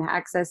everybody can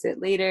access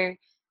it later,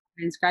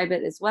 transcribe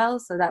it as well.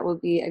 So that will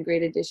be a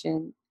great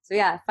addition. So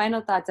yeah, final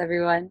thoughts,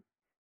 everyone.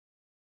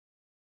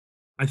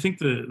 I think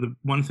the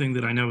one thing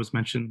that I know was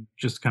mentioned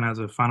just kind of as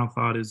a final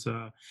thought is,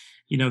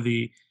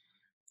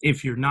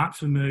 if you're not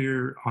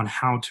familiar on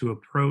how to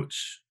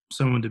approach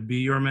someone to be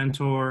your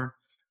mentor,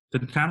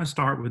 then kind of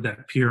start with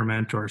that peer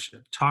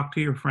mentorship. Talk to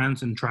your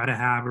friends and try to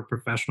have a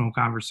professional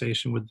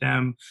conversation with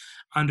them,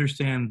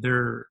 understand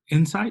their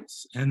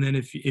insights. And then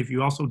if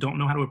you also don't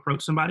know how to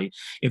approach somebody,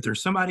 if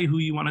there's somebody who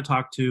you want to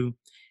talk to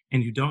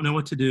and you don't know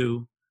what to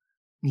do,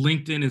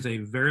 LinkedIn is a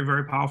very,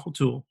 very powerful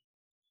tool.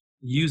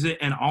 Use it.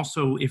 And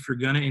also, if you're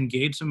going to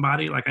engage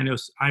somebody, like I know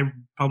I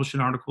published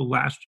an article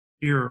last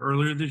year or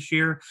earlier this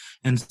year,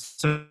 and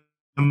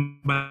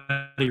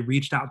somebody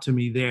reached out to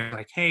me there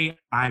like, hey,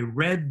 I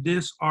read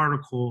this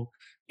article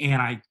and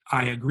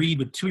I agreed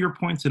with two of your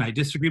points and I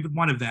disagreed with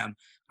one of them.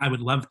 I would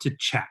love to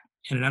chat.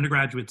 And an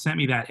undergraduate sent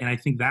me that. And I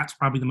think that's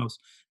probably the most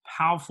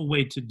powerful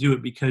way to do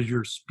it because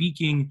you're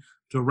speaking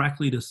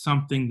directly to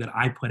something that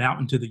I put out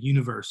into the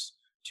universe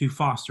to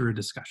foster a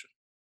discussion.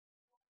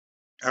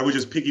 I would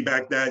just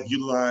piggyback that,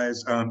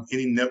 utilize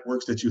any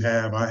networks that you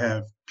have. I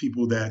have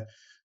people that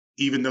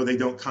even though they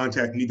don't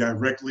contact me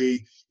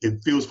directly,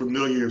 it feels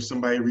familiar if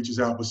somebody reaches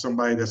out with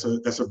somebody that's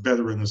a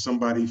veteran or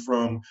somebody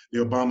from the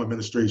Obama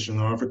administration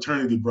or a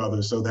fraternity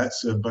brother. So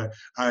that's it. But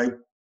I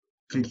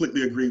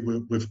completely agree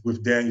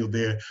with Daniel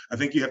there. I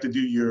think you have to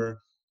do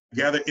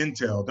gather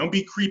intel. Don't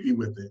be creepy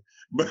with it.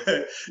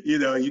 But,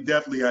 you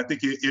definitely, I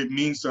think it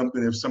means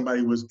something if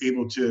somebody was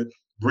able to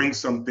bring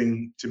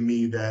something to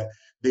me that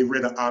they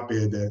read an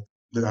op-ed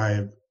that I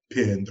have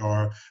penned,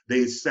 or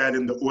they sat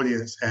in the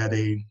audience at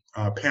a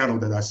panel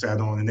that I sat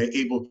on, and they're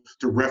able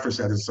to reference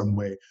that in some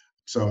way.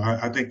 So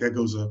I think that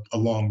goes a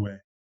long way.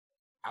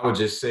 I would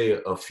just say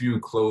a few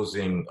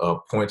closing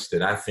points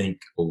that I think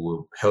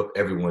will help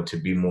everyone to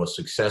be more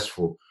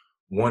successful.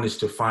 One is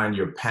to find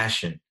your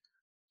passion.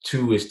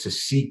 Two is to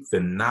seek the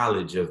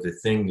knowledge of the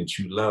thing that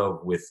you love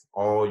with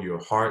all your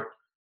heart.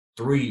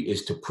 Three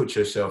is to put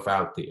yourself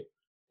out there.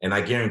 And I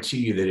guarantee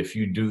you that if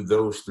you do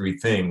those three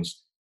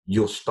things,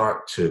 you'll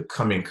start to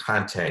come in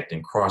contact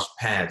and cross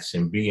paths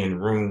and be in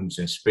rooms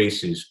and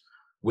spaces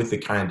with the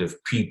kind of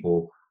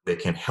people that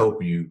can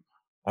help you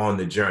on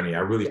the journey.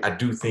 I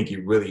do think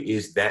it really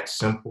is that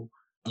simple,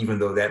 even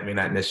though that may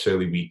not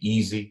necessarily be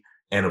easy.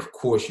 And of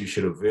course, you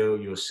should avail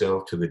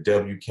yourself to the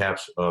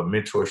WCAPS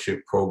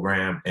mentorship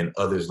program and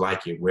others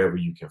like it wherever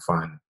you can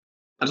find them.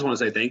 I just want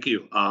to say thank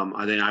you.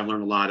 I think I've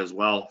learned a lot as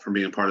well from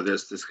being a part of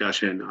this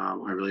discussion.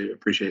 I really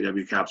appreciate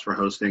WCAPS for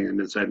hosting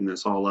and setting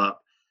this all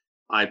up.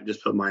 I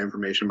just put my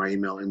information, my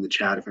email in the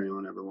chat. If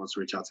anyone ever wants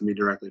to reach out to me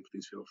directly,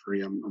 please feel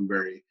free. I'm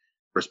very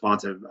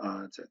responsive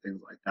to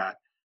things like that.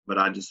 But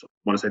I just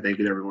want to say thank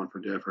you to everyone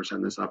for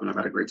setting this up, and I've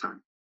had a great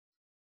time.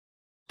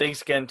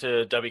 Thanks again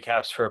to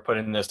WCAPS for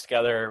putting this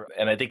together.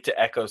 And I think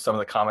to echo some of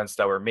the comments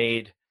that were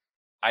made,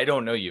 I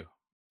don't know you.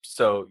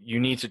 So you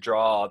need to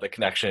draw the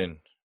connection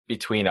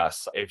between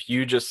us. If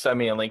you just send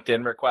me a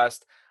LinkedIn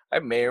request, I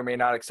may or may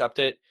not accept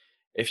it.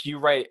 If you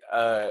write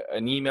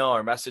an email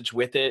or message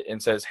with it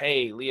and says,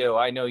 hey, Leo,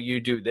 I know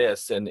you do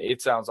this and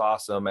it sounds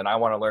awesome and I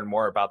want to learn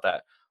more about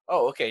that.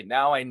 Oh, okay.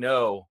 Now I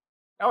know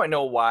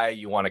why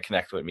you want to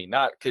connect with me,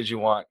 not because you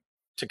want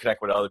to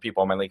connect with other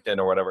people on my LinkedIn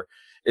or whatever.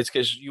 It's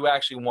because you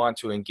actually want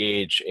to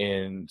engage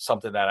in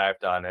something that I've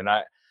done. And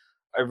I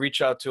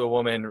reached out to a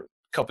woman a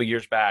couple of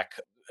years back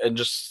and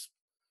just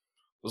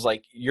was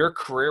like, your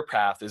career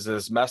path is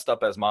as messed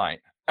up as mine.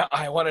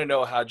 I want to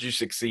know, how'd you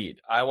succeed?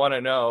 I want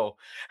to know,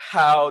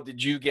 how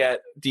did you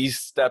get these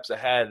steps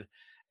ahead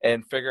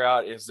and figure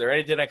out, is there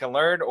anything I can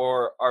learn,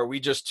 or are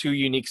we just two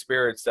unique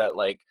spirits that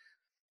like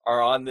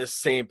are on this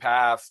same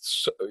path,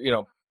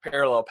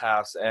 parallel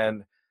paths,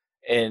 and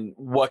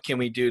what can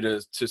we do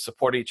to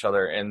support each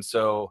other? And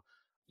so,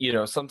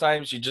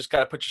 sometimes you just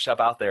got to put yourself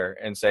out there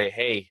and say,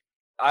 hey,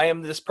 I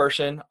am this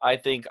person. I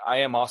think I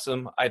am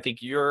awesome. I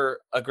think you're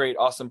a great,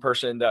 awesome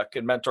person that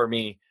could mentor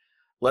me.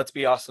 Let's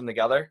be awesome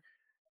together.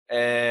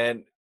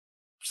 And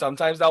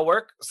sometimes that'll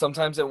work.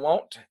 Sometimes it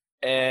won't.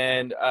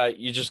 And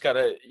you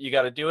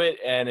gotta do it.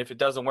 And if it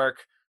doesn't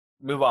work,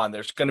 move on.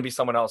 There's going to be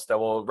someone else that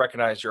will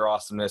recognize your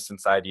awesomeness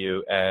inside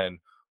you and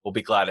will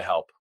be glad to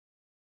help.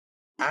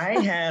 I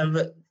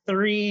have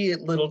 3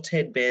 little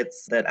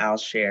tidbits that I'll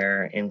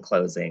share in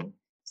closing.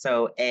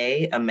 So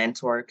a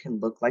mentor can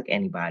look like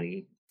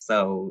anybody.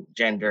 So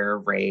gender,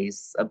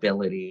 race,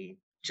 ability,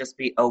 just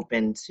be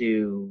open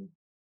to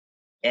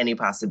any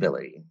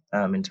possibility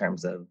in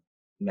terms of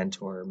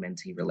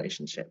mentor-mentee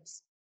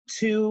relationships.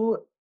 2,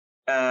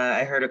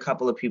 I heard a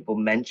couple of people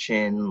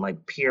mention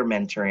like peer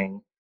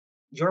mentoring.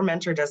 Your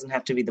mentor doesn't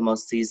have to be the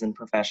most seasoned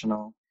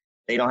professional.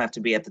 They don't have to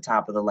be at the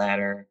top of the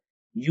ladder.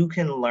 You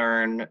can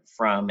learn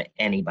from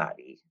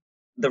anybody.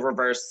 The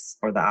reverse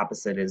or the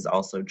opposite is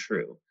also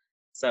true.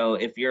 So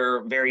if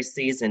you're very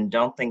seasoned,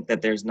 don't think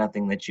that there's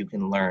nothing that you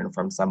can learn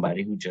from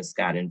somebody who just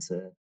got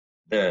into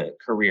the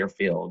career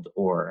field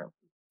or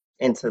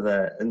into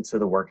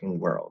the working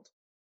world.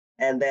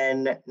 And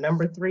then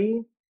number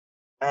 3,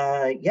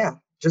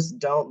 just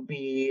don't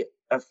be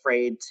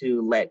afraid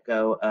to let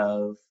go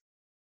of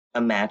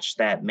a match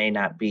that may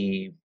not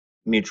be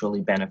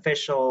mutually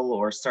beneficial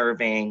or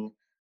serving.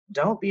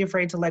 Don't be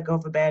afraid to let go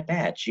of a bad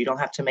match. You don't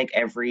have to make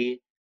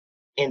every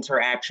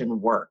interaction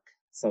work,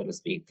 so to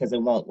speak, because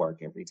it won't work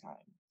every time.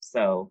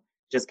 So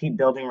just keep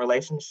building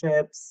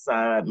relationships,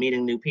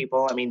 meeting new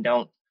people. I mean,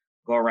 don't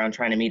go around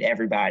trying to meet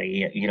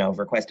everybody,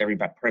 request every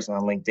person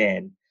on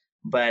LinkedIn.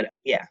 But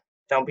yeah,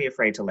 don't be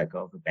afraid to let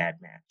go of a bad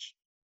match.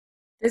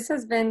 This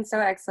has been so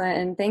excellent,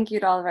 and thank you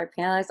to all of our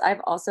panelists.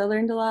 I've also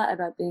learned a lot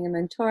about being a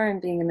mentor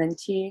and being a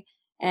mentee,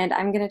 and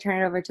I'm going to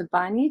turn it over to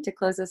Bonnie to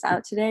close us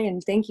out today,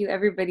 and thank you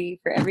everybody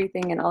for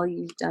everything and all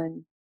you've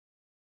done.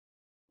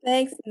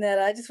 Thanks,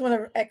 Netta. I just want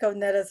to echo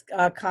Netta's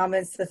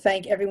comments to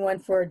thank everyone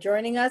for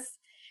joining us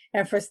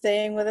and for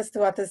staying with us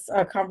throughout this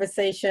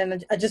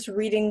conversation. Just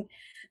reading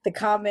the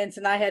comments,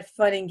 and I had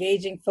fun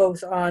engaging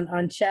folks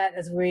on chat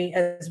as we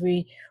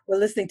were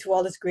listening to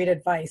all this great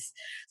advice.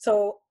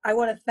 So I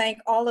want to thank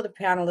all of the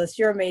panelists.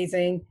 You're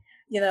amazing.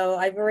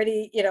 I can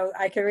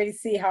already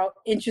see how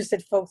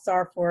interested folks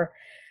are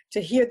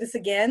to hear this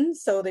again.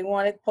 So they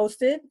want it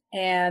posted.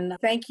 And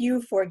thank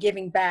you for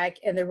giving back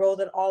and the role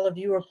that all of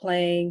you are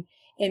playing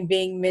in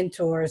being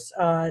mentors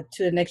to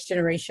the next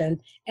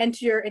generation and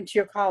to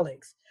your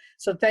colleagues.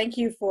 So thank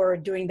you for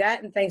doing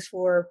that, and thanks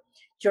for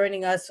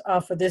joining us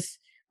for this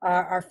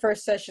our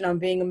first session on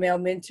being a male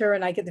mentor.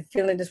 And I get the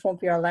feeling this won't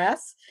be our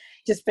last,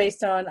 just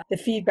based on the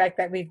feedback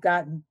that we've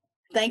gotten.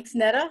 Thanks,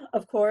 Netta,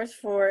 of course,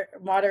 for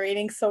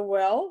moderating so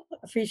well.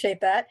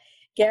 Appreciate that.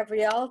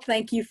 Gabrielle,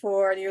 thank you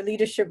for your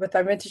leadership with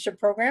our mentorship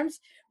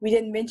programs. We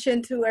didn't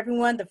mention to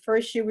everyone, the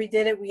first year we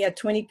did it, we had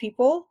 20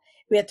 people.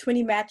 We had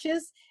 20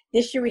 matches.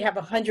 This year we have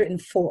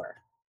 104.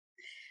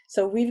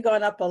 So we've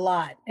gone up a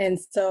lot. And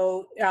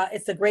so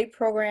it's a great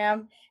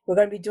program. We're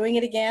going to be doing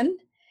it again.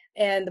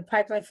 And the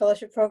Pipeline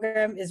Fellowship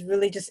Program is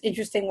really just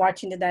interesting,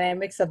 watching the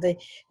dynamics of the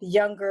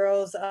young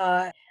girls,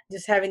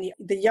 just having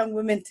the young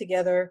women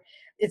together.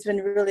 It's been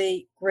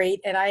really great.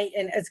 And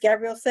as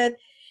Gabrielle said,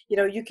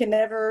 you can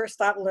never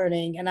stop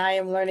learning. And I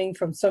am learning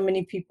from so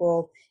many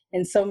people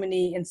and so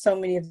many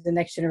of the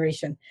next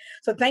generation.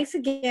 So thanks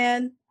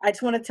again. I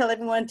just want to tell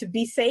everyone to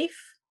be safe,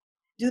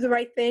 do the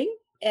right thing.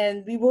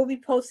 And we will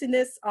be posting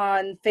this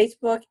on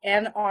Facebook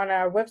and on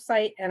our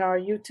website and our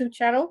YouTube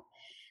channel.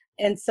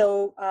 And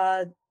so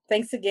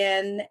thanks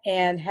again,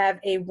 and have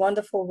a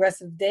wonderful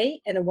rest of the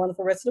day and a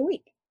wonderful rest of the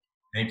week.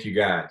 Thank you,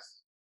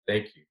 guys.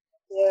 Thank you.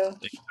 Yeah.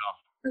 Thank you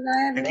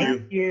all. Bye.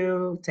 Thank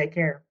you. Take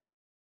care.